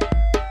down.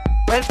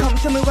 Welcome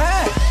to my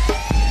world.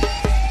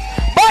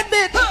 Bad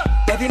bitch.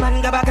 Every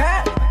man got a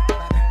girl.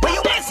 Where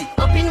you want it?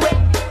 Up in way.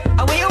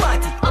 Where you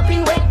want it? Up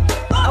in way.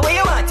 Where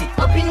you want it?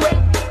 Up in way.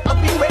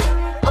 Up in way.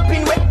 Up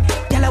in way.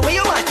 Tell her where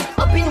you want it?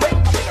 Up in way.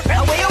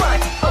 Where you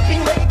want it? Up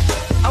in way.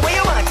 Where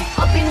you want it?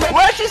 Up in way.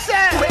 Where she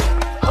said?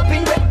 Up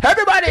in way.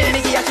 Everybody. When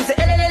me get she say,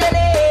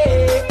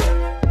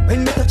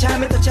 when me touch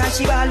her,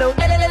 she ball out.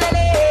 When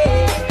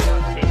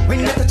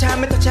me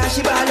touch her,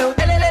 she ball out.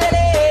 When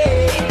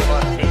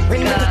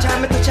me touch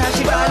her,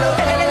 she ball out.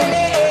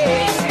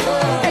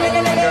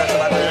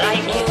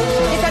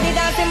 It's a the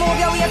dance to move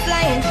your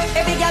waistline.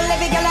 Every girl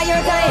are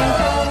your time.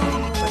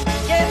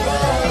 Yes.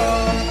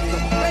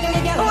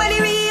 When the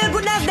real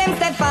good as them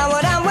step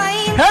forward and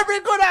whine. Every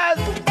good as.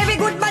 Every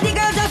good body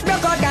girl just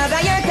broke out cause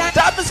of your time.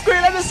 Tap the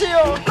screen, let me see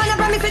you. Man, I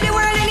promise you the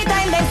world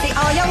anytime them see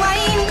all your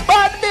wine.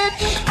 Bad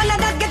bitch. And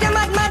that get you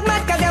mad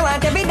cause you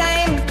want every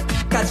dime.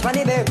 Catch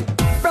funny baby.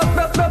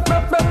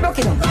 Broke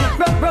it on.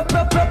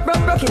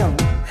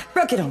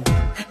 Broke it on.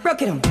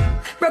 Broke it on.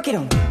 Broke it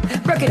on.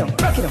 Broke it on. Broke it on.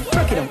 Broke it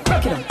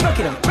on. Broke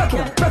it on. Broke it on.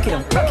 Broke it on. Broke it on.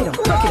 Broke it on.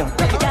 Broke it on.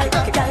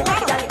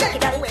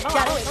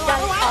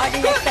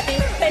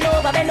 Broke it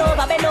on.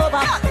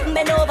 Broke it on.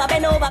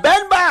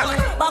 Bend back.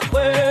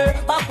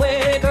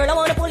 Backward, girl, I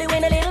wanna pull you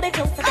in a little bit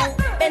closer, girl.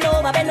 Bend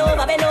over,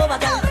 girl. Bend over,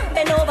 girl.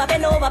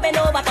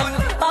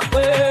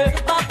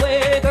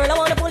 Backward, girl, I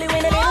wanna pull you in a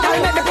little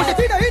bit closer.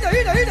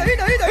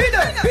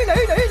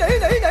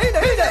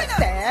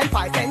 10,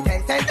 5, 10,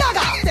 10, 10,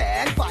 dagger.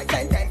 10, 5,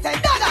 10, 10,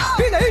 10, dagger.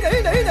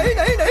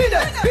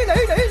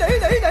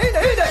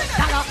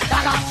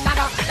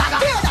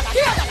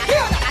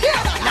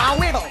 Now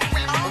wiggle.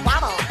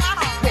 Wobble.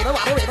 Wiggle,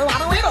 wobble, wiggle,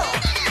 wobble, wiggle.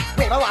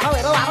 Wiggle, wobble,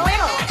 wiggle, wobble,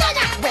 wiggle.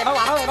 Wiggle,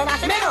 wobble, wiggle,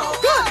 wobble, wiggle.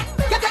 Good.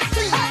 Get that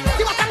street.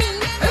 See what I mean?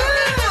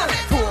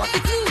 Force the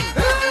team.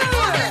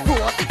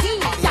 Force the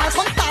team. Y'all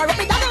come star up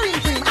in Daggering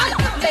cream.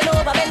 Bend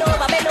over.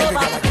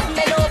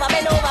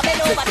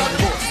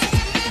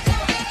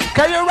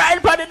 Can you ride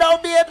for the now,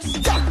 babes?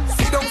 Sit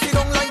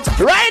down like Jack.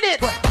 Ride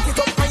it. Back it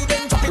up high,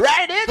 then drop it.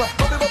 Ride it.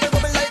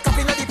 Bubble like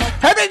coffee in the pot.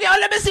 Every girl,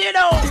 let me see you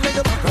now. Ride it.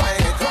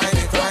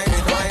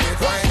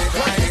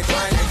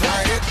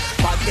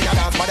 Bad in a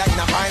dance, bad in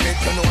a private.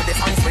 You know the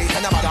song's free,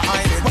 and about the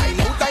island.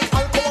 Wild out like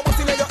alcohol, bust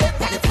in your head.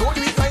 On the floor,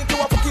 do it like you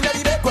are fucking at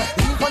the bed.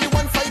 Lean on the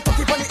one side, tuck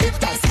it on the edge.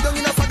 Girl, sit down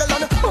in a saddle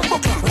and ride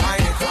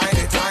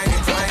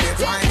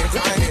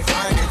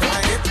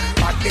it.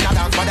 Bad in a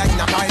dance, bad in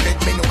a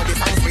private. Me know the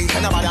song's free,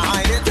 and about the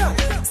island.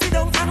 Sit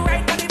down and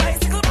ride on the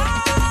bicycle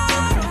bar.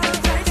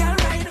 Ride, girl,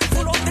 ride.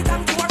 Full up the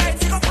tank to a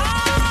bicycle bar.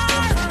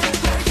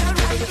 Ride, girl,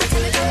 ride.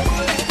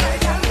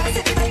 Ride, girl, ride.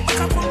 Sit the bike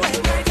back up,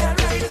 ride, girl,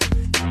 ride.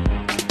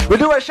 We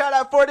do a shout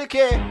out 40K.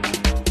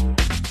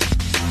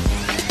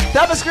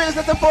 Tap the screen is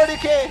at the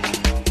 40K.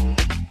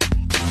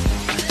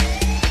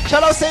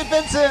 Shout out St.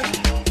 Vincent.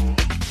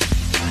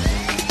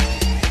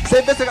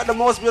 St. Vincent got the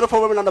most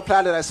beautiful women on the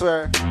planet, I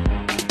swear.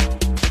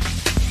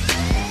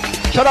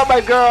 Shout out my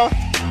girl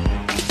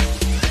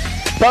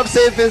from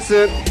St.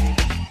 Vincent.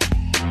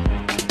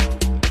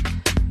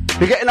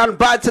 We're getting on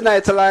bad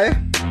tonight, Alai.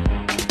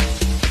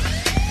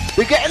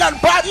 We're getting on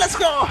bad, let's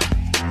go.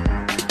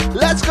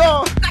 Let's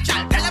go.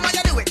 Natural, tell them how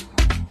you do it.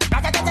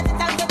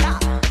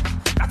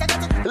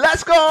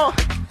 Let's go.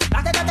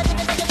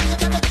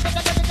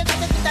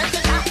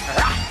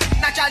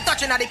 Natural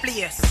touching at the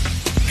place.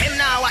 Him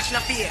now watching the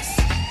face.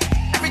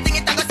 Everything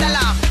it a go sell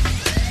off.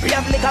 We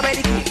have liquor by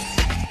the case.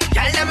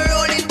 Y'all never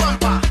rolling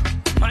bumper.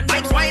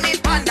 Bikes whining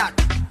on that.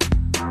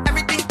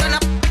 Everything turn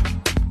up.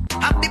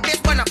 Have the place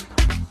burn up.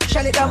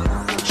 Shell it down.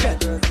 Shell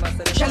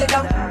it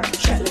down.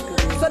 Shell.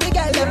 So the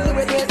girl them do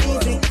it real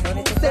easy.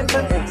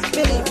 Simple.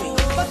 Believe me.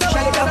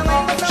 Shell it down.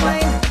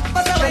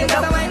 Shell it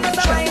down.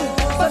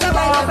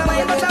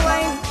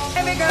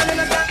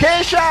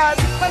 K-Shot.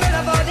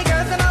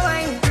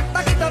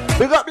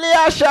 Big up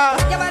Leasha.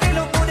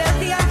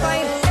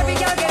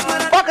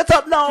 Fuck it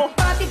up now.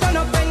 Party turn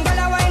up when gyal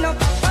a wine up.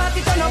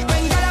 Party turn up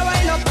when gyal a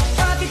wine up.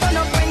 Party turn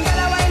up when gyal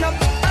a wine up.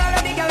 All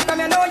of the gyal come,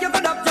 you know you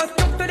good up. Just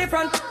look to the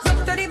front,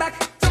 look to the back,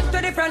 look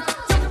to the front,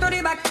 look to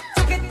the back.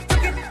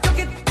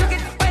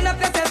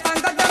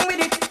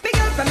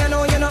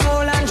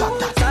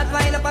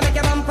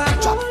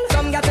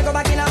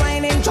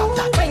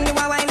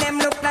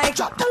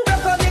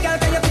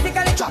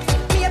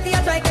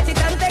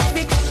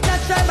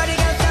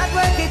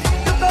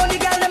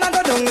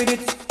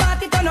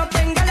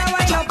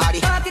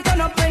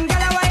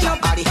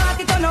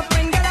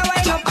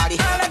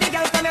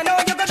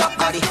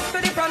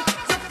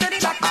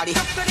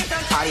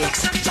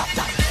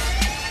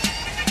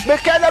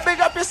 McKenna, big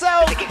up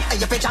yourself.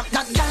 You fi drop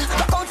that gal,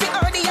 rock out fi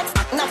early and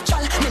act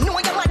natural. Me know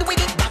you mad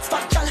with it, that's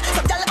factual. So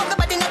gal on the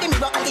body inna the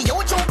mirror and the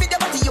YouTube video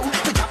what you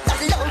to drop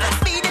that low,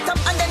 speed it up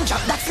and then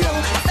drop that slow.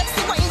 A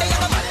sexy wine there you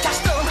go mad cash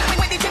flow.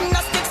 When the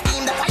gymnastics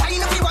team, that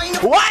wine up, wine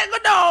up. Why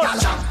go down?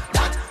 Drop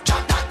that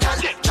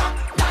gal, drop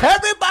that.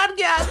 Every bad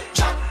girl.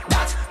 Drop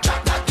that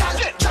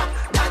gal, drop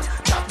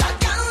that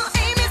gal.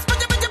 Hey miss,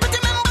 pretty,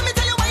 remember me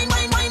tell you wine.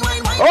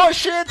 Oh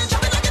shit.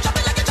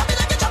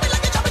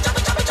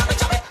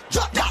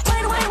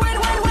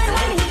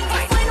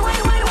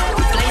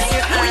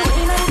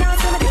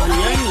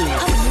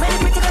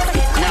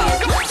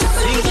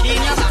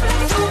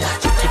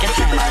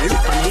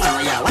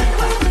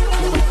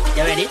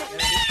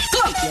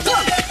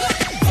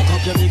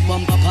 Your big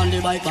bumper on the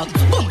bike back.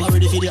 Bumper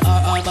ready for the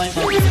RR bike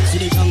back.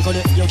 See the junk on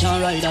it, you can't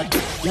ride that.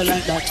 You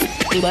like that,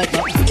 the bike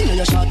back. You know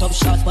you shot up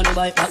shots on the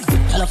bike back.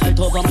 Tell a fight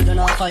over man, you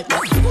not fight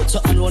back. So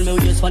unroll me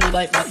waist on the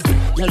bike back.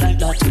 You like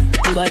that,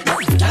 the bike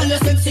back. Tell you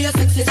sexy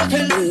so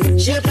kill.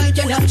 Shape like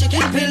you have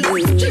chicken pill.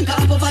 Drink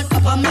half of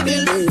vodka on me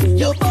bill.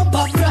 You bump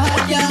up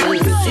ride, yeah.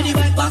 See the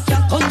bike back, you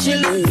come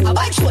chill. A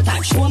bike show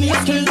time, show me a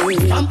skill.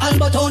 From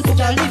Alberton to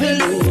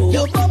Calville.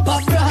 You bump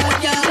up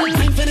ride, yeah.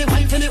 Wine for the,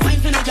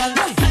 girl.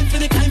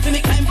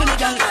 Climb for the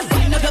girl.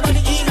 Wind up your body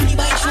in the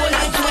bike show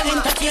like you an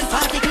entertain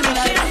party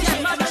criminal.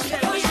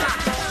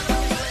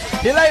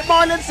 You like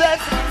morning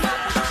sex?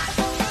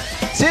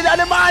 See that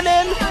in the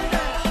morning?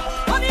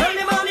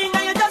 Early morning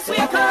now you just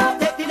wake up.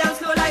 Take the dance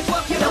floor like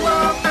walk you the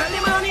walk. Early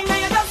morning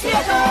now you just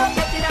wake up.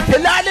 Take the dance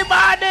floor like the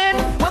morning.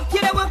 Walk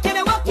you the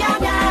walk, yeah,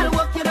 girl.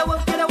 Walk you the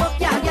walk,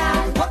 yeah,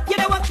 girl. Walk you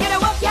the walk,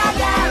 yeah,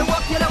 girl.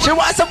 Walk you the walk. She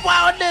wants some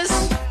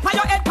wildness. Pan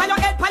your head, girl.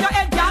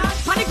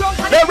 Pan the ground,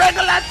 the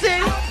regular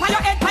thing. Pan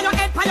your head, girl.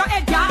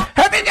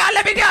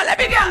 Let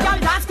me go. Girl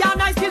dance, girl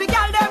nice till the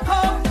girl them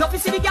come. Don't you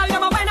see the girl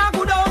them a wine and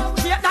good up.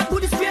 Shape that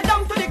booty straight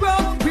down to the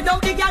ground.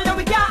 Without the girl them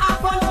we can't have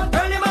fun.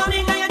 Early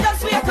morning now you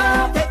just wake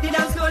up. Take the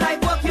dance floor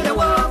like walk you the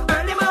walk.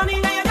 Early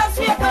morning now you just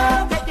wake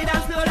up. Take the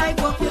dance floor like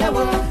walk you the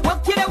walk.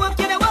 Walk you the walk,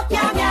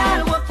 yeah,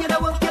 girl. Walk you the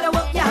walk,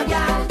 yeah,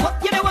 girl.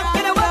 Walk you the walk,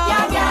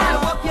 yeah, girl.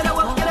 Walk you the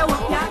walk,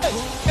 yeah.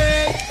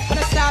 Hey, on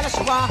a style of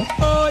showa,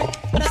 oh,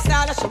 on a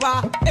style of showa,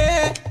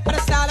 hey, on a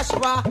style of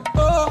showa,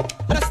 oh,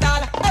 on a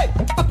style, hey.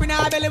 Up in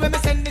our belly when me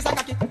send this a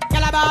cocky.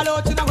 Girl a ball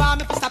out, you know want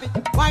me to stop it.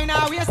 Why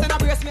now waist and a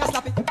brace me a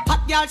slap it.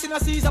 Hot girl she no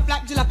seize up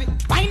like jalopy.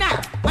 Why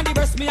not? When the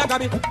burst me a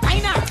grab it. Why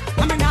not?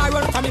 I mean I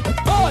run from it.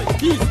 Oh,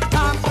 easy,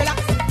 calm,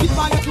 relax. Keep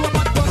on your toe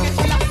but don't get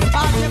relaxed.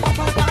 Pass me pop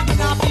out and do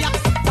not be ax.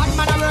 Bad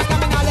man a work and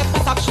me not left the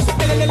top. She say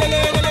le.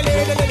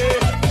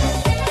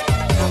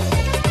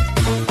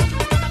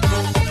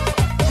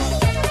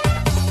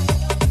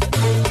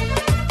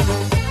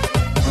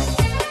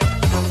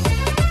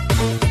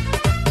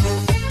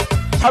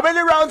 How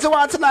many rounds you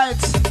want tonight?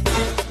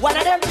 One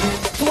of them,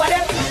 two of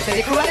them, say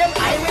the crew of them,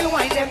 I will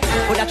wind them.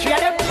 Put a three of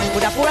them,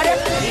 put a four of them.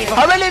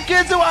 How many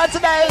kids you want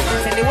tonight?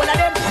 Send the one of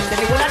them,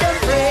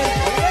 free.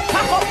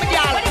 Pack up me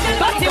girl,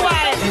 party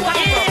wine.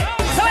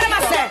 So what am I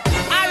say?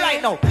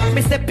 Alright now,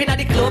 me step in at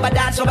the club, I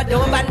dance over the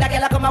dome, and the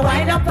girl come a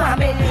wind up on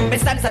me. Me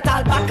stand so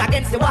tall back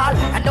against the wall,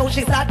 and now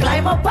she start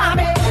climb up on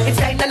me. It's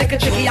kinda like a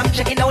tricky, I'm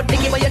checking out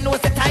Nicky, but you know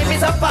the time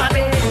is up on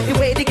me. The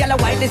way the girl a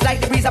wine is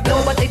like the breeze a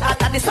blow, but it's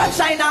hot and the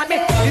sunshine on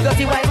me. You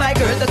dirty wine, my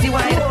girl, dirty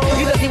wine.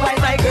 You dirty wine,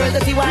 my girl,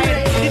 dirty wine.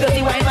 You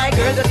dirty wine, my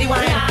girl, dirty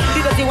wine.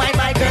 You dirty wine,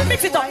 my girl,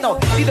 mix it up now.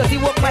 You dirty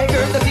walk, my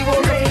girl, dirty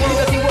walk. You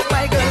dirty walk,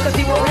 my girl,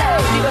 dirty walk.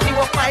 You dirty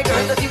walk, my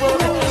girl, dirty walk.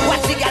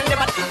 Watch the girl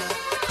never.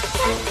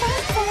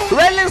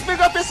 Railings, pick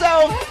up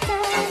yourself.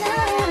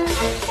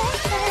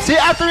 See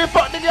after we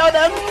fuck the girl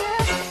them.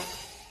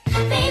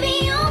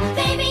 Baby you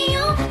make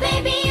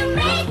me.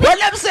 What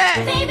them say?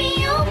 Baby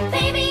you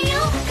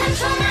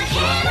control my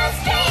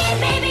chemistry.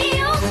 Baby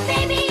you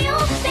make me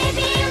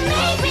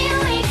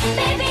weak.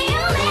 Baby you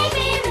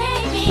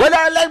make me. Well,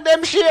 I let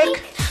them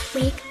shake.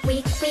 Weak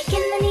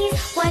in the knees.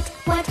 What?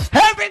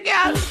 Every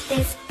girl.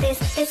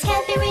 This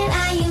can't be real. I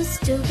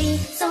used to be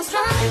so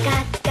strong.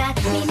 Got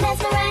me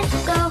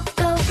mesmerized. Go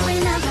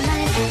when I'm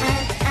alive.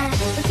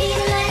 Repeat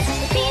the lines.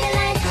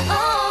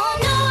 Oh,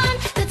 no one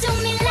could do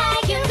me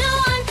like you. No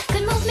one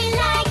could move me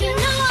like you.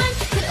 No one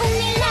could own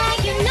me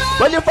like you. No one.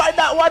 When you find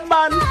that one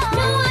man, No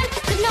one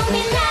could know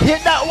me like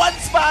hit that one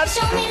spot.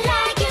 Show me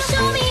like you.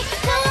 Show me.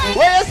 No one.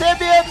 Where you say,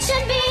 babe?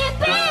 Should be a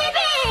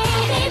baby.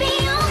 Baby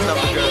you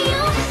make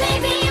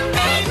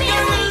me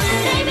weak.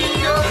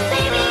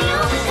 Baby you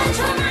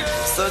control my.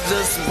 So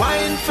just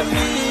whine for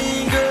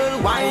me,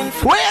 girl, whine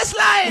for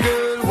Waistline.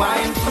 girl,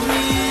 whine for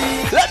me.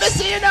 Let me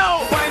see you now.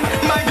 Whine,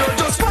 my girl,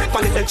 just whine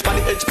on the edge, on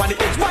the edge, on the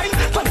edge, whine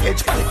on the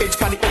edge, on the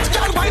edge, on the edge,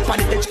 girl, whine on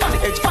the edge, on the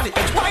edge, on the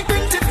edge, whine,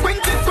 quint it,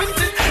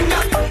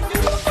 girl.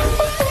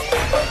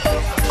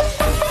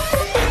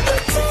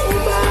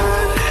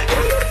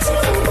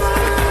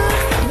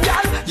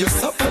 Girl, you're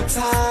so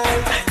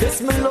tight.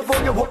 Yes, me love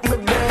how you hold me,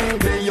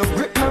 baby. You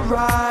grip me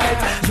right.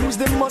 Use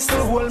the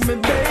muscle, hold me,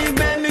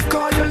 baby. Me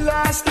call you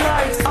last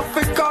night. I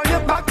feel call you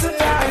back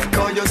tonight.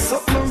 Call you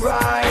something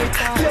right.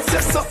 Yes,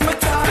 you're something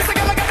tight. This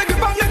girl, I gotta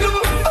grip on your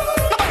glue.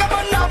 Now I got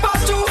one now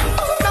pass through.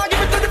 Now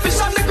give it to the fish.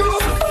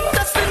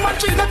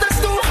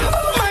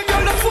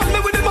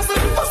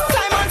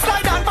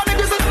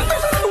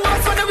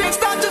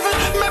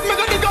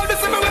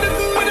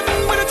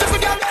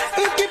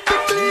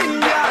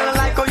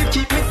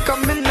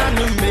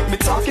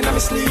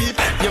 sleep.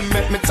 You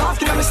make me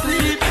talk in my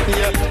sleep.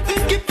 Yeah,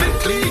 keep it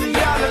clean,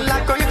 girl. I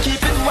like how you keep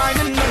it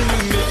whining on me.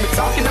 Make me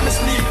talk in my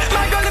sleep.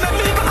 My girl, you make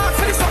me even ask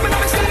for this something in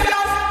my sleep.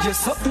 You're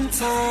something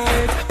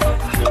tight.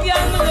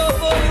 Girl, me love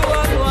how you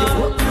are. You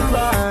hook me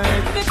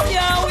right. Me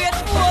can't wait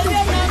for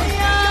you, man.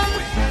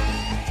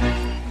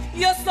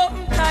 You're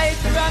something tight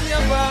from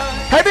your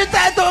body. Every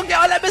time, don't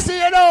girl, let me see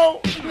you now.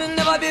 Me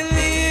never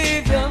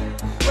believe you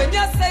when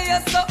you say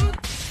you're something.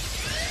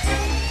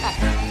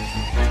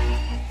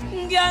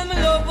 Girl, me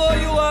love how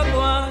you are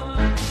going.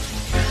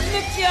 Me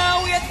can't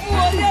wait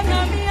for you,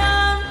 man.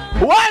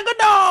 Why go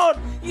down?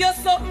 You're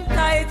something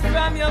tight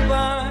from your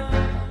body.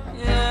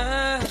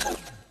 Yeah.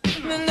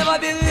 Me never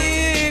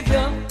believe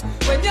you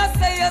when you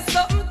say you're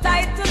something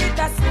tight to it,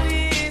 I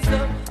squeeze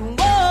you.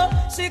 Oh,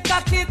 she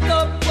cock it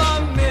up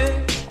on me.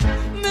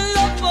 Me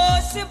love how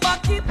she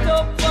back it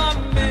up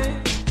on me.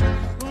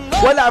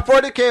 Well, that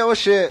 40K, oh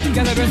shit.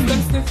 Girl, I breast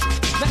them stiff.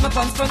 Make my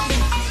pants front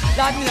thing.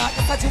 Lad me like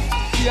a satchel.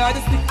 She are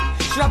the stick.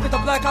 She wrap it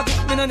up like a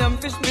bit. Me no name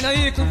fish, me no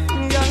eat it.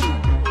 Girl,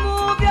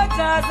 move your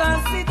jaws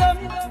and sit down.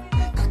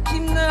 Cocky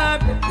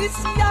nerve, this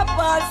your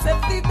ball,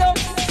 set it down.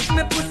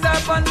 Me put her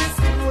on the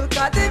stool,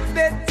 cause the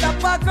bed top a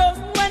ground.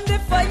 When the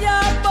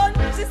fire burn,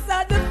 she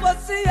said the fuss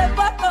she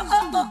ever oh.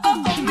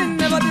 Me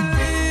never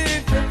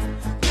believe you.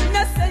 When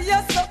you say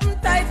you're something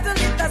tight to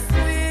it, a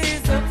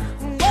squeeze you.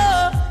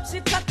 Oh, she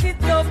cock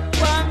it up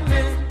on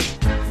me.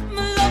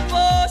 Me love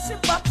how she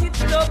back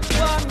it up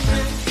on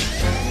me.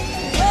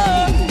 Oh.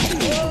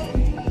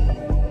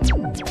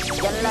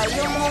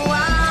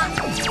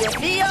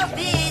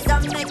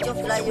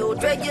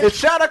 It's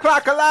shot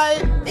o'clock a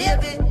lie.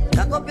 Baby,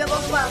 cock up your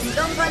bum,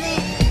 dump on it.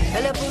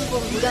 Tell your boom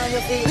boom, good on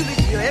your face.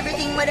 You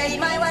everything whether in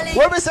my wallet.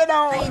 Where we sit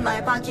down? In my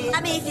pocket.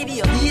 I'm easy to be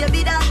your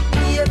baby that,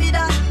 baby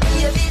that,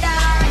 baby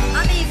that.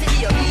 I'm easy to be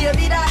your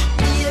baby that,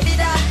 baby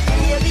that,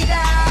 baby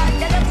that.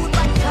 Tell your good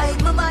back,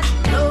 like my man,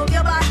 love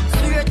your back,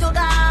 swear to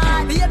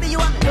God. Baby, you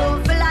want me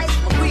love for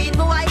life, my queen,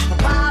 my wife, my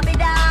Barbie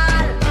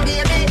doll.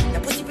 Baby, the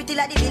pussy pretty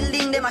like the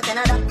building, them a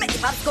Canada. Make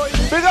it pop skull.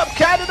 Big up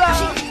Canada.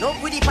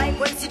 Love with the pipe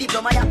when see the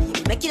plumber ya.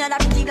 Making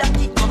another pretty black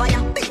kid over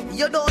ya.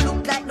 You don't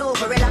look like no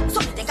gorilla.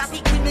 So take a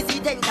pic with me see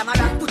 10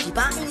 camera. Put it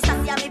on Insta,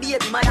 see me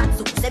baby mother.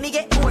 So say me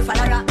get more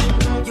follower.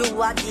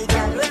 You are the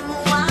girl when me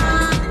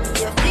want.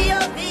 You feel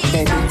your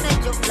feet and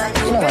make you fly.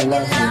 You know I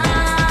love you.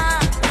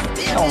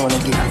 I don't wanna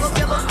give you some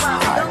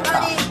hard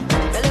talk.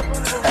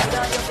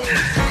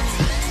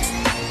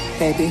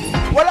 Baby.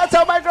 Well, I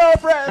tell my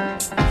girlfriend.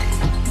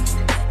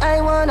 I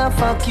wanna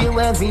fuck you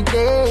every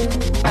day.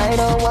 I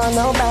don't want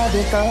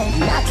nobody come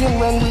knocking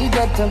when we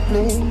get to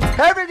play.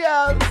 Every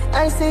girl,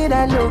 I see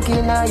that look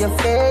in your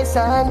face.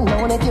 I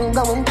know that you're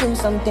going through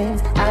something.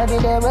 I'll be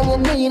there when you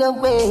need a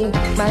way.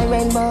 My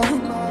rainbow,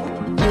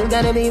 you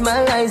gotta be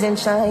my rise and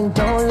shine.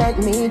 Don't let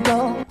me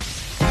go.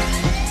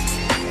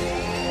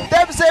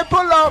 Them say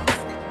pull up.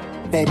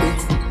 Baby,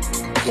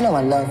 you know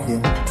I love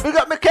you. We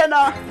got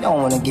McKenna.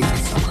 Don't wanna give you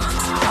some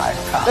hard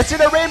talk. Let's see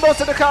the rainbows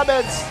in the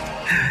comments.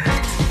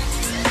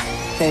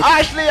 Baby.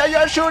 Ashley, are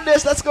you shooting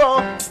this? Let's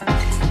go.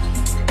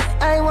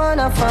 I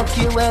wanna fuck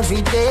you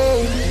every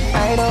day.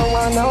 I don't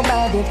want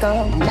nobody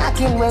come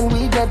knocking when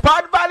we get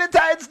on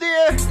Valentines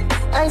Day.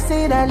 I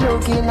see that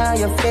look in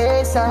your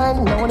face. I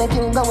know that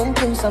you're going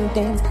through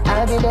something.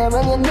 I'll be there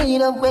when you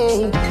need a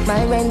way.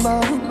 My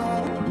rainbow,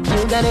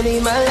 you gotta be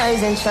my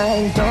rise and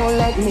shine. Don't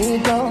let me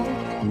go.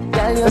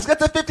 Girl, let's get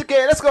to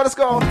 50K. Let's go. Let's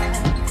go.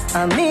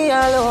 I'm me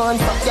alone.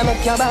 Fuck you,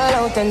 make your ball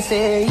out and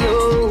say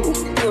you.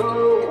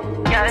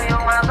 Girl, you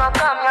want to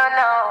come here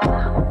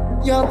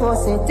now. Your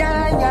pussy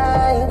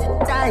tired.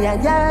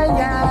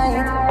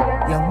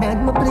 You make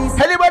me please.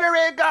 Anybody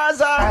read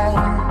Gaza?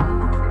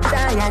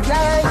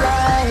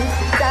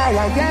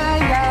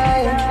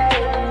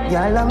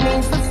 Y'all love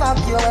me to fuck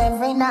you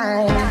every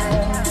night.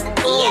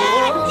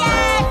 Yeah.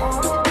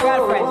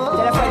 Girlfriend,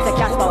 tell your friends to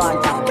catch my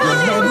one time.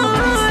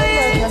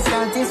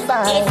 It's the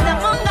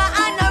Munga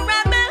and the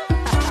Rebel,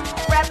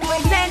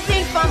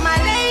 representing for my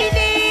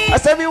lady. I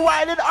said we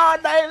whining all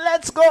night,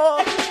 let's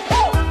go.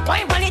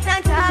 Wine on it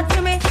and talk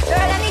to me. Girl,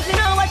 I need to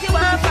know what you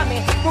want from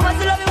me. Who wants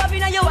to love you up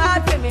in your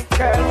heart for me?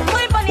 Girl,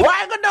 wine on it.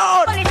 Why go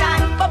down? Pon it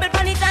on, bubble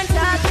pon it and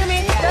talk to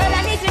me. Girl,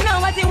 I need to know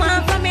what you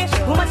want from me.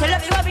 Who wants to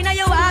love you up in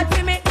your heart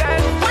for me?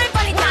 Girl, wine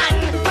on it on.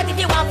 But if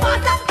you want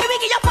faster, we will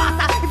give you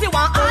faster. If you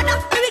want harder,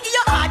 we will give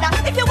you harder.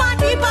 If you want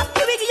deeper,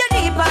 we will give you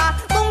deeper.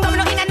 Boom, boom,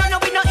 no in and no,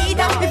 we no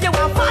either. If you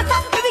want faster,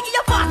 we will give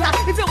you faster.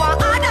 If you want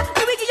harder,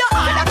 we will give you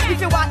harder.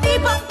 If you want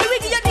deeper, we will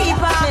give you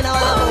deeper. Me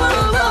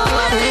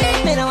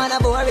no want a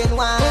boring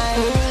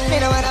wine. Me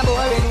no want a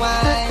boring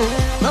wine.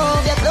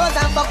 Move your clothes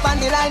and fuck on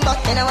the line, but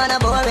me no want a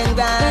boring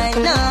grind.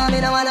 No,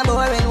 me no want a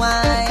boring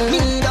wine.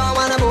 Me don't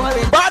want a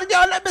boring. Bad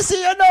girl, let me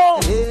see you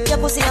now. Your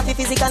pussy have to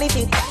physically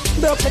fit.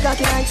 Broke the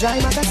cocky like dry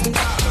magazine.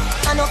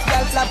 Enough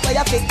girl flap for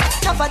your pick.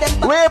 Enough of them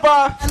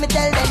Weber. Let me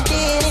tell them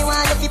Dini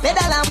want if you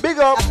pedal and big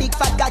up. A big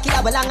fat cocky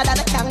that will longer than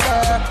a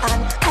kangaroo.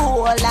 And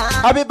cool on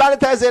Happy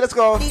Valentine's Day, let's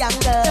go. the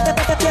younger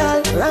girl.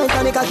 Right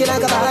on the cocky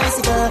like a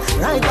bicycle.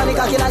 Right on the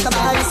cocky like a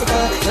bicycle.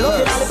 You love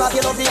the lollipop,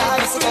 you love the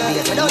icicle.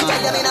 But don't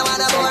tell you me no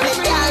wanna bore me,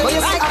 girl. But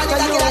you right on the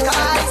cocky like a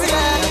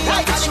bicycle.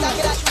 Right on the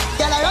cocky like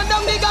girl, I run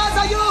down because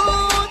of you.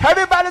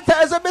 Happy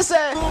Valentine's Day, me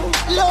say.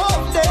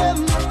 Love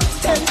them,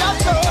 tender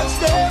touch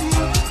them.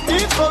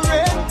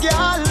 Different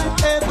girl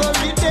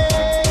every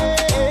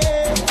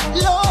day.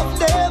 Love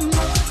them,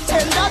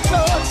 tender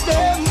touch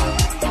them.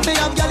 They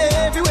have girl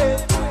everywhere,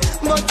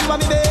 but you are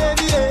me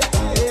baby.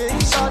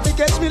 Shorty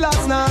catch me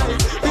last night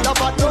with a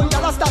fat young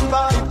girl a stand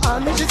by,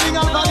 and she sing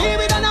out for me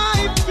with a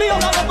knife. Me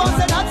hung up and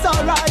say that's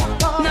alright.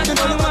 Nothing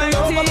on my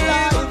team,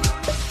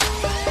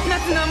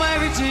 nothing on my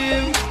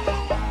regime,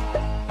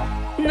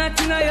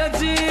 nothing on your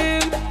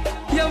dream.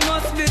 You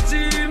must be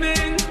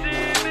dreaming.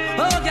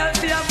 Oh, girl,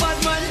 see a bad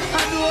man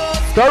and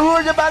walk. Don't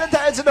ruin your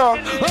Valentine's, you know.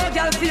 Oh,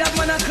 girl, see a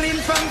man a clean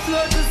from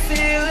floor to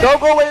ceiling. Don't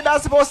go where you're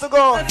not supposed to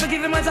go. I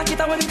forgive him a jacket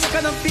and when him check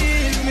and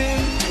feel me.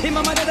 Him a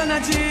mother than a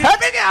G.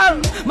 Happy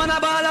girl. Man a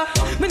baller,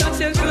 me not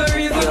change for no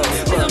reason.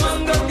 Me no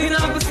man got in a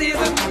good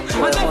season.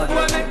 And that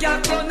boy make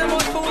y'all clown them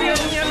out for we and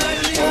me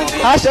like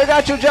this. Ashley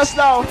got you just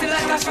now. Feel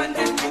like a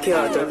shanty.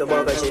 Can't tell the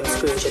bugger James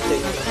screenshot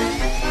thing.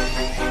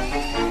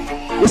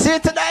 You see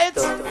it tonight?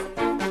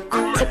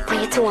 Tip when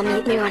you two and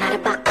meet me run at the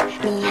back.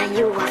 Me and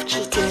you have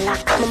cheating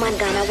luck. My man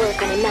gonna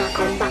work and he not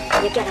come back.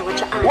 You gotta watch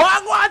your eyes.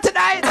 What go on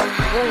tonight?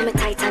 Hold me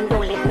tight and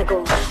don't let me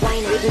go.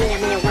 Wine with me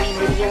and me wine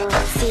with you.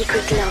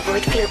 Secret love, oh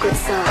it feel good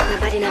so.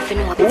 Nobody nothing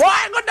know about it.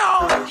 Why go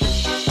down?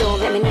 Don't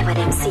let me never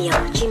them see you.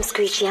 Jim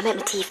screechy, I make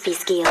my teeth feel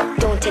skill.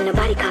 Don't tell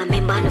nobody cause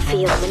member no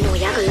feel. Me know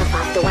you gonna love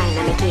off the wine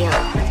and me gear.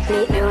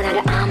 Meet me run at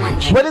the arm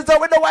and tree. What is up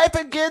with the wife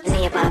and kids?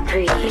 Neighbor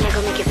pray. Me not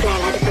gonna make you fly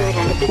like the bird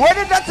and the bee. What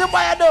did that to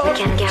buy do? We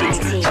can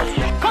guarantee.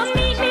 Come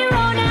meet me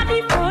round at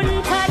the front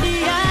of the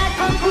yard.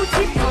 Come put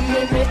it on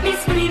me, make me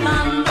scream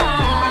and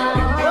ball.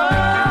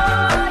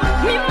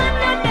 Me man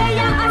not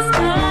there, a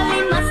style, he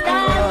must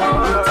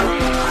style.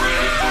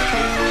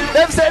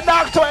 Them say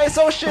knock twice,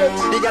 oh shit.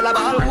 The girl a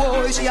ball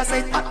boy, she a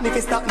say at me fi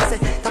stop me say.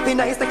 Tapping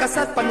nice like a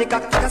sat pon the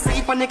cock, take a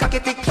seat pon the cocky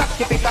tick tock,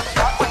 keep it up.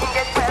 When you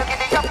get well,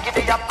 give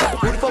it up.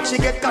 Who the fuck she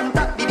get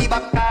contact, did the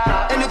back.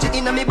 Energy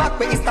inna me back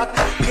where it start.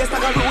 Yes, I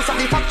got rules of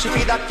the fuck she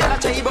feed that. Girl a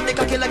chai up the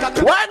cocky like a.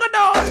 Why go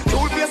down?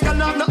 Tool face can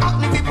have no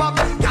acne fi pop.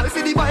 Girl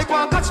see the bike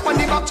want catch pon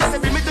the back. She say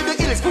bring me to the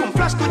hills, boom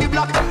flash to the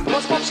block.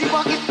 Must pop she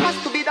want it has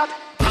to be that.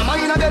 Hammer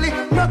in a belly,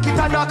 knock it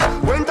a knock.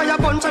 Went to your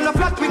punch and a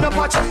flat with no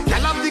patch.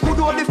 Girl have the good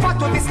or the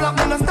fat or the slap.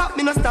 Me no stop,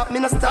 me no stop, me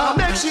no stop.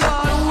 Make she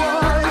all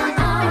white.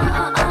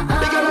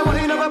 The girl a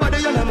wine up her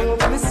body and a move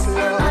me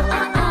slow.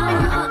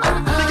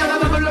 The girl a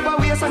bubble up her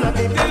waist and a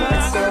tip in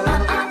her soul.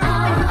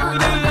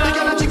 The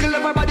girl a jiggle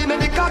up her body, make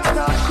the cock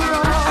start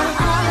crawl.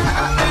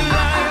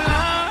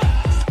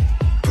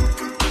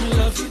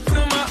 Love you to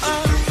my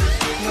heart,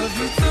 love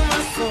you to my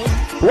soul.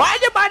 Why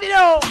your body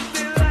though?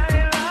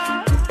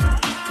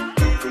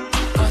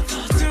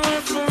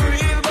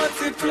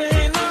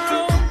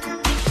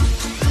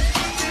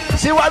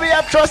 See why we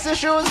have trust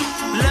issues?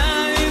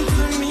 Lying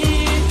to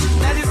me,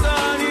 that is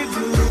all you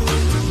do.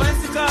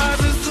 Fancy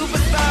cars and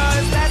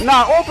superstars.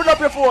 Now open up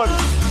your phone.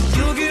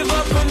 You give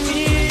up on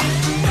me.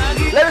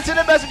 Let me see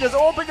the messages.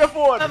 Open your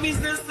phone. Happy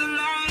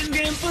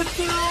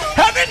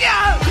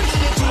girl!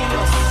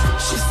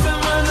 She's the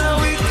man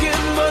a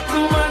weekend, but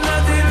the man a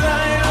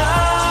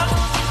Delilah.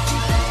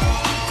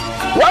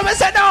 What me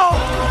say now?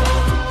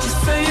 She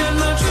say you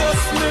not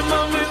trust me,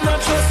 mommy not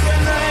trust me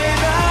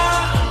neither.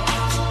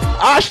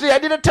 Ashley, I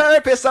need a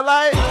therapist, a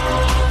lie. She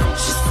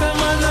say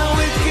man a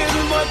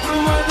weekend, but the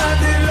man a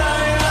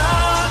Delilah.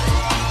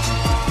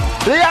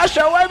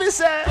 Leasha, what me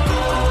say?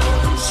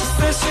 She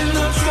say she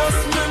not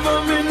trust me,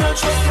 mommy not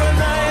trust me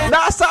neither.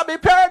 Now stop me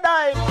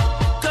paradigm.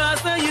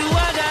 Cause now you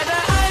I got the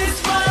ice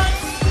box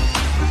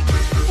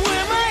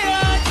where my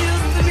heart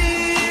used to be.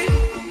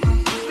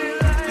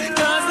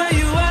 Cause now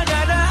you I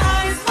got the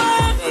ice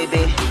box.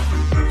 Baby.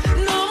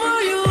 No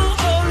more you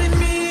holding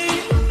me.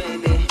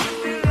 Baby.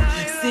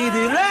 See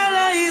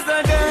Delilah is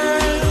a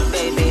girl.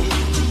 Baby.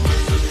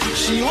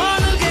 She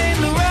wanna gain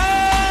the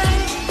world.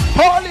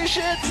 Holy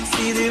shit.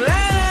 See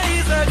Delilah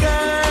is a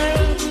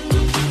girl.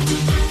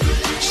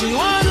 She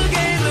wanna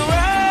gain the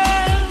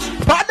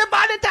world. But the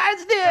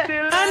Valentine's Day.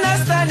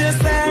 Understand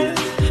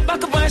yourself.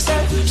 Back up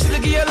myself. She's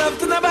give your love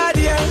to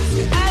nobody else.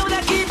 I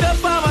wanna keep it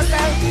for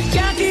myself.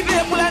 Can't keep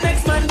it for the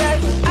next man dead.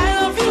 I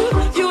love you,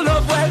 you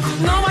love well.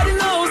 Nobody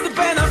knows the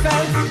pain I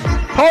felt.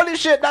 Holy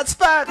shit, that's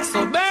facts.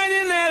 So burn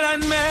in hell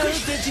and melt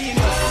the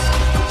genius.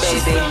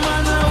 Baby,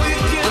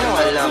 you know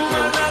I love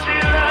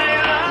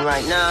you.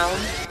 Right now,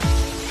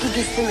 give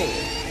this to me.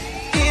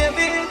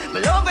 Baby, my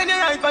love when you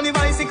ride on the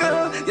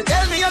bicycle. You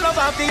tell me you love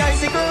off the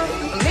icicle.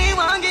 Me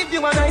want give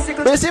you an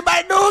icicle. You see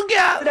my new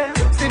girl.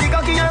 See the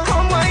cocky and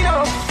come wind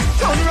up.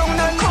 Turn around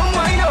and come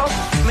wind up.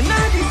 Me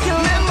not this you,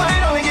 remember I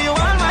don't give you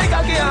all my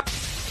cocky up.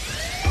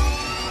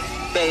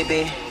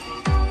 Baby,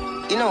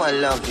 you know I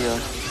love you.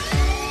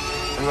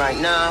 And right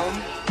now,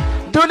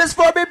 do this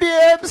for me,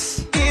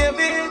 babes.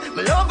 Baby,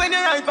 my love when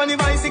you ride on the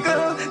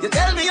bicycle. You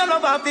tell me you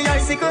love off the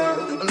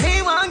icicle.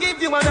 Me want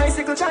give you an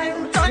icicle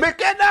child.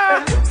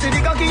 McKenna, see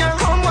the cocky and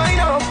come wind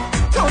up.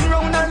 Turn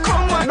round and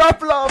come wind up.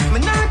 Enough love. Me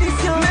not this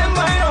you,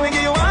 remember I know.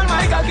 Give you all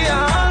my cocky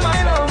and all my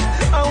love.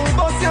 I won't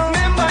bust you,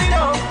 remember I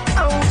know.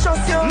 I won't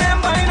trust you,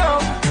 remember I know.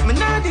 Me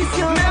not this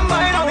you,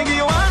 remember I know. Give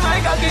you all my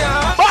cocky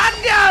and bad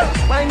girl.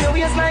 Wind your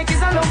waist like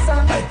it's a love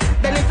song.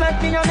 Belly flat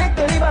me your neck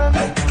belly band.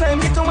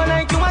 Climb it to one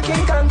like you a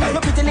King Kong. No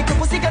pretty little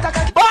pussy get a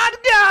cocky. Bad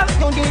girl.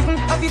 Don't even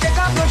have you take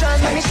off no dress.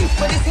 Let me shift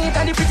for the seat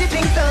and the pretty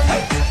thing stand.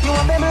 You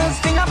a pebbles,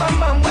 finger bam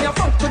bam. When you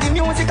fuck to the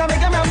music I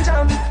make a ram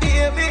jam.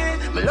 Baby,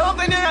 me love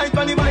when you ride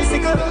on the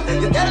bicycle.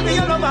 You tell me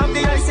you love off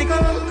the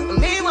icicle.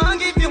 Me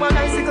want give you an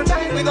icicle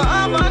child. We go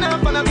half and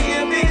half on a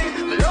baby.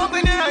 Me love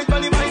when you ride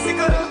on the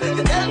bicycle.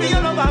 You tell me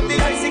you love off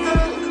the icicle.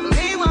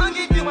 Me want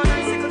give you an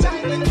icicle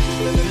child.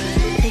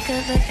 Take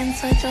a look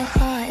inside your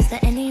heart. Is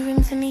there any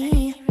room for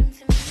me?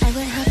 I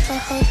would have to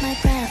hold my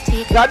breath till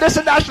you now this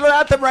is the national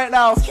anthem right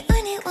now. You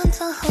only want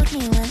to hold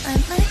me when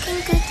I'm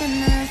looking good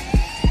enough.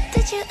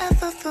 Did you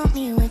ever fool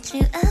me? Would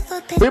you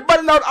ever pick? We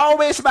burning out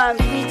always, man.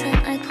 Every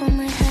time I pull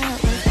my hair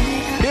out, was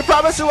any out? He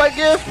promised you a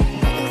gift.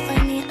 But you'll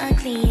find me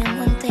ugly and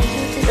one day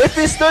you'll just. If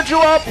he stood you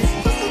up.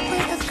 What's the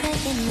point of crying?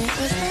 It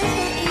was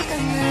never even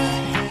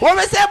enough. What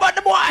we say about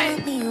the boy?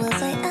 Me,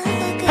 was I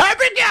ever good?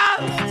 Every girl.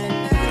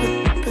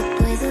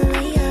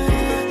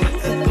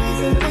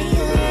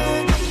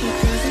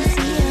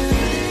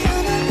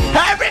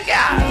 Every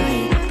girl.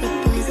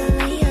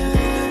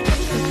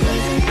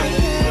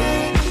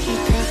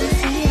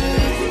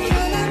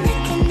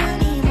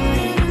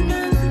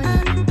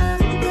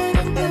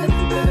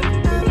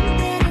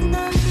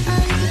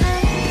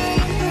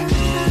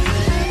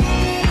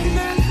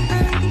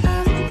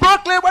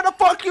 Brooklyn, where the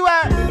fuck you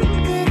at?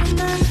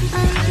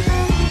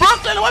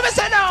 Brooklyn, what me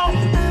say now?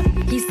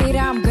 He say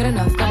that I'm good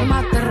enough. Got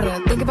my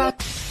think about.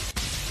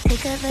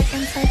 Take a look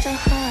inside your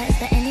heart. Is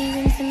there any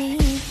room for me?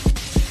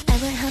 I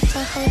would have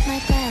to hold my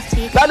breath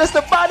till you. That is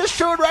the baddest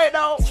tune right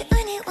now. You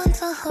only want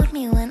to hold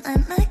me when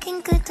I'm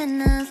looking good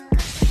enough.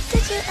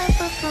 Did you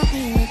ever fool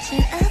me? Would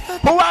you ever?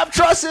 Who have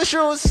trust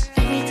issues?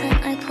 Every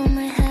time I pull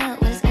my hair out,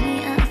 was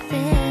any out of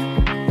fear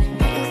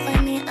that you'll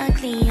find me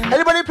ugly?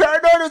 Anybody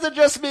paranoid or is it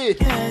just me?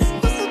 Cause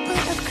what's the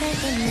point of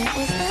crying? It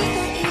was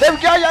never even. Them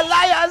girl, you're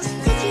liars.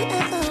 Did you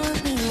ever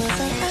want me? Was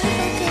I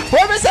ever good?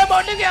 What me say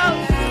about the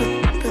girl?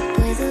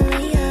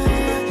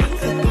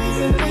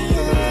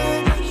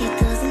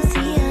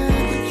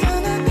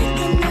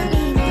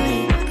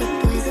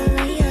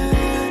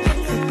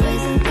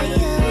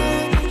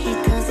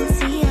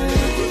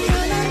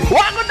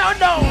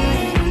 No.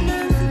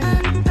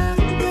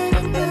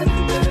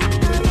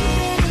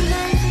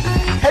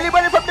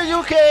 Anybody from the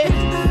UK?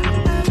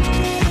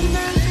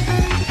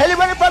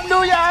 Anybody from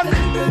New York?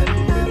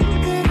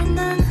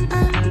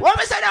 What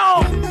me say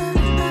now?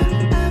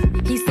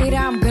 He say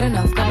that I'm good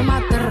enough. Got my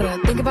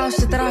think about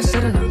shit that I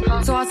shouldn't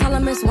have. So I tell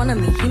him it's one of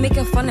me. He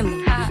making fun of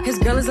me. His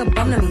girl is a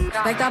bum to me.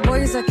 Like that boy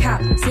is a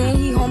cap. Saying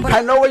he home, but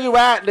I know where you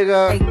at,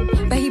 nigga.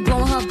 Hey, but he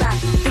blowing her back.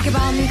 Think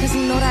about me cause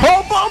he know that.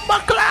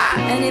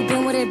 And it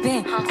been what it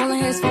been. Calling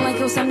his phone like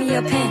he'll send me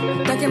a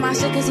pin. Ducking my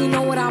shit cause he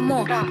know what I'm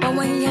on. But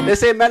when he hit me, they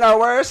say men are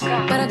worse.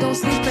 But I don't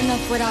sleep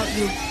enough without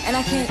you. And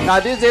I can't. Now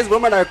these days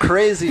women are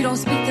crazy. You don't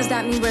speak, does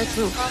that mean we're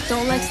through?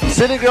 Don't like sleep.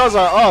 City girls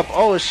are up.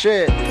 Oh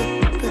shit.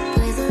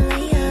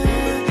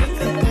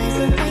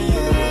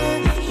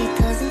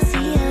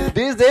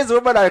 These days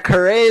women are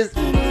crazy.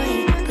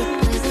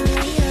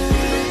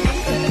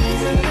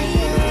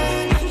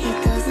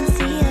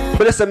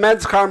 But it's a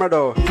men's karma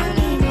though.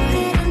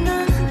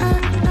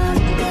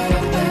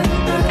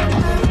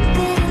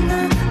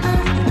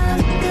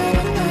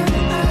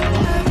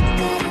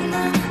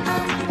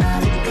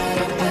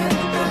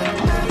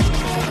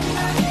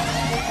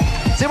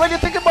 See what you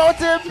think about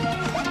him?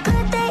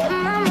 Good day in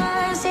my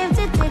mind, safe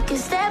to take a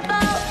step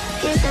out.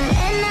 Get some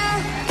air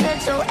now,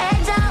 let your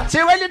edge out.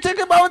 See what you think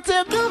about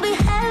him? You be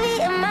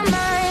heavy in my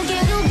mind,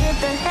 can you get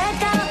the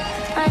heck out?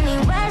 I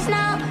need rest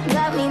now,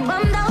 got me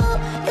bummed out.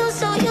 You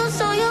so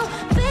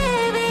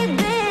baby,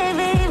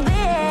 baby,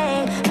 baby.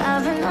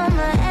 I've been on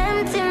my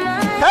empty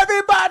mind.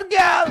 Everybody,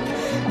 girl.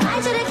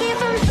 I should've kept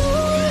from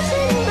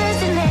losing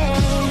best in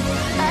name.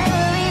 I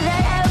worry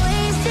that I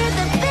wasted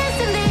the best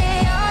in me.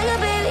 Oh, you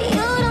baby,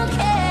 you don't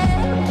care.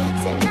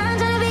 Said now I'm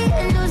trying to be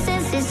a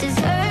nuisance, this is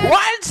hurt.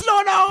 Why slow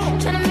down?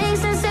 Trying to make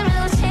sense of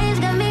those change,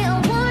 got me a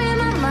war in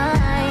my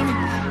mind.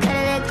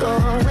 Gotta let go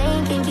away,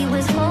 can't keep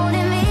what's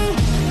holding me.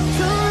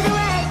 Choose the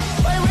right,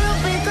 boy, will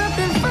pick up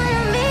in front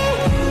of me.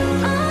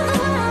 All the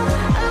while,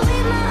 I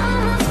read my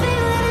almost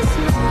feel that it's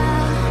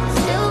smile.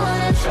 Still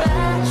wanna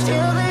try,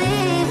 still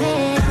believe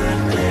in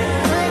good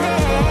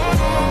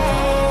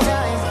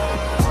days.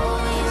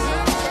 Always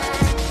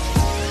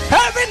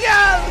Every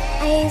girl.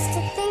 I used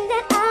to think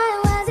that I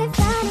wasn't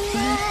fine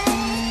enough.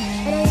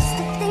 But I used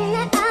to think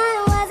that I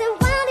wasn't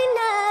wild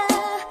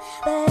enough.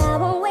 But I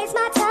won't waste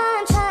my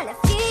time trying to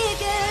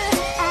figure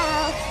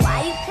out why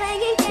you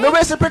playing games. No,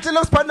 Tracy pretty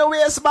looks on the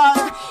waist, man.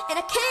 And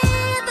I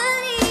can't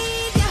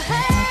believe you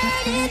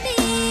hurting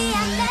me. I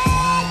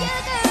love you,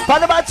 girl.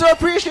 Find about to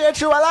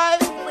appreciate you alive.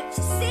 What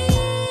you see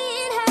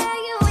in her,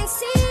 you ain't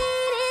seen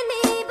in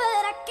me. But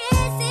I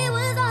guess it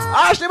was all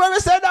Ashley, what we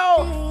say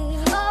now?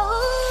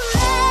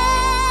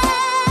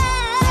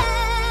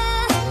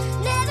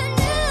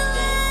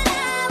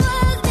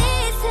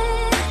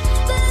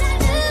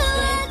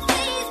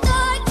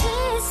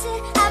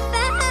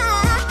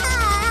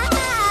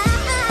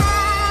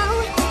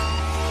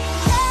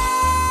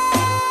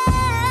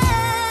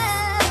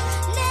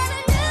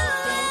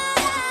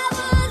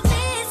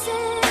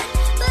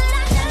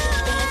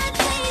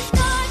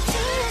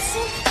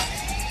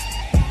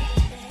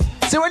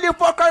 See when you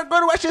fuck her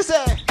good, what she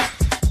say?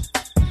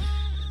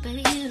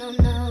 Baby, you don't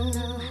know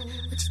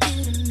what you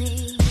do to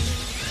me.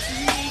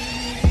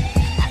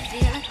 I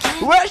feel like I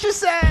can't. What she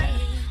say? I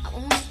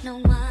won't let no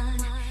one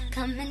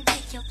come and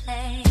take your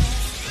place.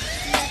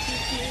 Let me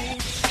give,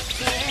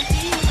 can't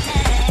be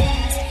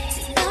less.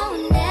 See no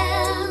one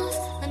else,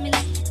 let me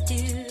let you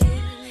do.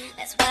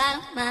 That's why I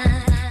don't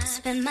mind to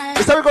spend my life.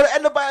 This how we gonna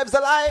end the vibes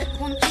alive. I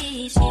wanna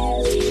please you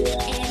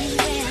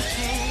anywhere I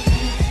can.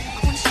 I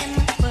wanna share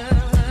my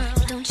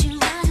world, don't you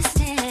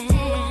understand?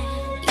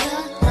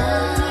 Your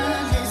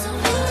love is a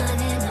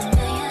one in a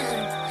million.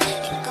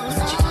 It goes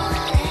on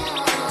and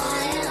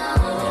on and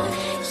on.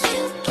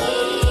 You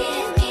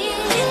give me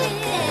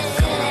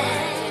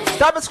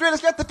Top of screen,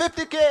 let's get to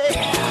 50K.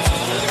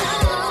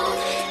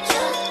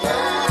 your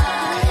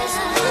love is a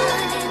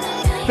one in a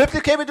million.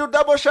 50K, we do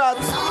double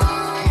shots.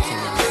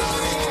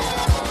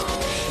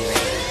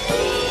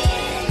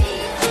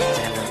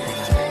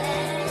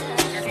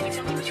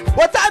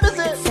 What time is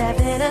it?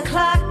 7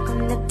 o'clock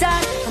on the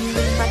dot. I'm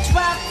in my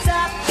drop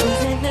top,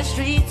 cruising the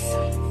streets.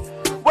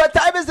 What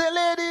time is it,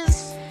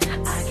 ladies?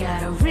 I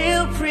got a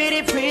real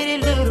pretty, pretty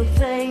little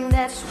thing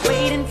that's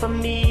waiting for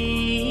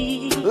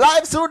me.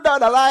 Live soon down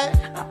the line.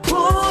 I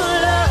pull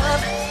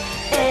up,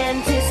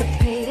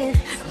 anticipating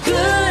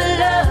good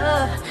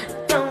love.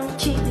 Don't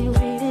keep me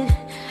waiting.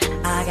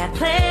 I got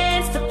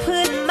plans to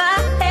put my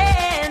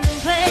hands in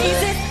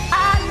places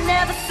I've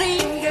never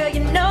seen. Girl,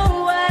 you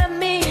know what I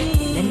mean.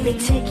 Let me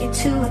take you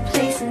to a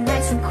place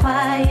nice and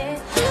quiet.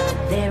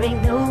 There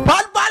ain't no on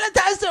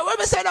Valentines Day, what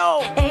we say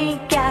now?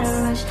 Ain't gotta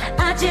rush.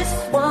 I just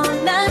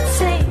wanna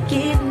take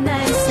it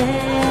nice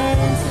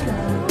and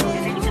slow.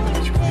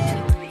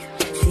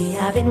 See,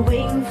 I've been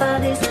waiting for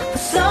this for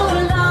so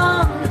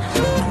long.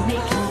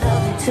 Making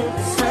love until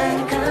the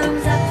sun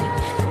comes up.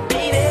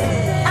 Baby,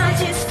 I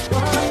just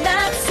wanna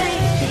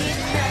take it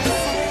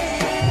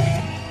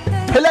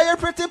nice. Play your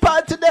pretty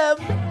part to them.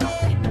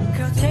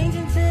 Girl,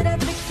 changing to that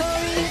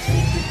Victoria's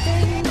Secret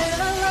thing that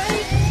I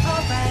like.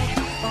 Alright,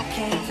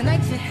 okay,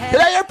 tonight you have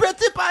Play your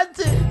pretty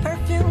panty.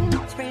 perfume,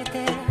 spray it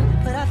there,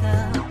 put our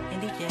love in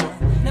the air.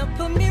 Now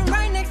put me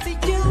right next to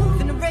you,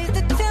 finna raise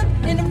the temp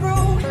in the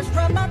room. First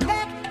rub my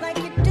back like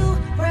you do,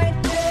 right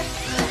there,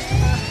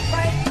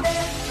 right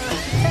there.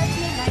 Touch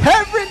me like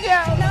Every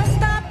girl. Now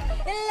stop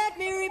and let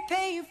me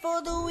repay you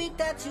for the week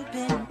that you've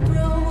been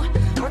through.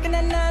 Working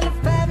at 9 to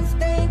 5 and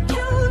staying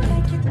cute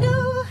like you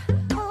do.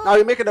 Now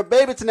you're making a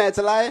baby tonight,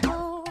 to lie. I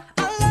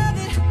love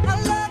it, I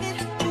love it,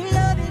 you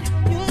love it,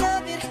 you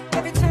love it.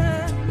 Every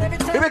time, every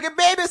time. You're making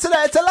babies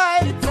tonight, to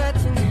lie.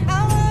 Touching. I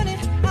want it,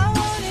 I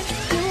want it,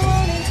 you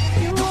want it,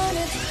 you want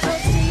it. I'll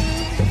see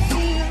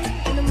you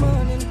in the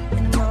morning,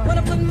 in the morning.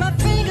 Wanna put my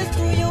fingers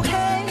through your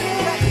hair,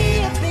 right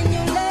here up in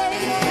your leg.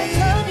 I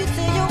love you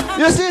till you're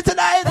You see it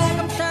tonight? back.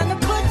 I'm trying to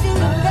put you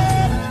to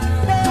bed,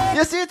 bed.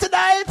 You see it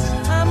tonight?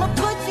 I'ma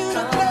put you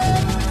to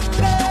bed,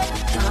 bed,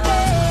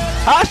 bed.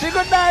 Ashley,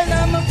 good night.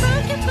 I'ma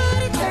rock your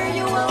body, turn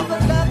you over.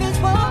 Love is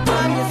war,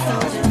 I'm your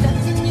soldier.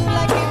 Touching you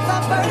like it's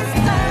our first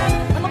time.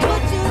 I'ma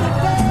put you to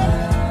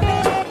bed,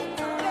 bed.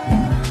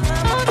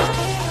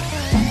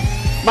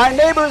 My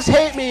neighbors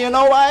hate me, you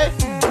know why?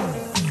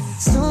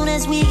 Soon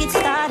as we get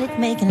started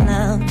making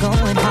love,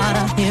 going hard,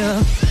 I hear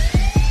a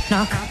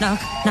knock, knock,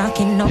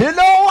 knocking on. You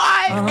know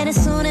why? And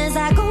as soon as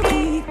I go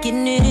deep,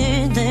 getting it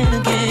in, then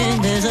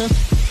again there's a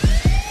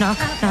knock,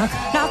 knock,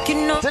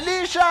 knocking on.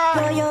 Tanisha.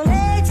 Girl, your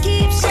legs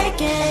keep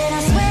shaking.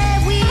 I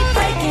swear we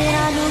breaking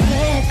our new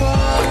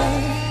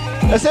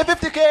record. Let's say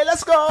 50K,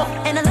 let's go.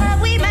 And the love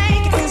we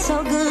make, it feels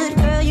so good.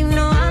 Girl, you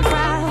know I'm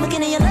proud.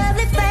 Looking at your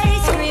lovely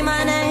face, scream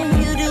my name.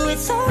 You do it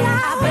so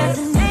loud. But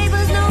the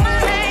neighbors know my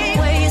name.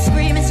 Where you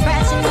screaming,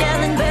 scratching,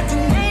 yelling. But the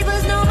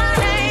neighbors know my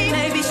name.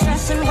 Maybe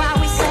stressing while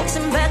we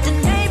sexing. But the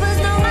neighbors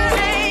know my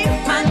name.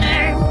 My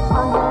name.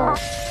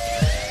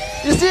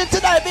 You see it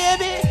tonight,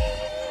 baby?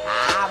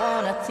 I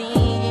wanna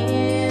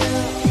feel.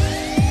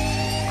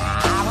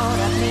 I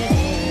wanna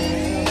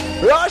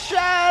feel.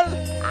 Rochelle.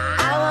 I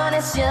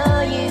wanna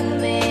show you,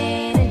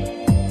 baby,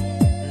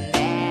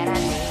 that I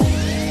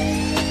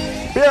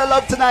need. Beer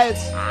love tonight.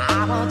 I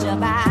want your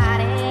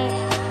body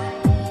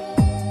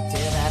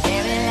till the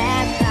very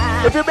last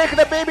time. If you're making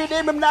a baby,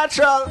 name him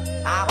Natural.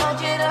 I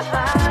want you to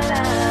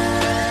holler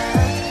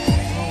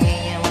when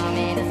you want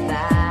me to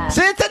stop.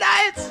 See it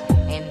tonight.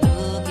 And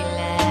who can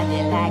love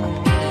you like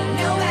me?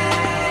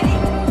 Nobody.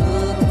 Who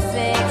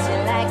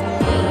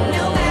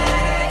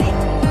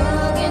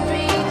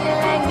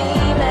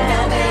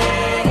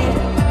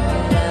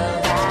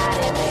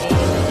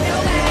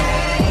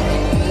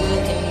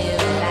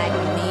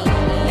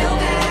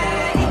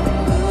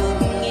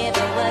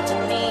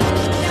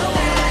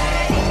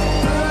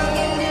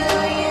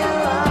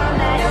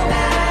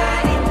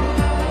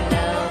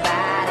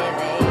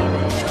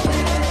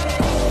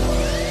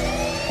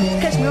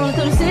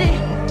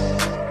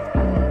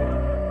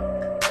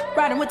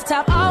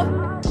top off.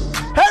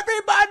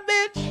 Every bad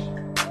bitch.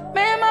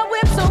 Man, my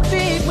whip so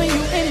big when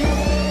you in it.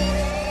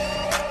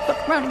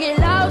 Fuck around and get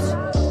lost.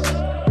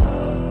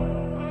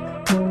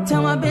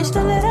 Tell my bitch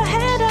to let her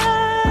head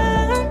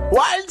down.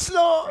 Wild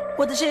slow.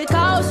 What the shit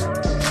cost?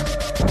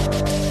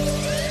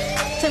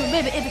 Tell me,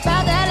 baby, if it's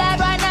about that life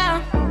right now.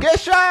 Get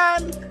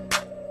Sean.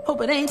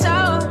 Hope it ain't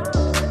tall.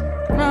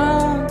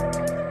 No.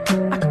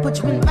 I could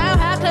put you in the Mile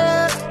High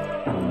Club.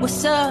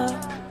 What's up?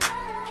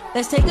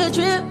 Let's take a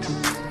trip.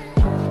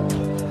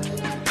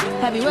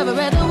 Have you ever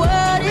read the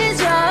word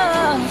is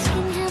yours?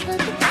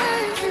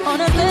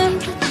 On a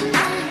blimp.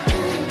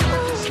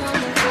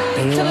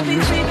 Tell the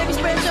people, baby,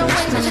 spread your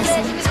wings. And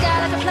let you sky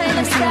like a plane.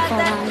 Let me sky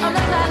that on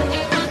the cloud.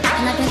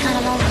 And I've been kind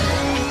of lonely.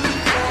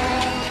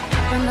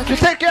 You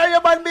take care of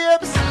your man,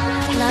 babes.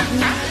 Love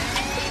me.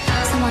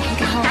 Someone who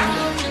can hold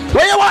me.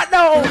 Where you want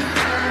now?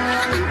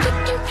 I'm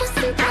looking for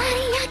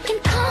somebody I can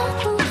call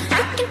for.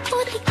 Looking for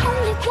the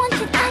only one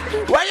that I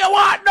can. Where you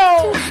want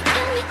now?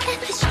 Tell me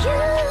if it's you.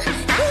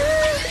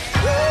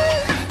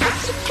 What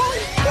you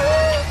wanna do.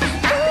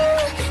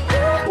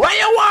 Where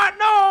you want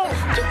now?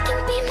 You can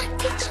be my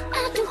teacher,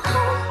 I'll do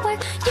homework.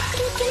 You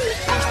can give me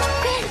extra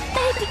credit,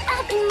 baby,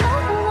 I'll do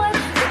more work.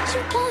 What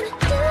you wanna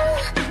do.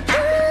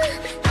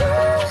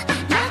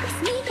 Now it's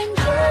me and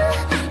you.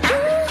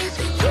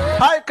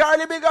 Hi,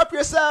 Carly, big up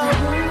yourself.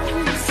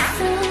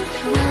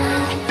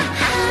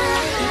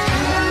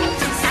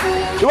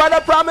 You want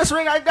a promise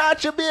ring? I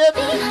got you, babe.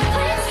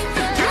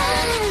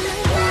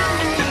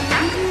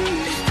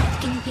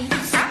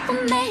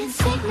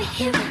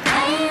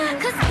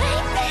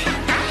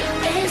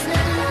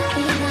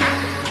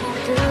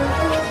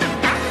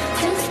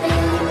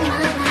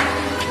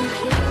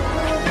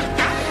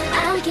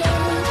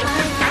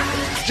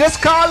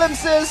 Just call him,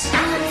 sis.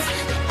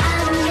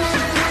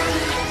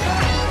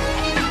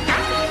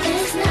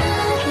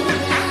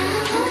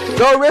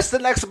 Don't risk the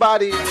next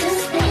body.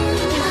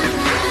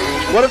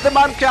 What if the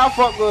man can't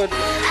fuck good?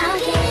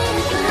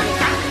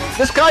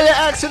 Just call your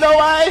ex, you know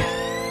why?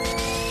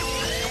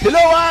 You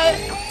know why?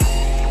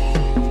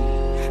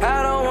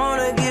 I don't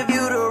wanna give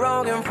you the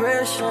wrong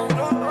impression.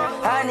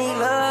 I need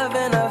love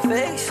and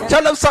affection.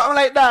 Tell them something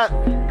like that.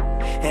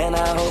 And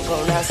I hope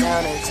I'm not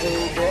sounding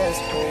too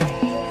desperate.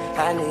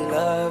 I need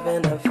love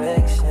and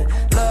affection.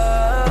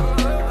 Love,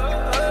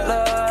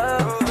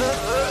 love,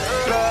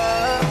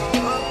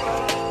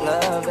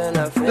 love and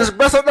affection. Just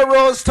bust up the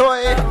rose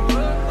toy.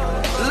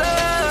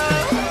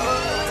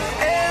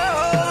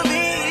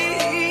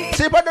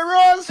 Sleep on the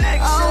rose.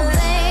 Oh,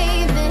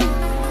 baby,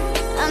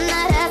 I'm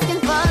not asking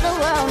for the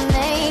world,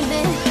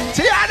 maybe.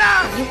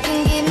 Tiana! You can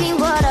give me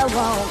what I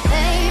want,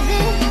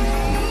 baby.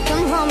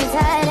 Come hold me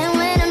tight and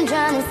when I'm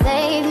trying to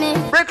save me.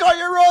 Break out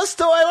your rose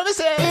toy, what me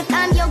say? If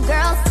I'm your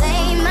girl,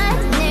 say my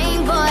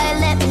name, boy,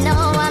 let me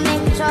know I'm in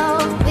control.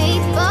 We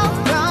both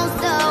grown,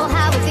 so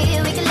how we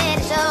feel, we can let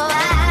it show.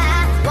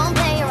 I won't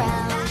play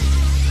around.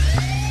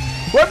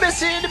 What me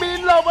see to be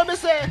in love, what me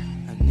say?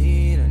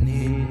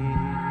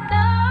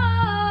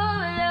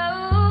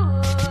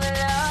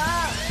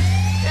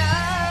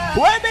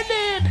 What me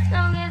need?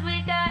 Long as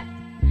we got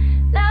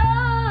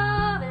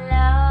love,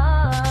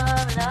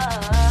 love,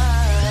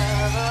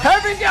 love.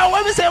 Every girl,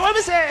 what me say, what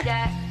me say?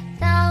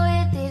 Down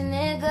with these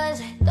niggas,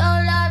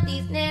 don't love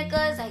these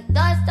niggas, I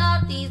dust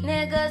off these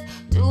niggas,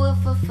 do it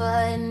for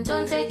fun,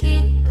 don't take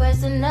it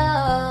personal.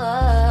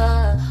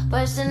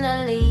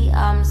 Personally,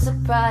 I'm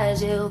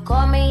surprised you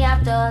call me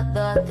after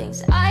the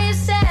things I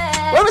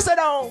said. What me say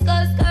now?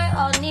 Skirt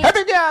on me.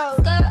 Every girl.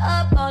 Skirt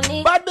up on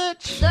me. Bad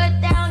bitch. Skirt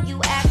down, you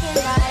acting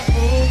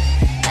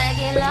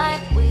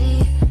like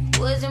we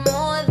wasn't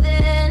more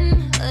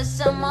than a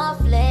summer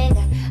fling.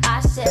 I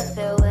said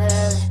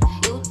farewell,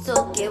 you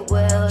took it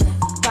well.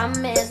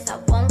 Promise I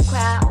won't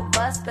cry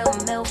over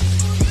spilled milk.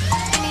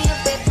 Give me a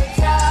paper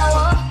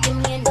towel, give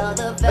me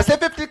another Let's say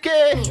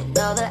 50K. Give me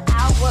another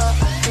hour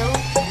or 2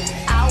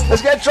 hours.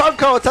 Let's get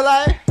drunk out, a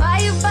lie. Why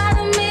you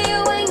bother me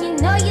when you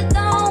know you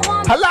don't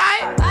want me? A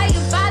lie. Why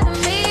you bother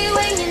me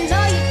when you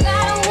know you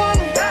gotta want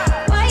me?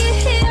 Why you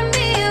hit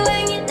me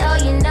when you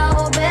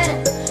know better?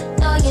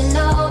 Know you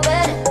know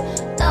better.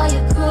 Know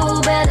your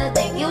crew better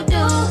than you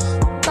do.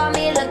 Call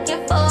me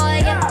looking for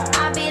you.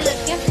 I be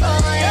looking for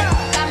you.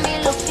 Got me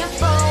looking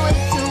forward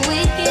to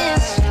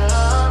weekends.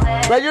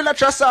 But you not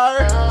trust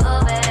her.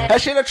 And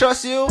she not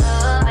trust you.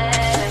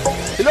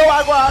 You know what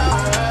I want?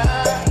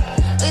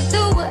 We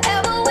do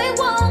whatever we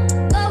want.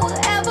 Go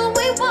wherever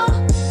we want.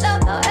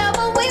 Love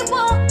however we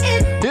want.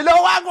 You know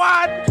what I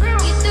want?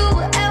 You do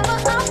whatever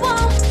I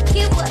want.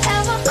 Get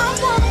whatever I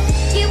want.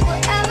 Get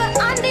whatever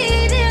I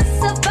need.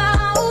 It's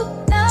about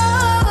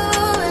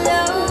love,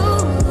 love,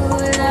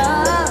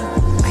 love.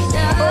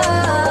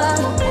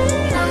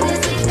 Long as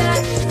we got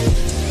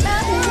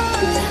love.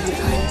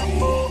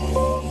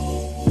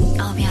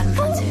 I'll be having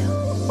fun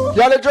too.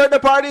 Y'all enjoyed the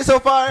party so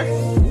far?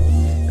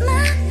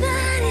 My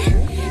body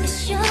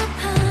is your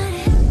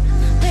party,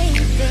 baby.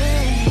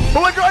 Who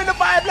enjoying the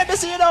vibe? Let me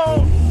see you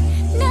know.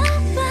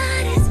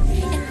 Nobody's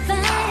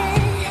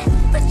invited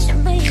but your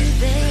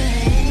baby.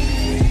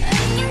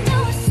 You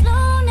know it's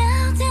slow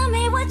now. Tell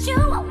me what you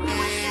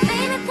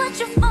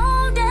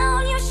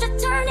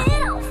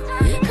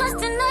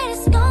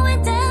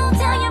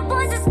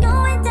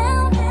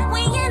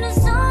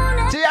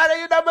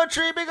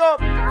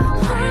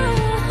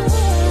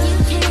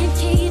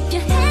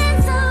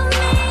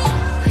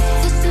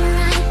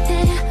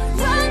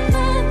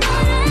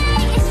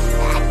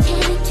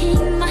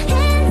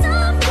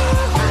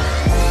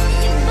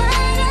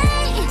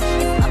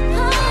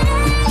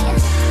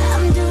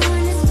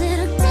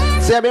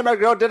See, I made my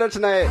girl dinner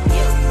tonight.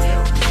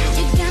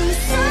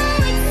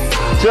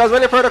 She was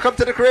waiting for her to come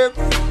to the crib.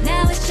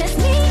 Now it's just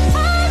me.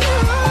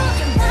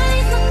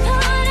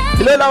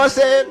 You know what I was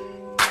saying?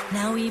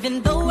 Now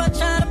even though I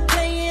try to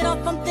play it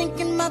off, I'm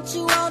thinking about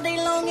you all day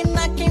long, and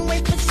I can't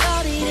wait for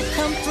Shawty to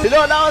come through. You know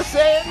what I was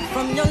saying?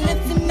 From your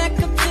lips and I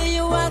could feel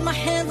you out, my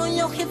hands on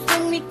your hips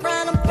and me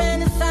crying, I'm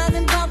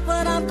fantasizing about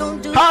what I'm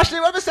gonna do.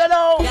 Ashley, what me say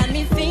no? Got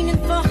me feeling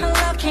for her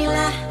love, can't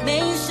lie.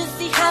 Man, you should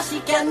see how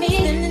she got me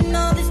spending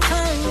all this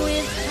time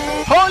with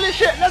her. Holy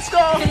shit, let's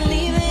go. Could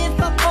leave it if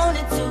I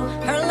wanted to.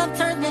 Her love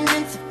turned me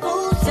into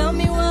food. Tell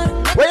me what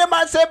your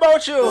man say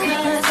about you?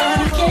 Because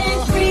I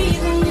can't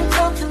breathe when you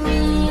talk to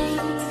me.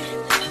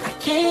 I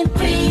can't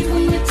breathe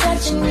when you're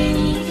touching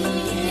me.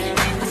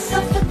 I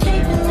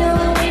suffocate when you're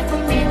away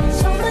from me.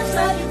 So much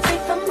love you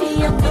take from me,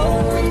 I'm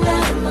going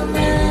out of my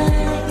mind.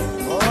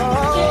 I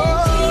can't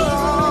breathe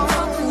when you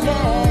talk to me.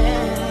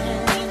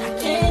 I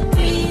can't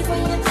breathe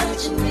when you're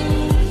touching me.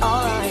 I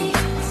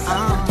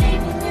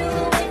suffocate when you're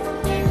away from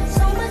me.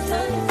 So much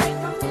love you take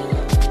from me.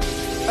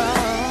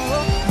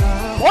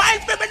 Why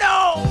baby no?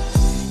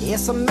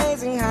 It's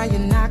amazing how you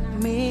knock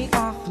me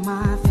off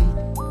my feet.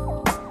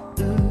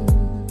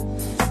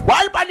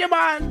 Why on your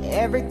man?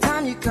 Every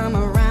time you come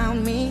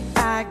around me,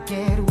 I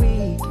get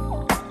weak.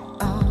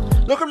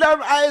 Look at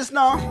them eyes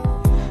now.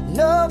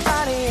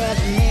 Nobody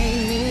ever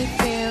made me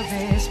feel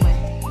this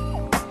way.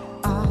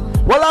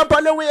 Well, up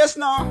on the waist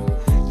now.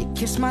 You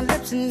kiss my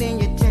lips and then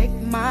you take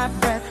my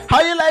breath.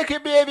 How you like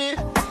it, baby?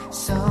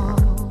 So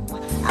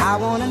I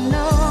wanna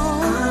know.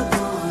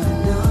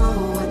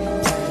 What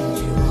turned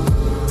you on.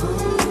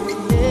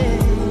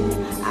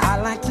 Yeah,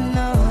 I like to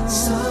know.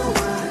 So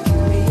I can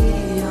be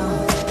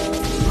yours.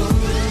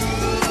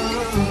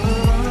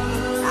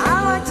 I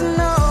like to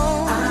know.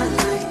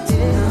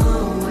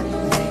 What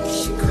makes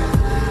you cry.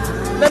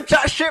 Them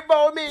chat shit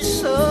about me.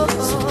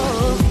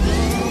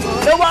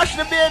 They watch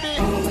the baby.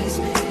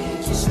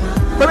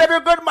 But every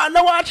good man,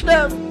 they watch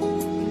them.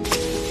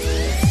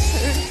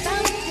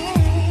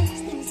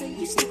 Things I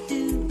used to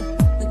do,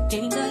 the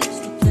games I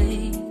used to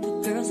play, the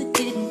girls that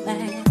didn't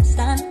last.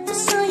 I never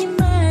saw your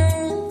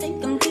mind.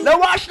 Think I'm deep. They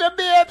watch the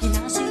babes. And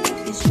I see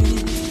what is real.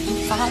 You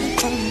falling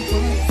from the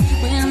world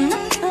when I'm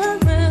not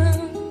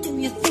around. Do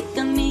you think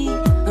of me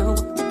or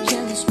what the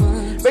jealous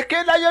one?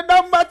 McKenna, your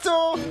number 2.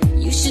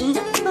 You should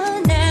know by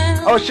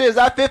now. Oh shit, is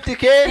that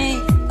 50K?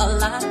 A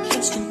lot of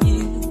trust in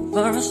you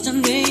for us to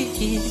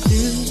make it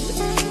through.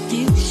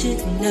 You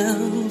should know,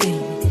 baby,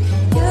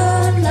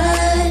 you're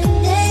my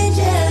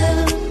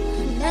angel.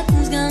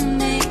 Nothing's gonna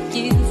make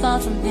you fall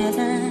from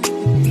heaven.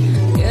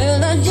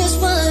 Girl, I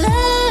just wanna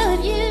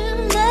love you,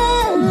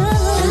 love.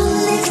 Don't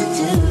listen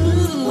to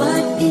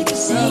what people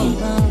say.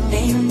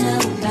 They don't know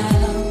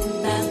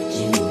about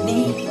you and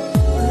me.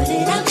 Put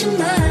it out your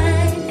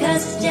mind,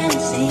 'cause it's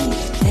jealousy.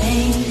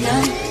 They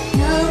don't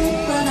know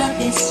about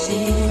this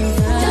feeling.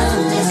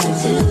 Don't listen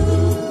to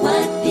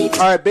what people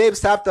say. Alright, babe,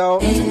 stop though.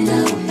 They don't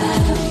know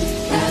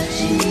about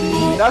you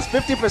and me. That's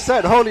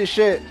 50%. Holy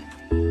shit.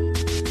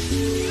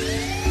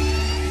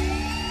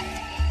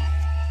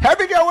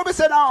 Heavy girl, what me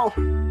say now?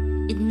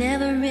 It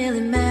never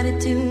really mattered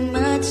too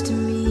much to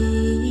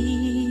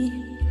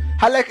me.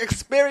 I like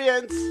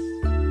experience.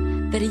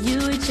 But you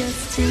were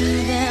just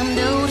too damn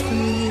old for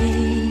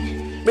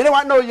me. Me don't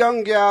want no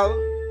young girl.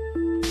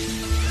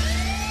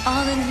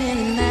 All that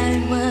really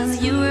mattered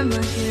was you were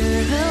my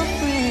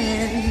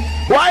girlfriend.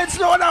 Why it's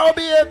slow now,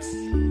 babes?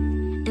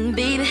 And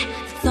baby,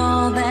 that's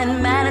all that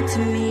mattered to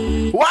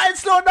me. Why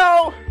it's slow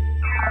now?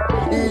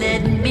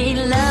 Let me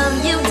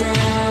love you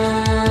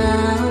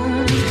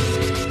down.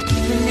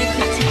 Even if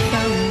it takes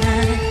all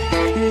night.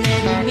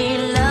 Let me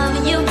love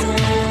you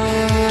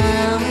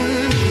down.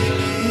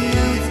 You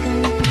know it's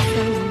gonna be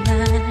so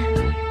nice.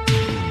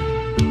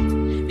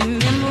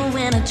 Remember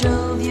when I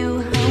drove you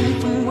home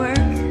from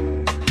work?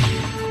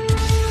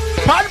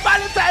 On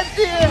Valentine's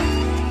Day.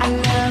 I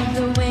love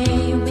the way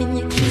when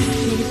you kiss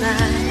me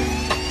goodbye.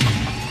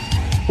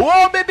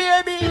 Whoa, me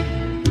baby.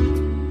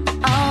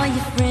 All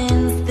your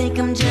friends think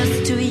I'm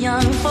just too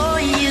young for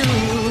you.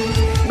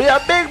 Me a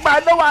big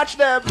man, don't watch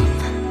them.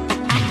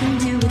 I can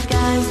do what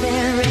guys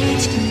their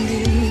age can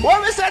do. What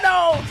we say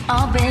now?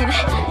 Oh baby,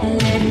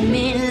 let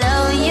me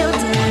love you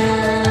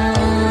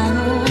down.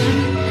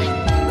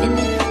 And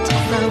if it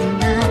takes all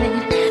night,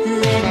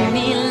 let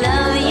me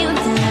love you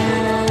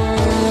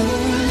down.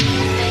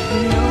 You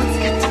know it's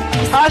got to be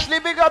so. Ashley,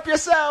 big up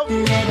yourself.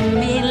 Let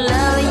me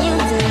love you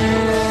down.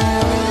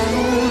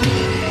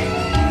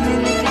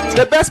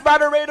 The best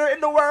moderator in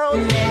the world.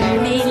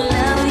 Let me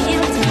love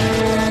you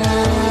down.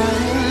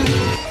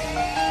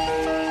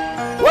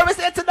 What we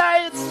say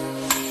tonight?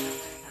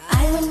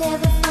 I will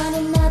never find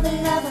another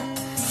lover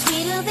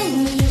sweeter than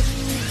you.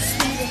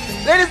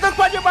 Ladies, look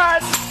for your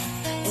man.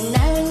 And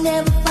I will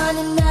never find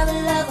another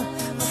lover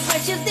more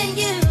precious than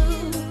you.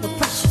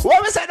 What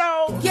we say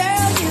now?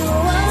 Girl, you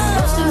are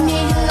close to me,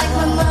 you like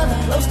my mother.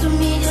 Close to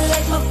me, you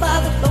like my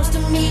father. Close to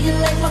me, you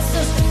like my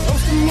sister.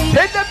 Close to me,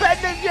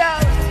 independent girl.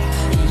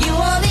 You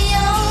are the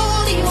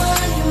only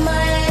one, you're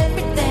my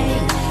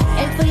everything.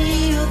 And for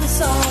you, the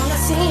song I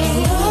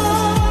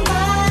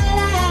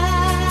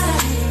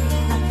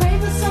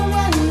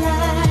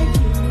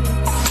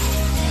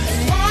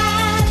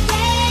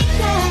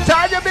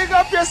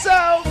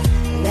yourself.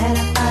 That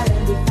I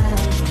finally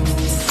found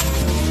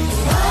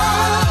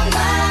all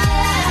my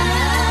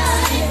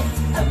life.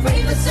 I pray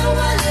for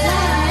someone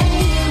like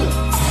you,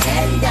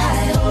 and I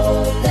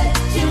hope that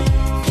you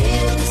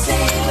feel the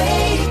same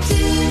way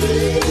too.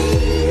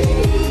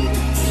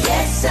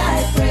 Yes, I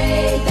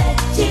pray that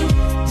you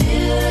do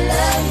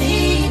love me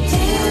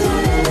too.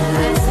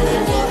 I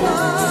said you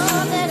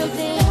want little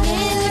thing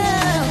in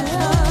love,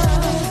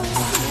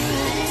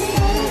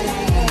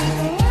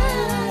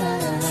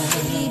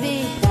 baby.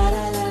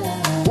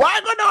 Why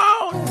go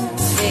down?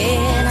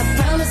 Said I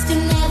promise to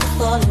never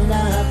fall in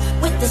love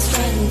with a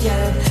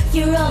stranger.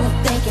 You're all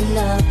I'm thinking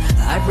of.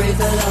 I pray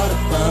the Lord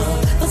above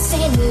for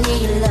sending me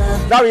love.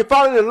 Now we're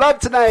falling in love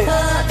tonight.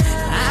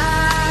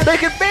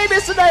 Making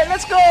babies tonight.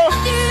 Let's go.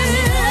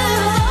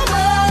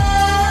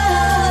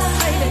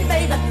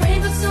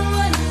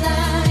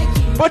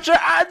 Put your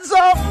hands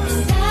up.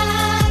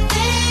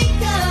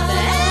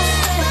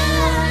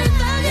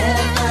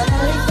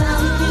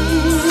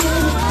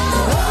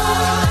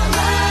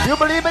 You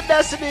believe in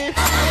destiny.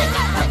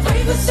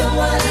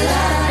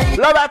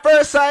 Love at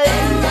first sight.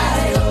 And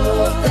I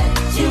hope that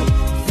you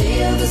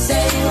feel the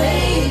same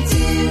way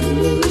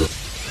too.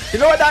 You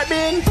know what that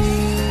means?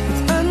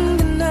 It's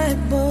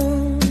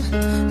undeniable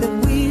that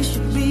we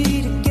should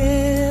be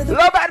together.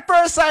 Love at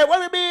first sight. What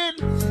do you mean?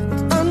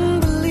 It's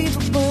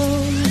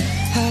unbelievable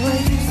how I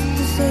used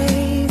to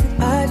say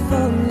that I'd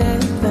fall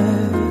never.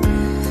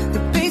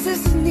 The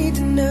basics need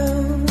to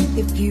know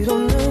if you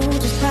don't know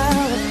just how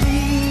I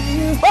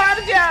feel. Bad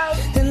girl.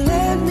 Then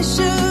let me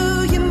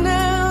show you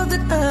now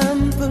that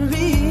I'm for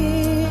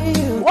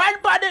real. One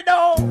body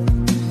though.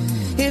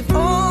 If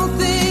all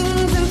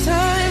things in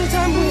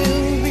time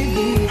will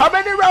reveal. How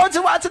many rounds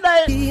you want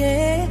tonight?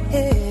 Yeah,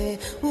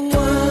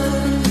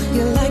 one,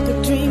 you're like a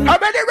dream. How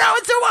many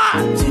rounds you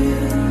want? Two,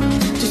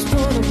 just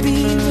wanna be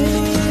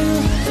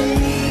real.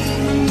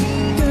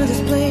 Three, girl,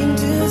 it's plain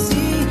to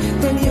see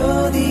that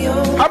you're the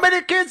only. How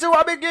many kids you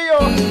want me to give you?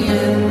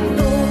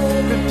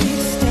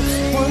 Repeat steps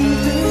 1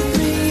 through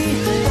 3.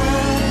 I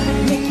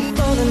make you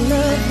fall in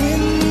love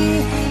with me.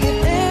 If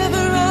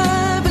ever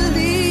I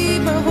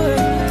believe my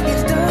work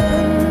is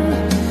done,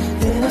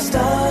 then I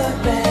start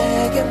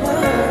back at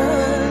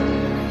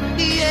 1.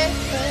 Yeah.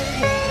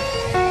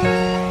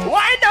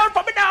 Wind down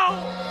for me now.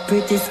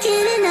 Pretty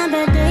skin in a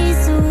birthday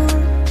suit.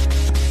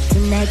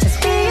 Tonight just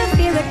wear your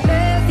favorite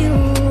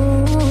perfume.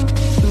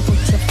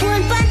 Put your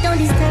phone back, don't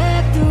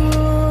disturb you.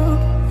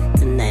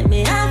 Tonight me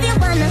have you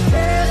wanna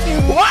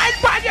perfume. Wind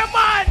by your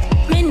man.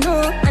 Me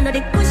know, I know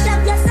the push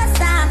up your so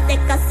soft.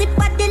 Take a sip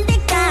of the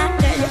liquor.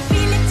 Girl, you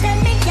feel it, tell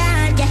me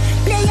yeah, yeah.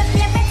 Play your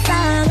favorite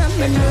song,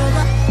 I'm in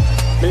over.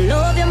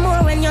 Love you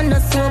more when you're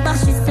not sober.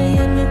 She say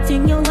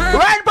anything you want.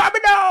 Wind by me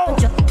now.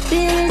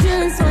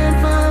 Visions, wine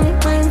for me,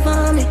 wine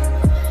for me.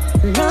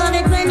 Love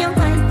it when you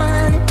wine for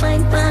it,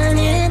 wine for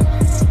it.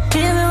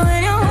 Feel it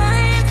when you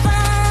wine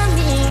for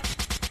me.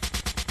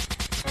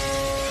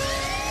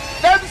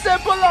 Them say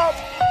pull up.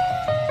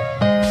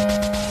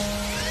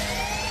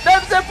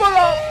 Them say pull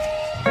up.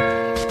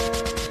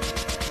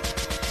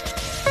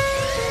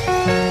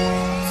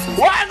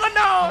 Why go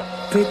down?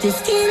 Pretty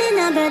skin in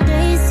a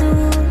birthday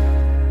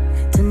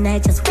suit.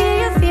 Tonight just wear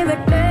your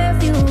favorite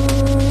perfume.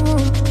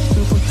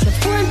 Put your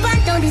phone back,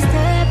 don't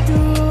disturb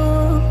you.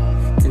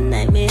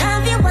 Tonight me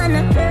have you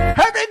wanna curve.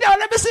 Hey, girl,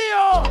 let me see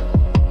you.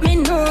 Me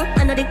know,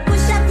 I know the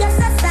push up your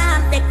so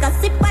soft. Take a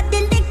sip of the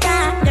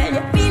liquor. Girl,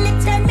 you feel it,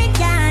 turn me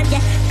on,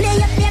 yeah. Play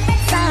your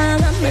favorite song,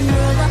 I'm in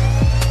over.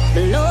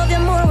 Love you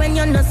more when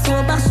you're not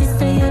sober. She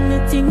say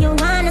anything you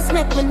want, just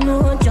make me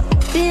know. Your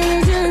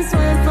visions,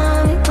 wine for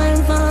me,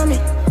 wine for me.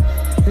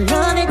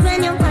 Love it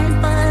when you wine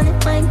for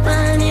it, wine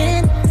for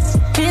it.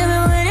 Feel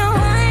it when you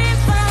wine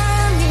for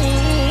me.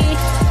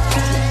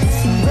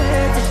 It's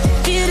worth it.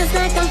 Feel just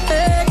like I'm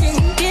virgin.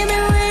 Give me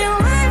when you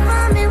wine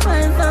for me,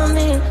 wine for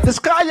me. Just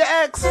call your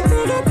ex.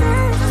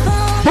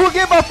 Who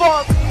give a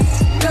fuck?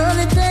 Love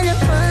it when you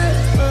wine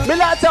for me. Me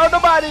not tell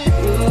nobody.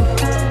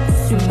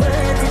 It's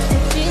worth it.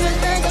 Feel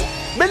like I'm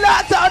Me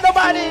not tell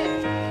nobody.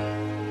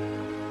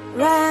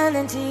 ran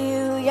into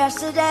you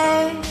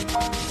yesterday.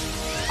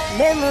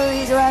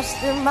 Memories rush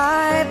through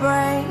my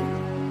brain.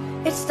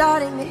 It's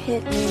starting to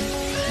hit me.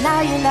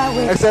 Now you're not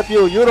with Except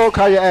you don't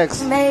call your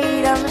ex.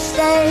 Made a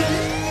mistake.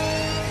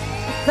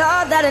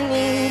 Thought that I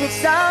needed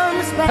some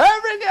respect.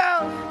 Every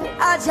girl.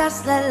 I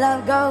just let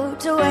love go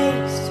to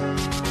waste.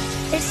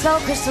 It's so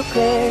crystal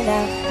clear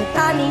now that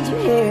I need you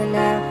here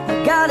now.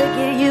 I gotta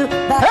get you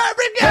back.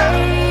 Every girl.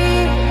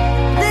 Hey,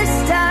 this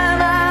time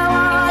I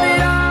want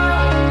it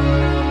all.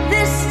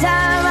 This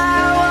time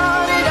I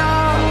want it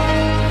all.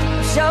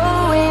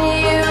 Showing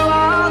you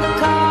all the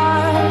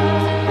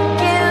cards,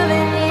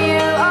 giving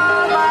you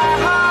all my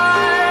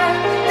heart.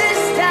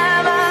 This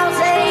time I'll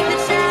take the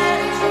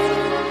chance.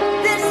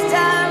 This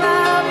time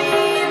I'll be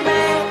a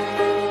man.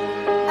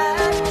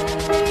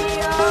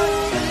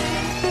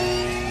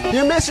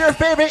 You miss your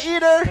favorite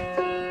eater?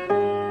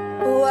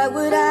 What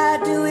would I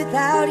do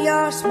without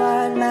your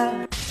smart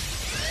mouth?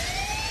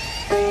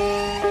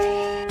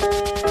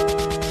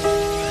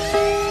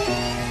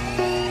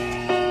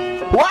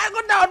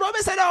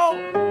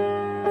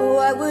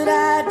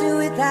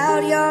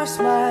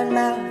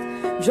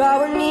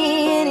 drawing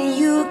me in and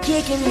you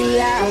kicking me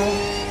out.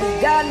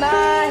 You got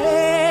my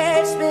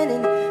head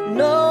spinning,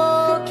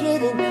 no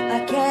kidding,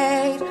 I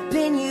can't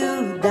pin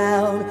you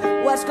down.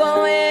 What's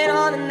going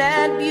on in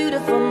that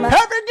beautiful mind?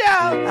 Every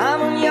girl,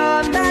 I'm on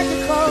your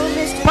magical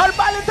mystery. For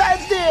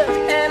Valentine's Day,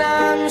 and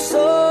I'm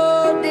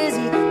so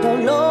dizzy,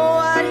 don't know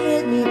what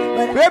hit me,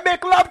 but we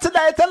make love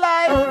tonight,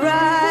 alive.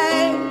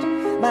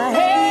 Alright, my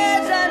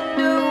head's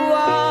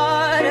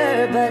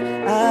underwater, but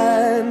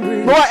I'm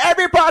breathing. We want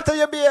every part of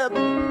you, babe.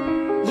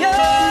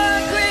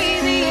 You're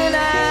crazy and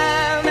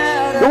I'm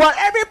out of. We want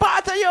every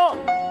part of you.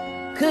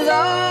 'Cause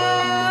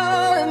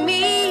all of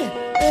me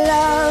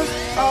loves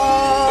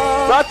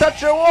all. Don't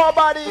touch your warm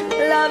body.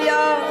 Love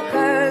your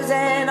curves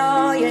and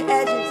all your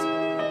edges,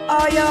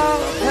 all your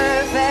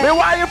perfect. We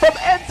want you from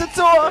end to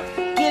toe.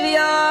 Give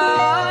your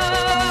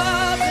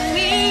all to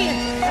me,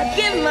 I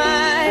give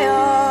my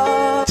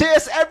all.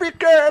 Taste every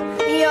curve.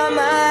 You're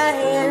my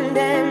end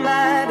and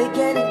my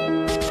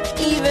beginning,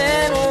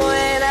 even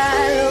when I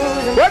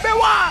lose. What me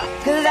want?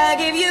 'Cause I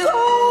give you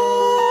all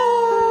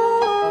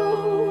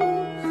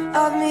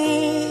of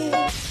me.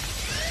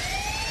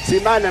 See,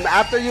 man, and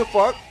after you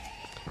fuck,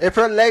 if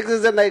her legs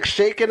isn't like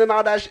shaking and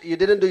all that, you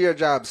didn't do your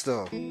job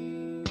still.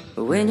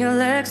 When your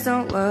legs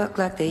don't work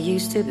like they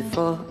used to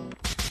before.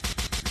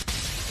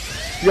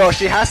 Yo,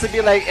 she has to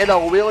be like in a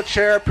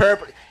wheelchair.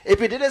 If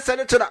you didn't send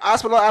her to the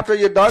hospital after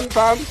you're done,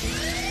 fam.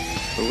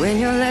 When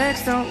your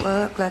legs don't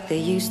work like they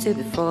used to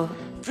before.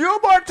 Few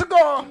more to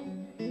go.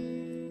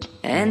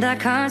 And I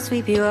can't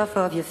sweep you off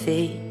of your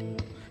feet.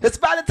 It's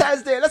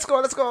Valentine's Day. Let's go,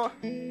 let's go.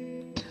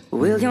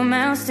 Will your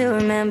mouth still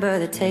remember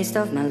the taste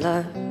of my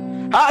love?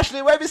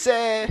 Ashley, what we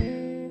say?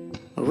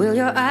 Will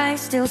your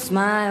eyes still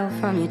smile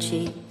from your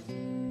cheek?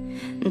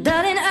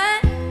 Darling,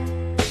 I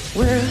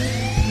will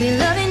be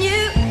loving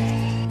you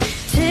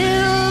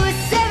till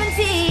we're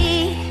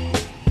 70.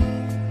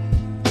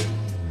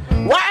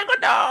 Why go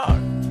down?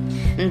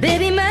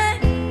 Baby, my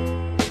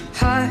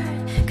heart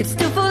could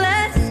still fall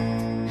as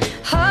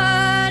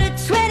hard at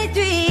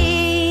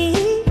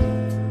 23.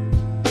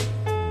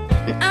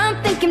 And I'm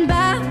thinking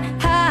about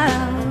how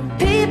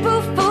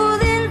people fall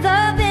in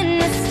love in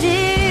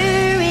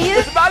mysterious.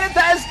 It's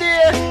Valentine's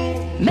Day.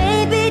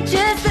 Maybe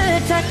just a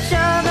touch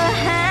of a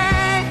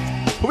hand.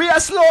 We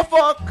are slow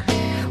fuck.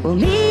 Well,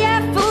 me,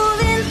 I fall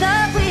in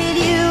love with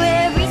you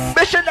every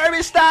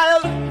missionary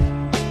style.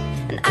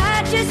 And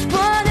I just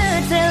wanna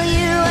tell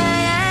you I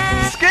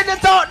am. Skin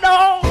it out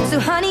now. So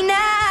honey,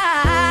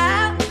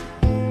 now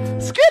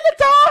skin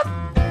it out.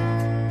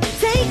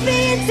 Take me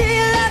into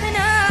your loving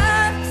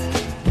arms.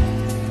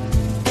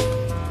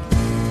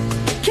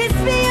 Kiss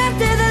me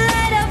under the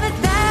light of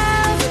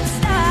 1,000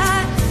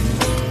 stars.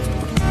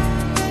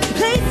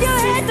 Place your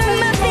head on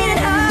my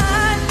beating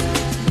heart.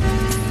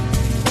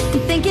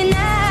 I'm thinking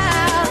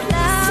out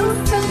loud.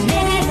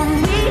 Maybe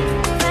we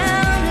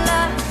found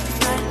love.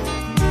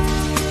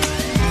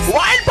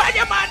 Wine by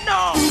your man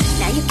now.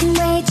 Now you can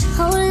wait your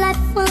whole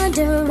life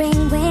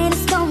wondering when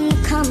it's gonna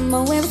come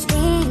or where it's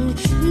been.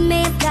 You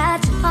may have got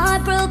your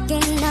heart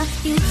broken a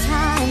few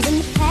times in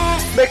the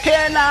past.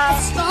 McKenna.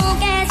 As strong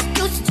as it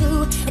used to.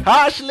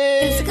 Ashley.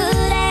 As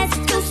good as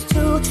it used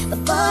to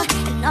before.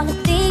 And all the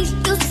things you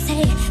used to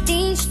say,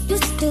 things you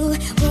used to do,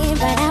 went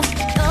right out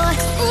the door.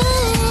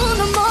 Ooh,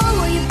 no more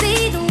will you be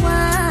the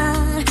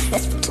one.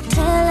 That's what you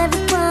tell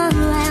everyone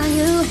around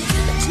you.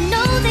 But you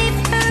know they've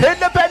heard.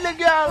 Independent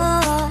girl.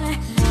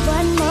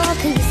 What more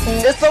can you say?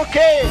 It's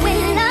okay. When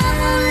love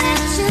won't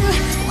let you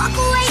walk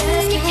away,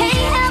 you can't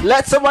help.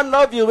 Let someone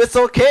love you. It's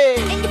okay.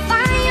 And you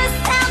find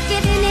yourself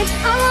giving it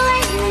all away.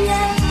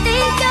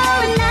 Think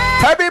you're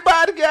enough. Happy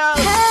bad girl.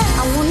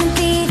 I wanna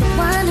be the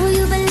one who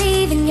you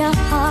believe in your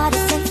heart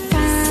is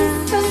set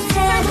from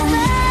heaven.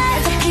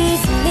 There's a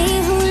piece of me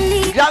who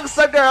leaves.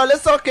 Youngster girl,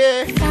 it's okay.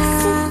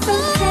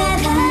 From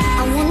heaven.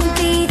 I wanna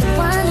be the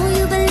one who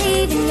you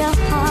believe in your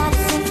heart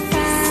is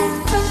set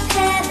from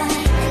heaven.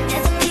 And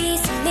there's a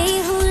piece of me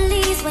who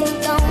leaves when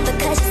you're gone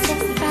because you're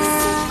set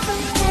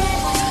from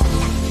heaven.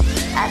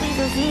 I be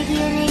so sick,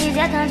 you niggas,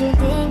 y'all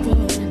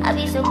contradicting. I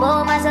be so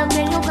bold myself,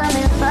 then you come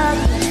and fuck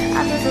me.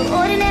 I'm just so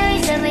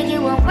ordinary, so make you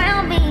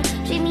around me.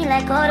 Treat me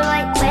like all the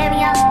right, wear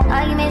me out.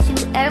 Arguments, you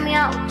air me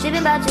out.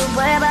 Tripping about your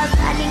whereabouts.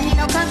 I can't keep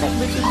no contact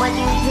with you, but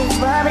you just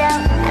rub it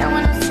out. I don't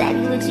want no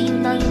savvy with you, you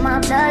know you my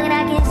plug, and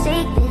I can't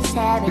shake this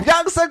habit.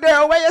 Youngster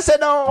girl, where you say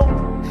no?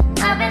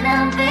 I've been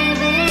up,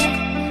 baby.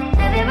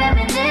 Baby,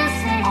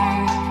 reminiscing.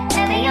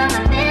 Baby, I'm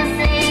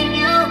missing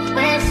you.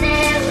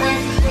 Wishing,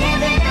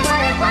 living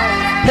what it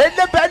was.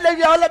 Independent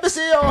girl, let me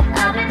see you.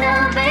 I've been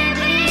up,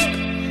 baby.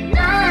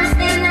 Lost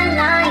in the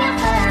lion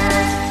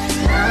heart.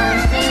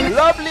 Lost in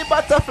Lovely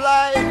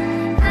butterfly.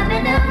 I've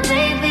been up,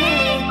 baby.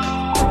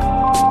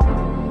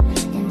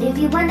 And if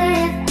you wonder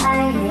if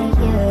I hate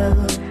you,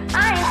 I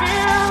do.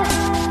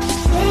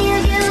 Say you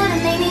to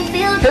make me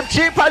feel Him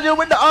cheap on you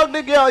with the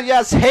ugly girl,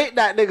 yes, hate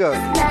that nigga.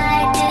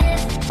 like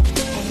this.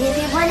 And if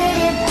you wonder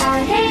if I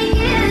hate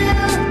you,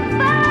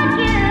 fuck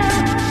you.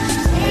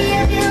 Say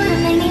you to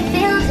make me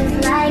feel just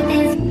like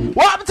this.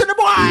 What happened to the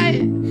boy?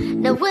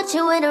 Now what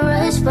you in a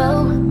rush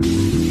for?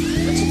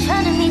 What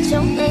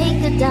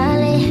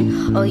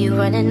Darling, oh, you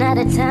running out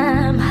of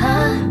time,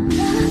 huh?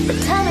 The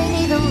time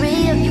ain't even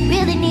real, you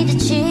really need to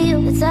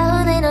chill. It's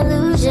all an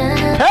illusion.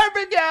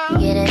 Every girl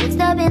getting mixed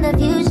up in the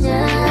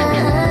fusion.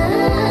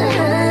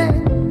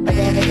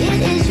 Whatever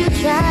it is you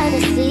try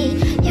to see,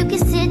 you can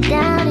sit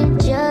down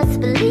and just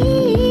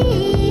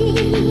believe.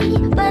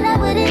 But I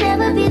wouldn't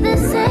ever be the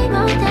same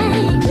old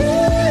thing.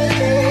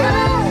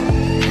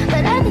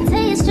 But I can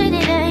tell you straight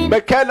it ain't.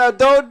 McKenna,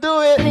 don't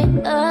do it.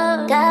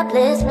 Oh, God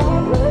bless me.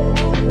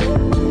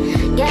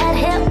 God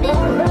help me.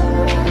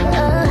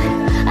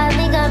 I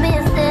think I'm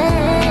insane.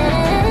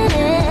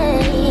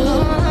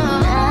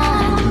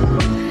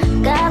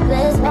 God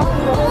bless me.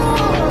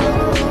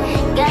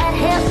 God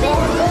help me.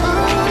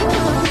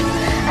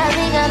 I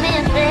think I'm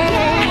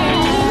insane.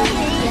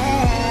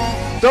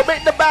 Don't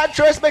make the bad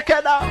choice,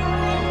 McKenna.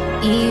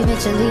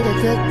 Eventually the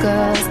good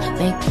girls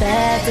make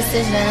bad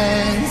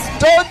decisions.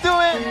 Don't do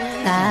it.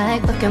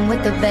 Like fucking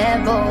with the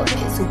bad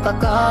boys who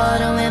fuck all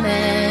the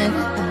women.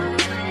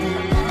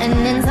 And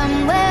then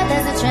somewhere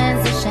there's a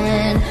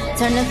transition.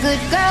 Turn the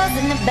good girls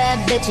into bad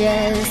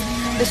bitches.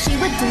 But she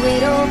would do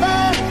it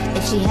over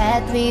if she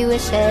had 3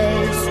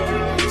 wishes.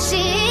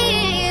 She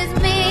is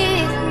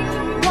me.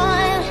 1,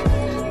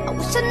 I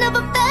wish I never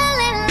fell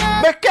in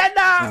love.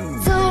 McKenna.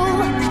 2,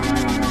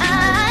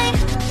 I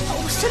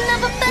wish I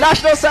never fell.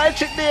 National side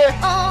chick there.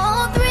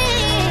 All 3,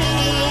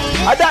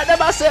 I don't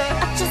never say.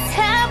 I just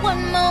have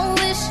one more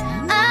wish.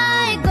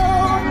 I go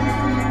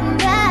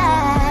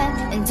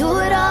back and do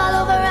it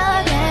all over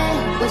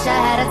again. Wish I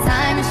had a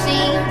time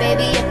machine,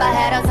 baby. If I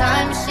had a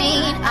time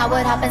machine, I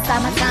would hop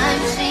inside my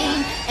time machine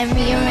and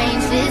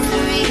rearrange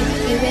history.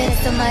 Get rid of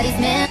somebody's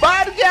man.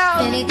 Bad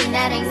girl. Anything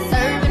that ain't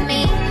serving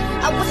me.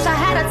 I wish I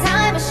had a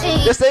time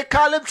machine. Just say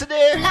call him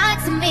today. Lie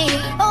to me.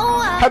 Oh,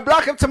 I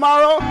block him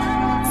tomorrow.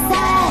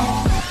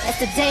 Sad. That's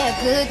the day a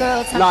good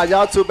girl turns. Nah,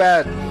 y'all too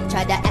bad.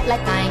 Tried to act like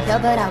I ain't girl,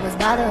 but I was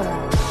bothered.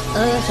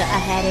 Sure, I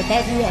had it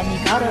bad, you had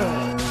me caught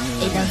up.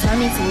 It done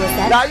turned me to a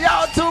sad. Now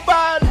y'all too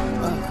bad.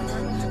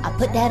 I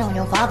put that on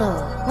your father.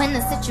 When the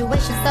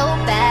situation's so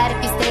bad,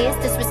 if you stay, it's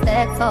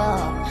disrespectful.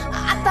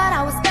 I thought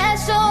I was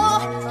special,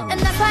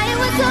 and that's why it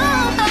was so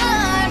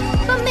hard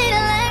for me to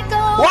let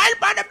go. Why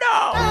about them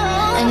know?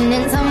 And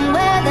then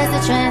somewhere there's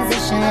a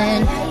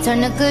transition.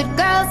 Turn the good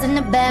girls into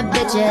bad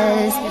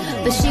bitches.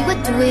 But she would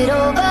do it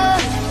over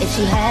if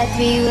she had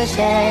 3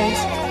 wishes.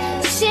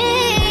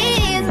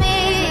 She's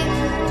me.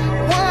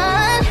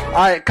 1.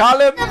 Alright,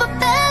 call him.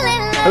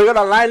 We're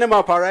gonna line him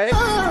up, alright?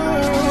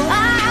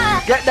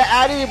 Get the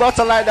addy, you about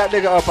to line that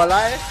nigga up,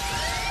 alright?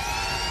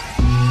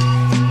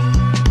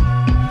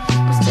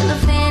 I'm still a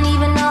fan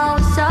even though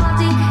it's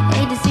salty.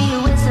 Hate to see you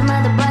with some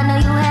other, but know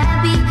you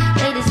happy.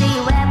 Hate to see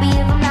you happy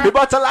if I'm not. You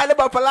about to line him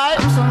up, alright?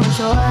 I'm so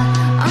mature,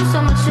 I'm so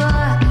mature,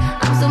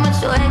 I'm so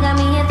mature. It got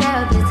me a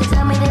therapist to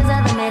tell me there's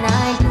other men I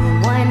ain't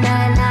doing one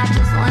night, not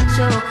just one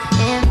show.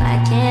 If I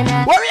can't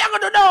have, what are you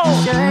gonna do?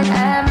 Should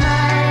I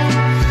mind?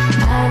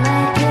 I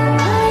like it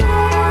white.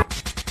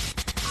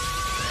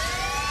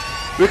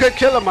 We could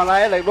kill him,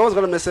 alright? Like, no one's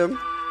gonna miss him.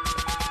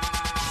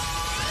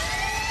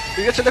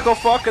 We get your little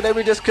fuck and then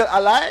we just kill,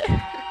 alright?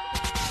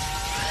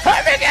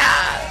 Hey, big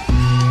girl!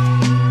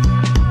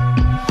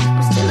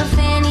 I'm still a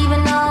fan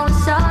even though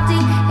it's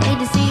salty. Hate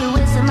to see you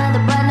with some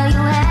other, but know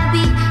you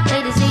happy.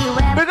 Hate to see you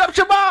happy. Big up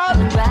Jamal!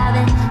 I'm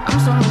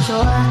so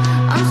mature,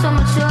 I'm so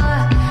mature,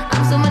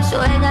 I'm so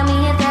mature. It got me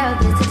a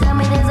therapist to tell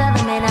me there's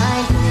other men I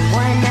ain't doing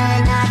one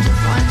night, not just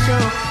one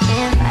show.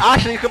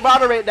 Ashley, you can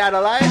moderate that,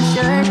 alright?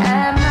 Should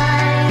I mind?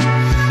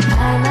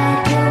 I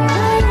like it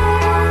white.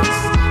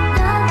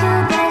 Not the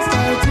best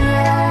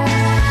idea.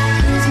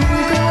 These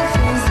new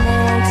girlfriends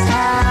next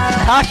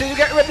time. Ashley, you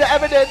get rid of the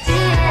evidence.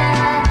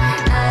 Yeah,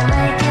 I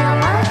like it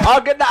white.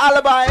 I'll get the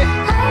alibi.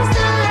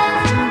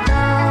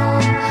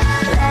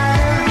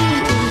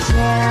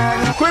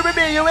 Queen with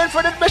me, you in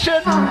for this mission?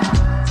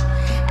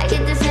 I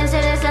get the sense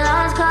that it's a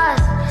lost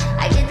cause.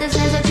 I get the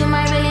sense that you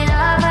might really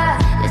love her.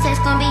 This text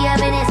gon' be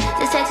evidence.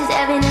 This text is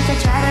evidence. I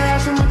try to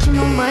ration with you,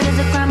 no murder's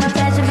a crime of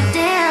passion. But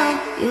damn,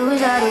 you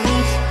was out of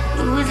reach.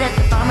 You was at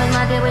the farmer's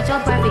market with your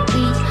perfect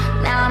peach.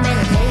 Now I'm in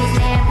the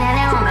basement,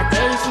 planning on my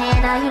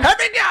patient. Now you let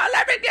me go.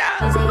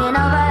 I'm taking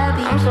over the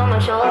beat. I'm so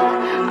mature,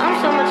 I'm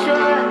so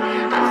mature,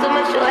 I'm so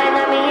mature. And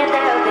let me a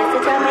therapist to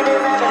tell me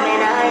there's other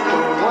men I do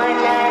one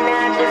night,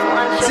 not just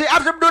one show. See,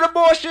 after do the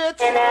bullshit.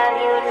 And now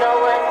you know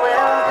what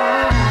will.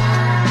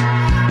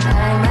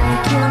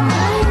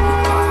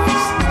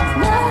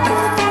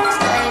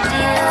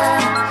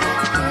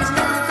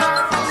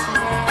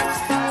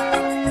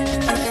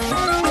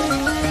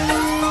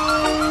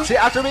 See,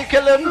 after we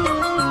kill him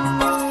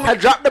and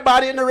drop the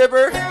body in the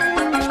river,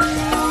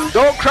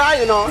 don't cry,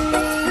 you know.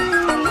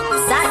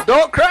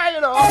 Don't cry,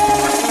 you know.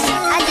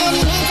 I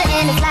didn't mean to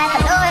end this life. I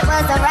know it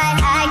was alright.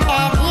 I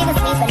can't even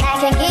sleep and I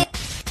can't get.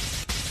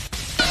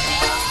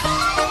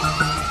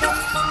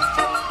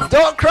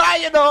 Don't cry,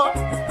 you know.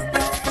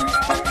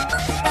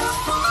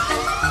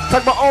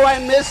 Talk about, oh, I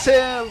miss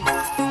him.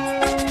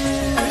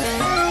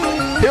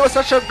 He was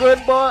such a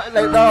good boy.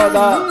 Like,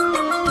 no.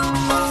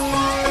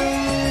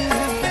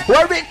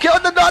 When we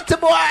killed the daughter.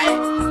 Bounty boy.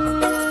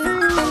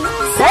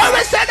 What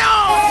we say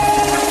now?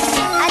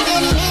 I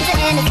didn't mean to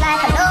end this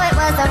life. I know it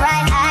was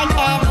alright. I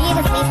can't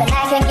even sleep and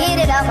I can't get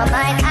it off my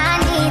mind.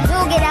 I need to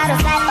get out of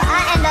sight, but I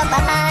end up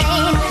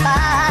behind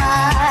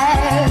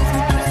bars.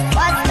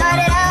 What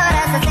started out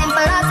as a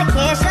simple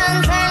altercation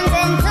turns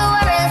into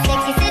a real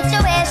sticky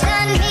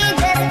situation. Me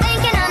just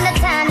thinking on the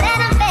time that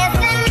I'm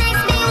facing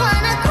makes me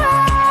wanna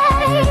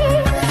cry.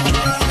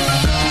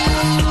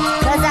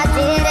 'Cause I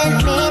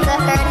didn't mean to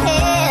hurt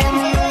him.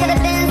 Could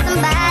have been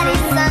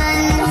somebody's son,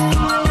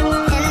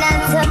 and I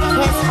took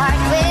his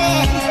heart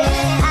with.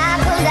 I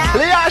pulled out.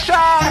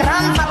 Leasha.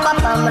 Rum pa pa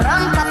pum,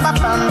 rum pa pa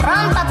pum,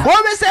 rum pa pa. What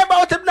we say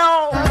about him now?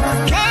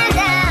 Man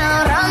down,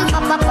 rum pa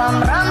pa pum,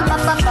 rum pa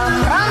pa pum,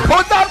 rum.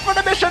 Put down for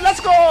the mission. Let's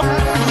go.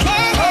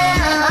 Man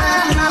down,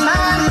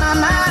 mama,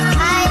 mama.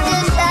 I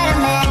just shut a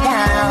man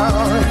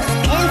down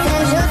in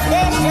Central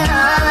Station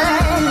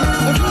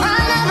in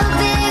front of a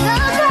big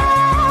old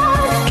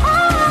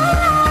crowd.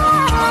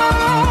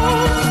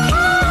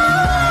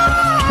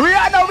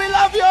 Rihanna, we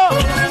love you.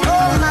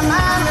 Oh,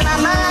 mama,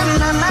 mama,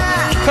 mama.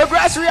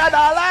 Congrats, Rihanna.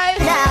 I lie.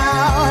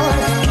 Down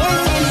in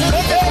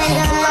Central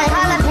Station. I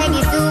call her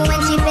Peggy Sue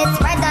when she fits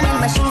right down in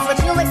my shoes. What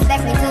you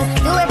expect me to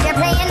do if you're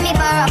playing me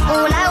for a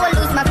fool? I will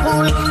lose my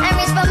cool and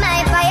reach for my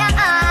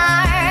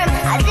firearm.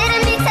 I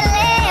didn't mean to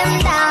lay him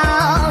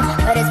down,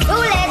 but it's too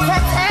late to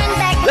turn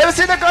back. Let me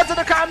see the girls in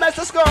the comments.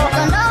 Let's go.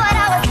 Don't know what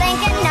I was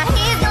thinking. Now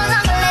he's no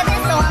longer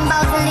living, so I'm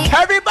about to leave.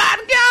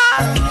 Everybody, girl.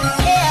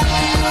 Yeah,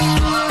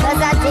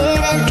 'cause I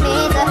didn't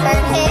mean to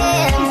hurt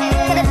him.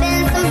 Could have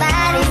been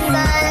somebody's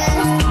son,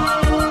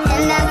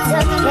 and I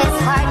took his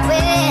heart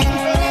with.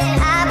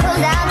 I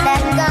pulled out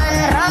that gun.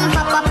 Rum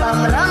pa pa pum,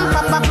 rum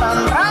pa pa pum,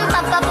 rum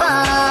pa pa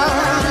pum.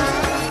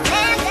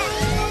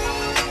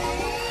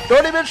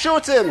 Don't even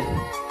shoot him.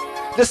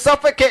 Just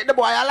suffocate the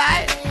boy. I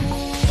lie.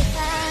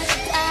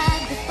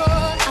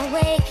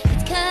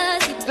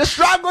 Just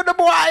strangle the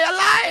boy. I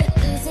lie.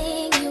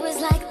 Losing you is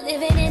like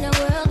living in a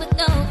world with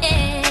no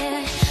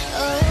air.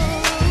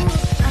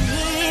 Oh, I'm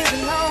here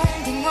alone,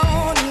 didn't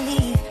want to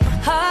leave. My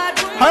heart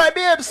won't All right,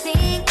 babes.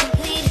 seem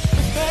complete.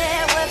 If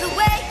there was a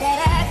way that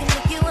I could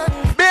make you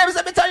understand. Babes,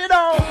 let me tell you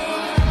now.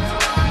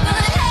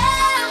 But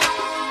how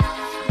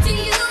do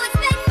you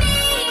expect me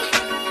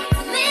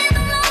to live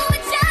alone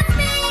with just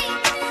me?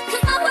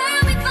 'Cause my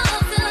world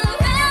revolves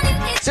around you.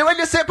 It's See when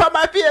you sit on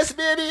my face,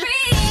 baby.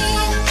 free.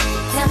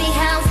 Tell me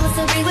how I'm supposed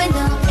to breathe with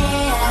no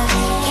air.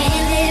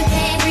 Can't live,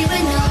 can't breathe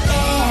with no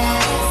air.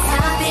 How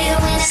I feel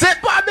when Sit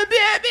on me,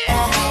 baby.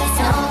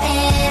 no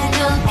air,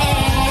 no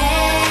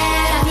air.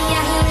 Got me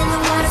out here in the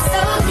water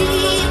so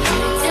deep.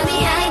 Tell me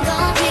I ain't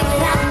gon' breathe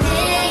without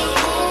me.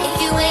 If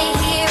you ain't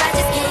here, I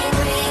just can't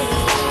breathe.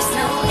 There's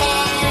no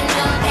air,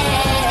 no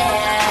air,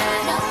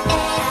 no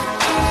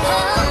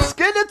air.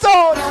 Skin the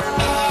tone.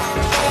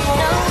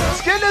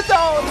 Skin the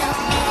tone.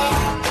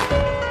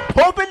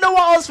 Open the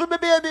walls for me,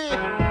 baby.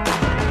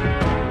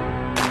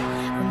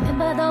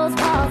 Remember those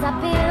walls I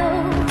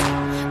built?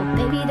 Well,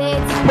 baby, they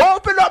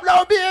Open up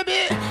now,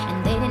 baby.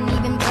 and they didn't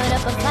even put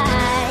up a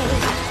fight.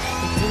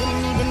 They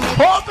didn't even make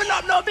Open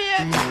up now,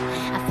 baby.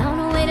 I found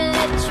a way to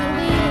let you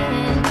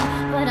in,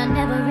 but I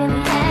never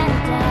really had a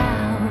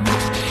doubt.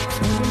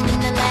 Standing in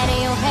the light of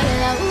your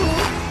halo,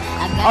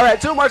 I got All right,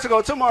 2 more to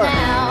go. 2 more. now.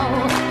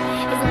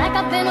 It's like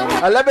I've been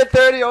around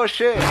 11:30. Oh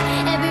shit.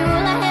 every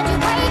rule I had you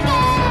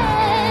breaking.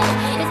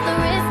 It's the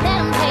risk that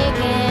I'm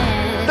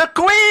taking. The I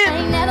queen.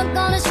 ain't never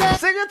gonna shut.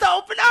 Sing it to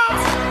open up.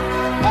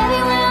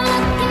 Everywhere I'm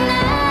looking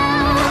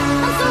now,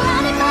 I'm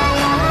surrounded by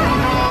your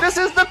rays. This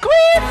is the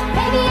queen.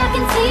 Baby, I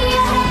can see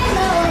your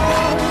halo.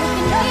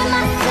 You know you're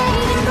my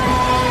saving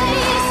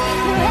grace.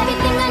 You're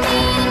everything I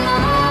need and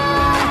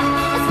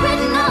more. It's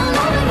written all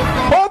over your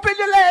face. Open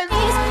your legs.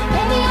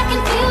 Baby, I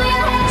can feel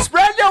your halo.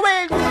 Spread your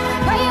wings.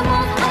 Pray you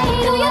won't fade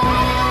to your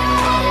halo.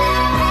 See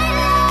your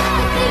halo,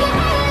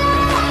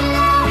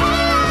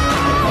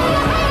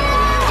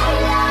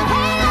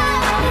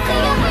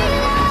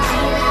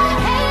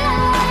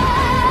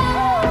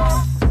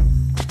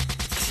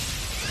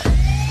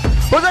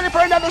 Who's ready for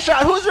another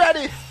shot? Who's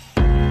ready?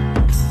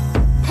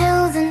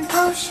 Pills and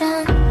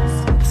potions,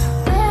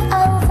 we're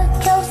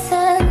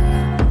overdosing.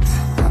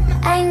 I'm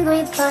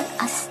angry, but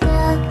I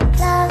still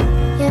love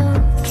you.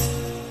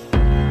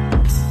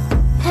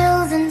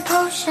 Pills and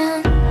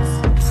potions,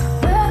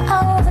 we're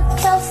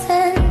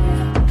overdosing.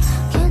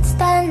 Can't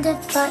stand it,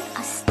 but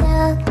I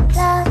still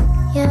love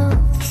you.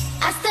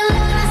 I still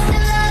love, I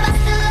still love, I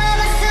still love,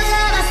 I still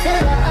love, I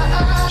still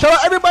love. Show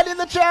out everybody in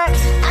the chat. I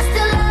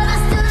still love, I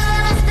still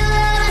love, I still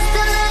love, I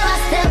still love, I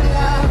still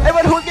love.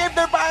 Everyone who gave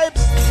their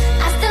vibes.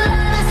 I still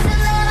love, I still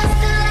love, I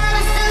still love, I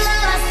still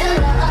love, I still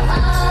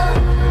love.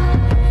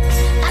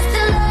 I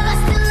still love, I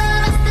still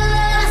love, I still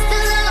love, I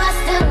still love, I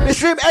still love. We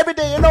stream every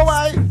day. You know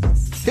why?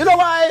 You know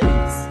why?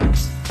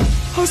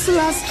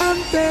 Hustlers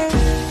anthem.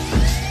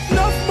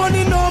 Enough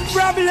money, no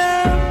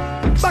problem.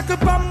 Back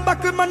up,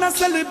 man, I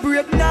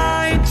celebrate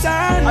night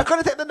time. I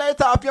couldn't take the night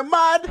off. You're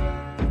mad.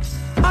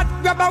 Hot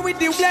grabber with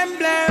the blem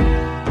blem.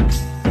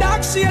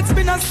 Dark shades,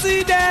 me not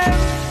see them.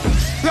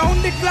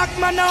 Round the clock,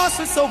 man,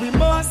 hustle, so we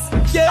must.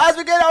 Yeah. As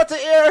we get out to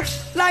here,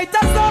 light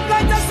us up,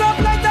 light us up,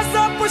 light us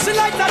up, push it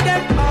lighter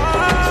than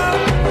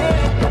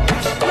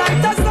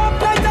light us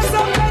up, light us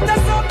up, light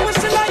us up,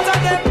 push it lighter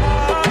than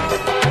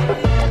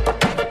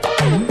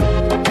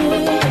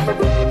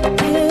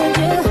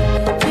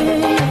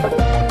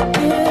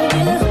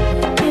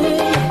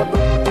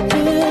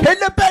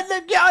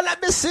independent girl,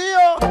 let me see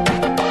you.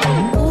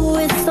 Ooh,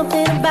 it's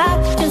something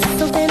about, just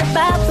something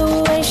about the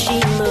way she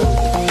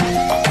moves.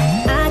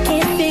 I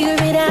can't figure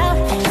it out.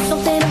 It's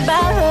something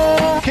about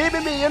her.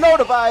 Keeping me, you know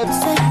the vibes.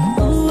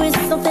 Ooh, it's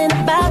something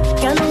about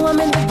kind of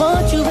woman that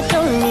wants you but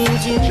don't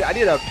need you. I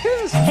need a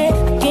piss. Hey,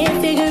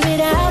 can't figure it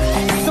out.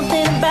 It's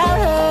something about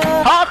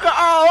her. Hawker,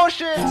 oh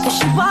shit. Cause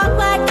she walk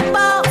like the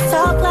boss,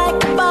 talk like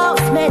the boss,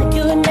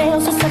 manicure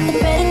nails, just like the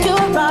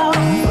pedicure raw.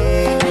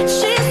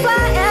 She's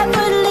fly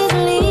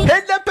effortlessly.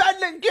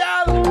 Independent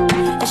girl.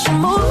 And she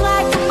move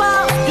like the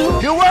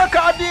boss. You work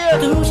out there.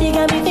 She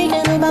got me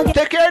thinking about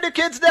take care of the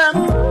kids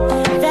them.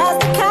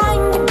 That's the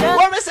kind of girl.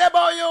 What me say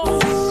about you?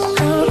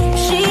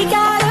 She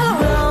got her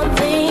own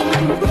thing.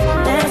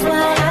 That's why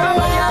I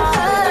love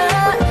her.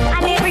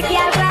 And every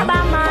girl grab a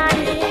man.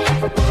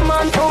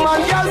 man to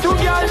man, girl to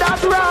girl,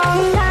 that's wrong.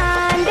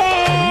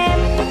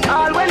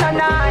 All when a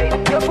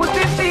night, your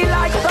pussy feel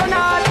like sun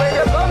hot when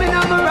you're coming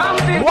on the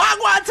ramping.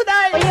 What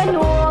tonight? You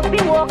know, be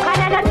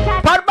walking and a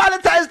chat. On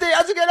Valentines Day,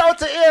 as you get out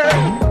to here.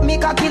 Me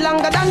cocky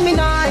longer than me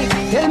night.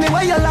 Tell me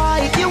where you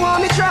like. You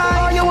want me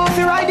try or you want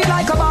me ride it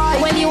like a bike?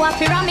 When you want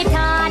to ram it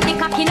on, the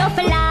cocky no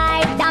for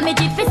life.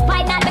 Damage it for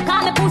spite, not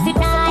because me pussy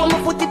tight.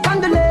 I'ma put it on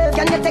the left,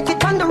 can you take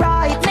it on the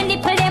right? Me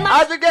nipple them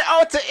as we get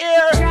out to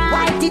here.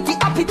 White titty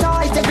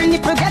appetite, every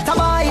nipple get a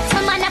bite.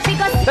 Come on, I pick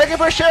up. Thank you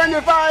for sharing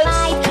your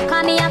vibes.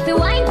 Call me up to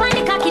wine on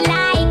the cocky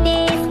like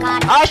this.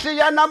 Ashley,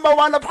 you're number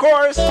one, of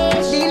course.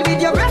 Deal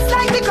with your breath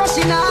like the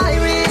crushing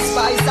iris.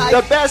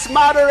 The best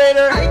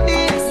moderator. Like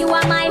this. You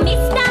are my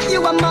mister.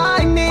 You are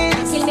my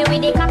miss. Kill me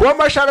with the cocky. One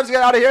more shout out to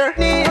get out of here.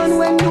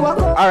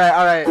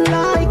 Alright.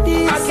 Like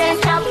this. I can't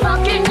stop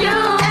fucking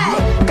you.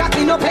 Hey,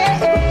 cocky no pay.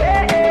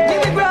 Me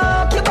we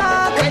broke your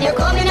back when you're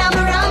coming on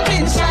the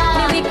ramping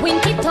shot. Me we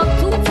quint it up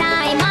 2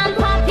 times and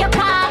pop your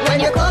cock. When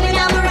you're coming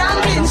on the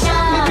ramping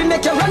shot. Me we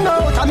make you run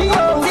out of me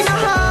house in a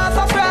half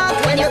a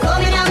frack. When you're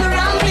coming on the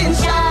ramping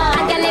shot.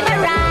 I can live a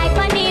ride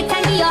on it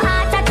and give your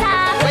heart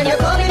attack. When you're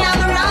coming on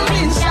the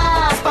ramping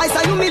shot. Spice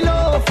are you me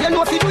love. You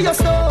know if you do your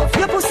stuff.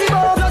 Your pussy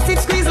ball plus it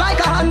squeeze like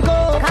a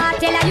handcuff.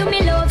 Cartel are you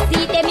me love.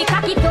 See them me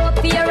cock it up.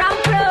 Fear and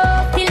pro.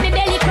 Till me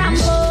belly cramp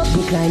up.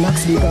 The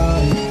climax be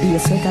gone. Be a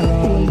sweat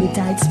around the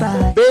tight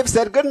spot. Babe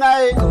said good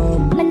night.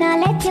 Me nah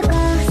let you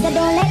go. So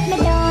don't let me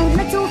down.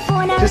 Me too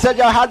phone. She said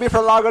y'all had me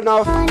for long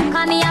enough.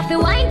 Call me up to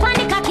wine on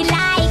the cocky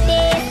like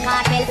this.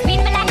 Cartel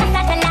spin me like a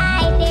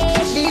satellite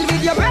dish. Deal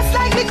with your breasts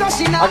like the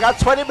crushing. I got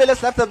 20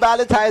 minutes left of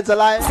Valentine's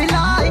alive. See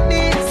like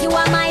this. You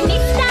are my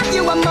mister.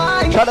 You are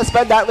mine. Try to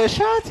spend that with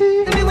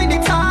Shawty. Me with the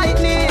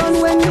tightness.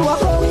 And when you are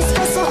home, it's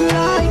for something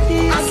like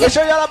this. Make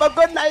sure y'all have a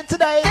good night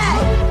tonight.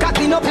 Hey,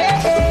 cocky no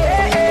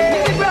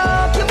pay. Me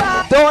broke your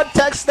back. Don't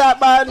text that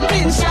man. Me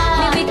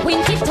we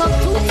quint it up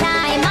 2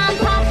 times and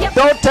pop your.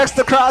 Don't text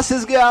the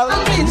crosses, girl.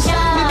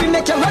 Me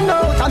make you run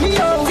out of me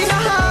house in a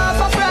half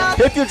a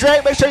frack. If you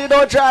drink, make sure you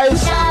don't drive.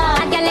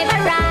 I can live a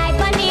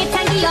ride on it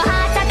and give your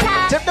heart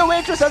attack. Tip the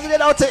waitress as you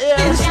get out to here.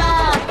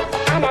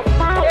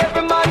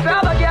 Every man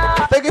grab a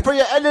girl. Thank you for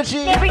your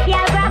energy. Every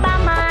girl grab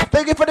a man.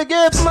 Thank you for the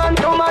gifts. Man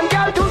to man,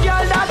 girl to girl,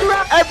 that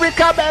rock. Every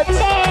comment.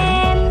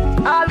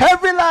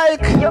 Every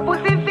like. Your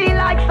pussy feel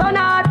like sun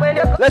hot when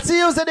you. Let's see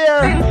who's in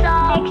here.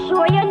 Make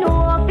sure you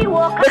know if you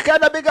walk. Make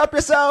kind of big up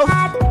yourself.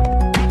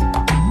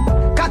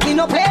 Cocky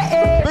no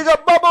play. Big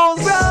up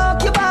Bubbles.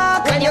 Broke your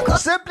back when you come.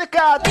 Simply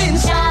Cat.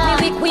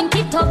 Me we quint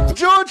it up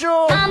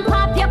Juju. and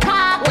pop your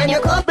cock. When you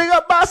come. Big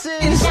up Bossy.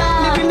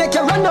 Me make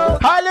you run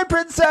out. Highland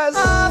Princess.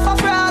 Half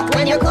a frack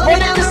when you come.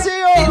 Good to see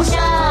you.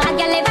 I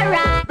can live a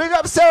ride. Big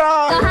up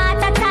Sarah. Your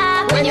heart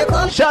attack. When you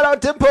come. Shout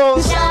out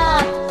Dimples.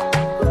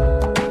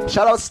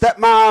 Shout out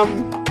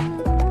Stepmom.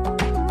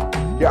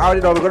 You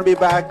already know we're going to be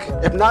back.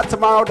 If not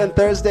tomorrow, then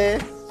Thursday.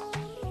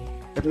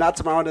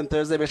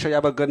 Make sure you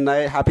have a good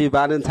night. Happy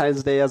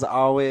Valentine's Day as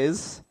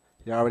always.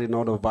 You already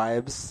know the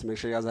vibes. Make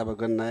sure you guys have a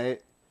good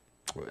night.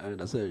 And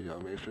that's it.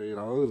 Make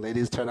sure,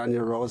 ladies, turn on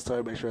your rose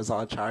toy. Make sure it's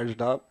all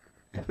charged up.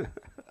 All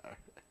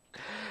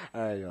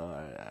right, all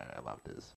right, about this.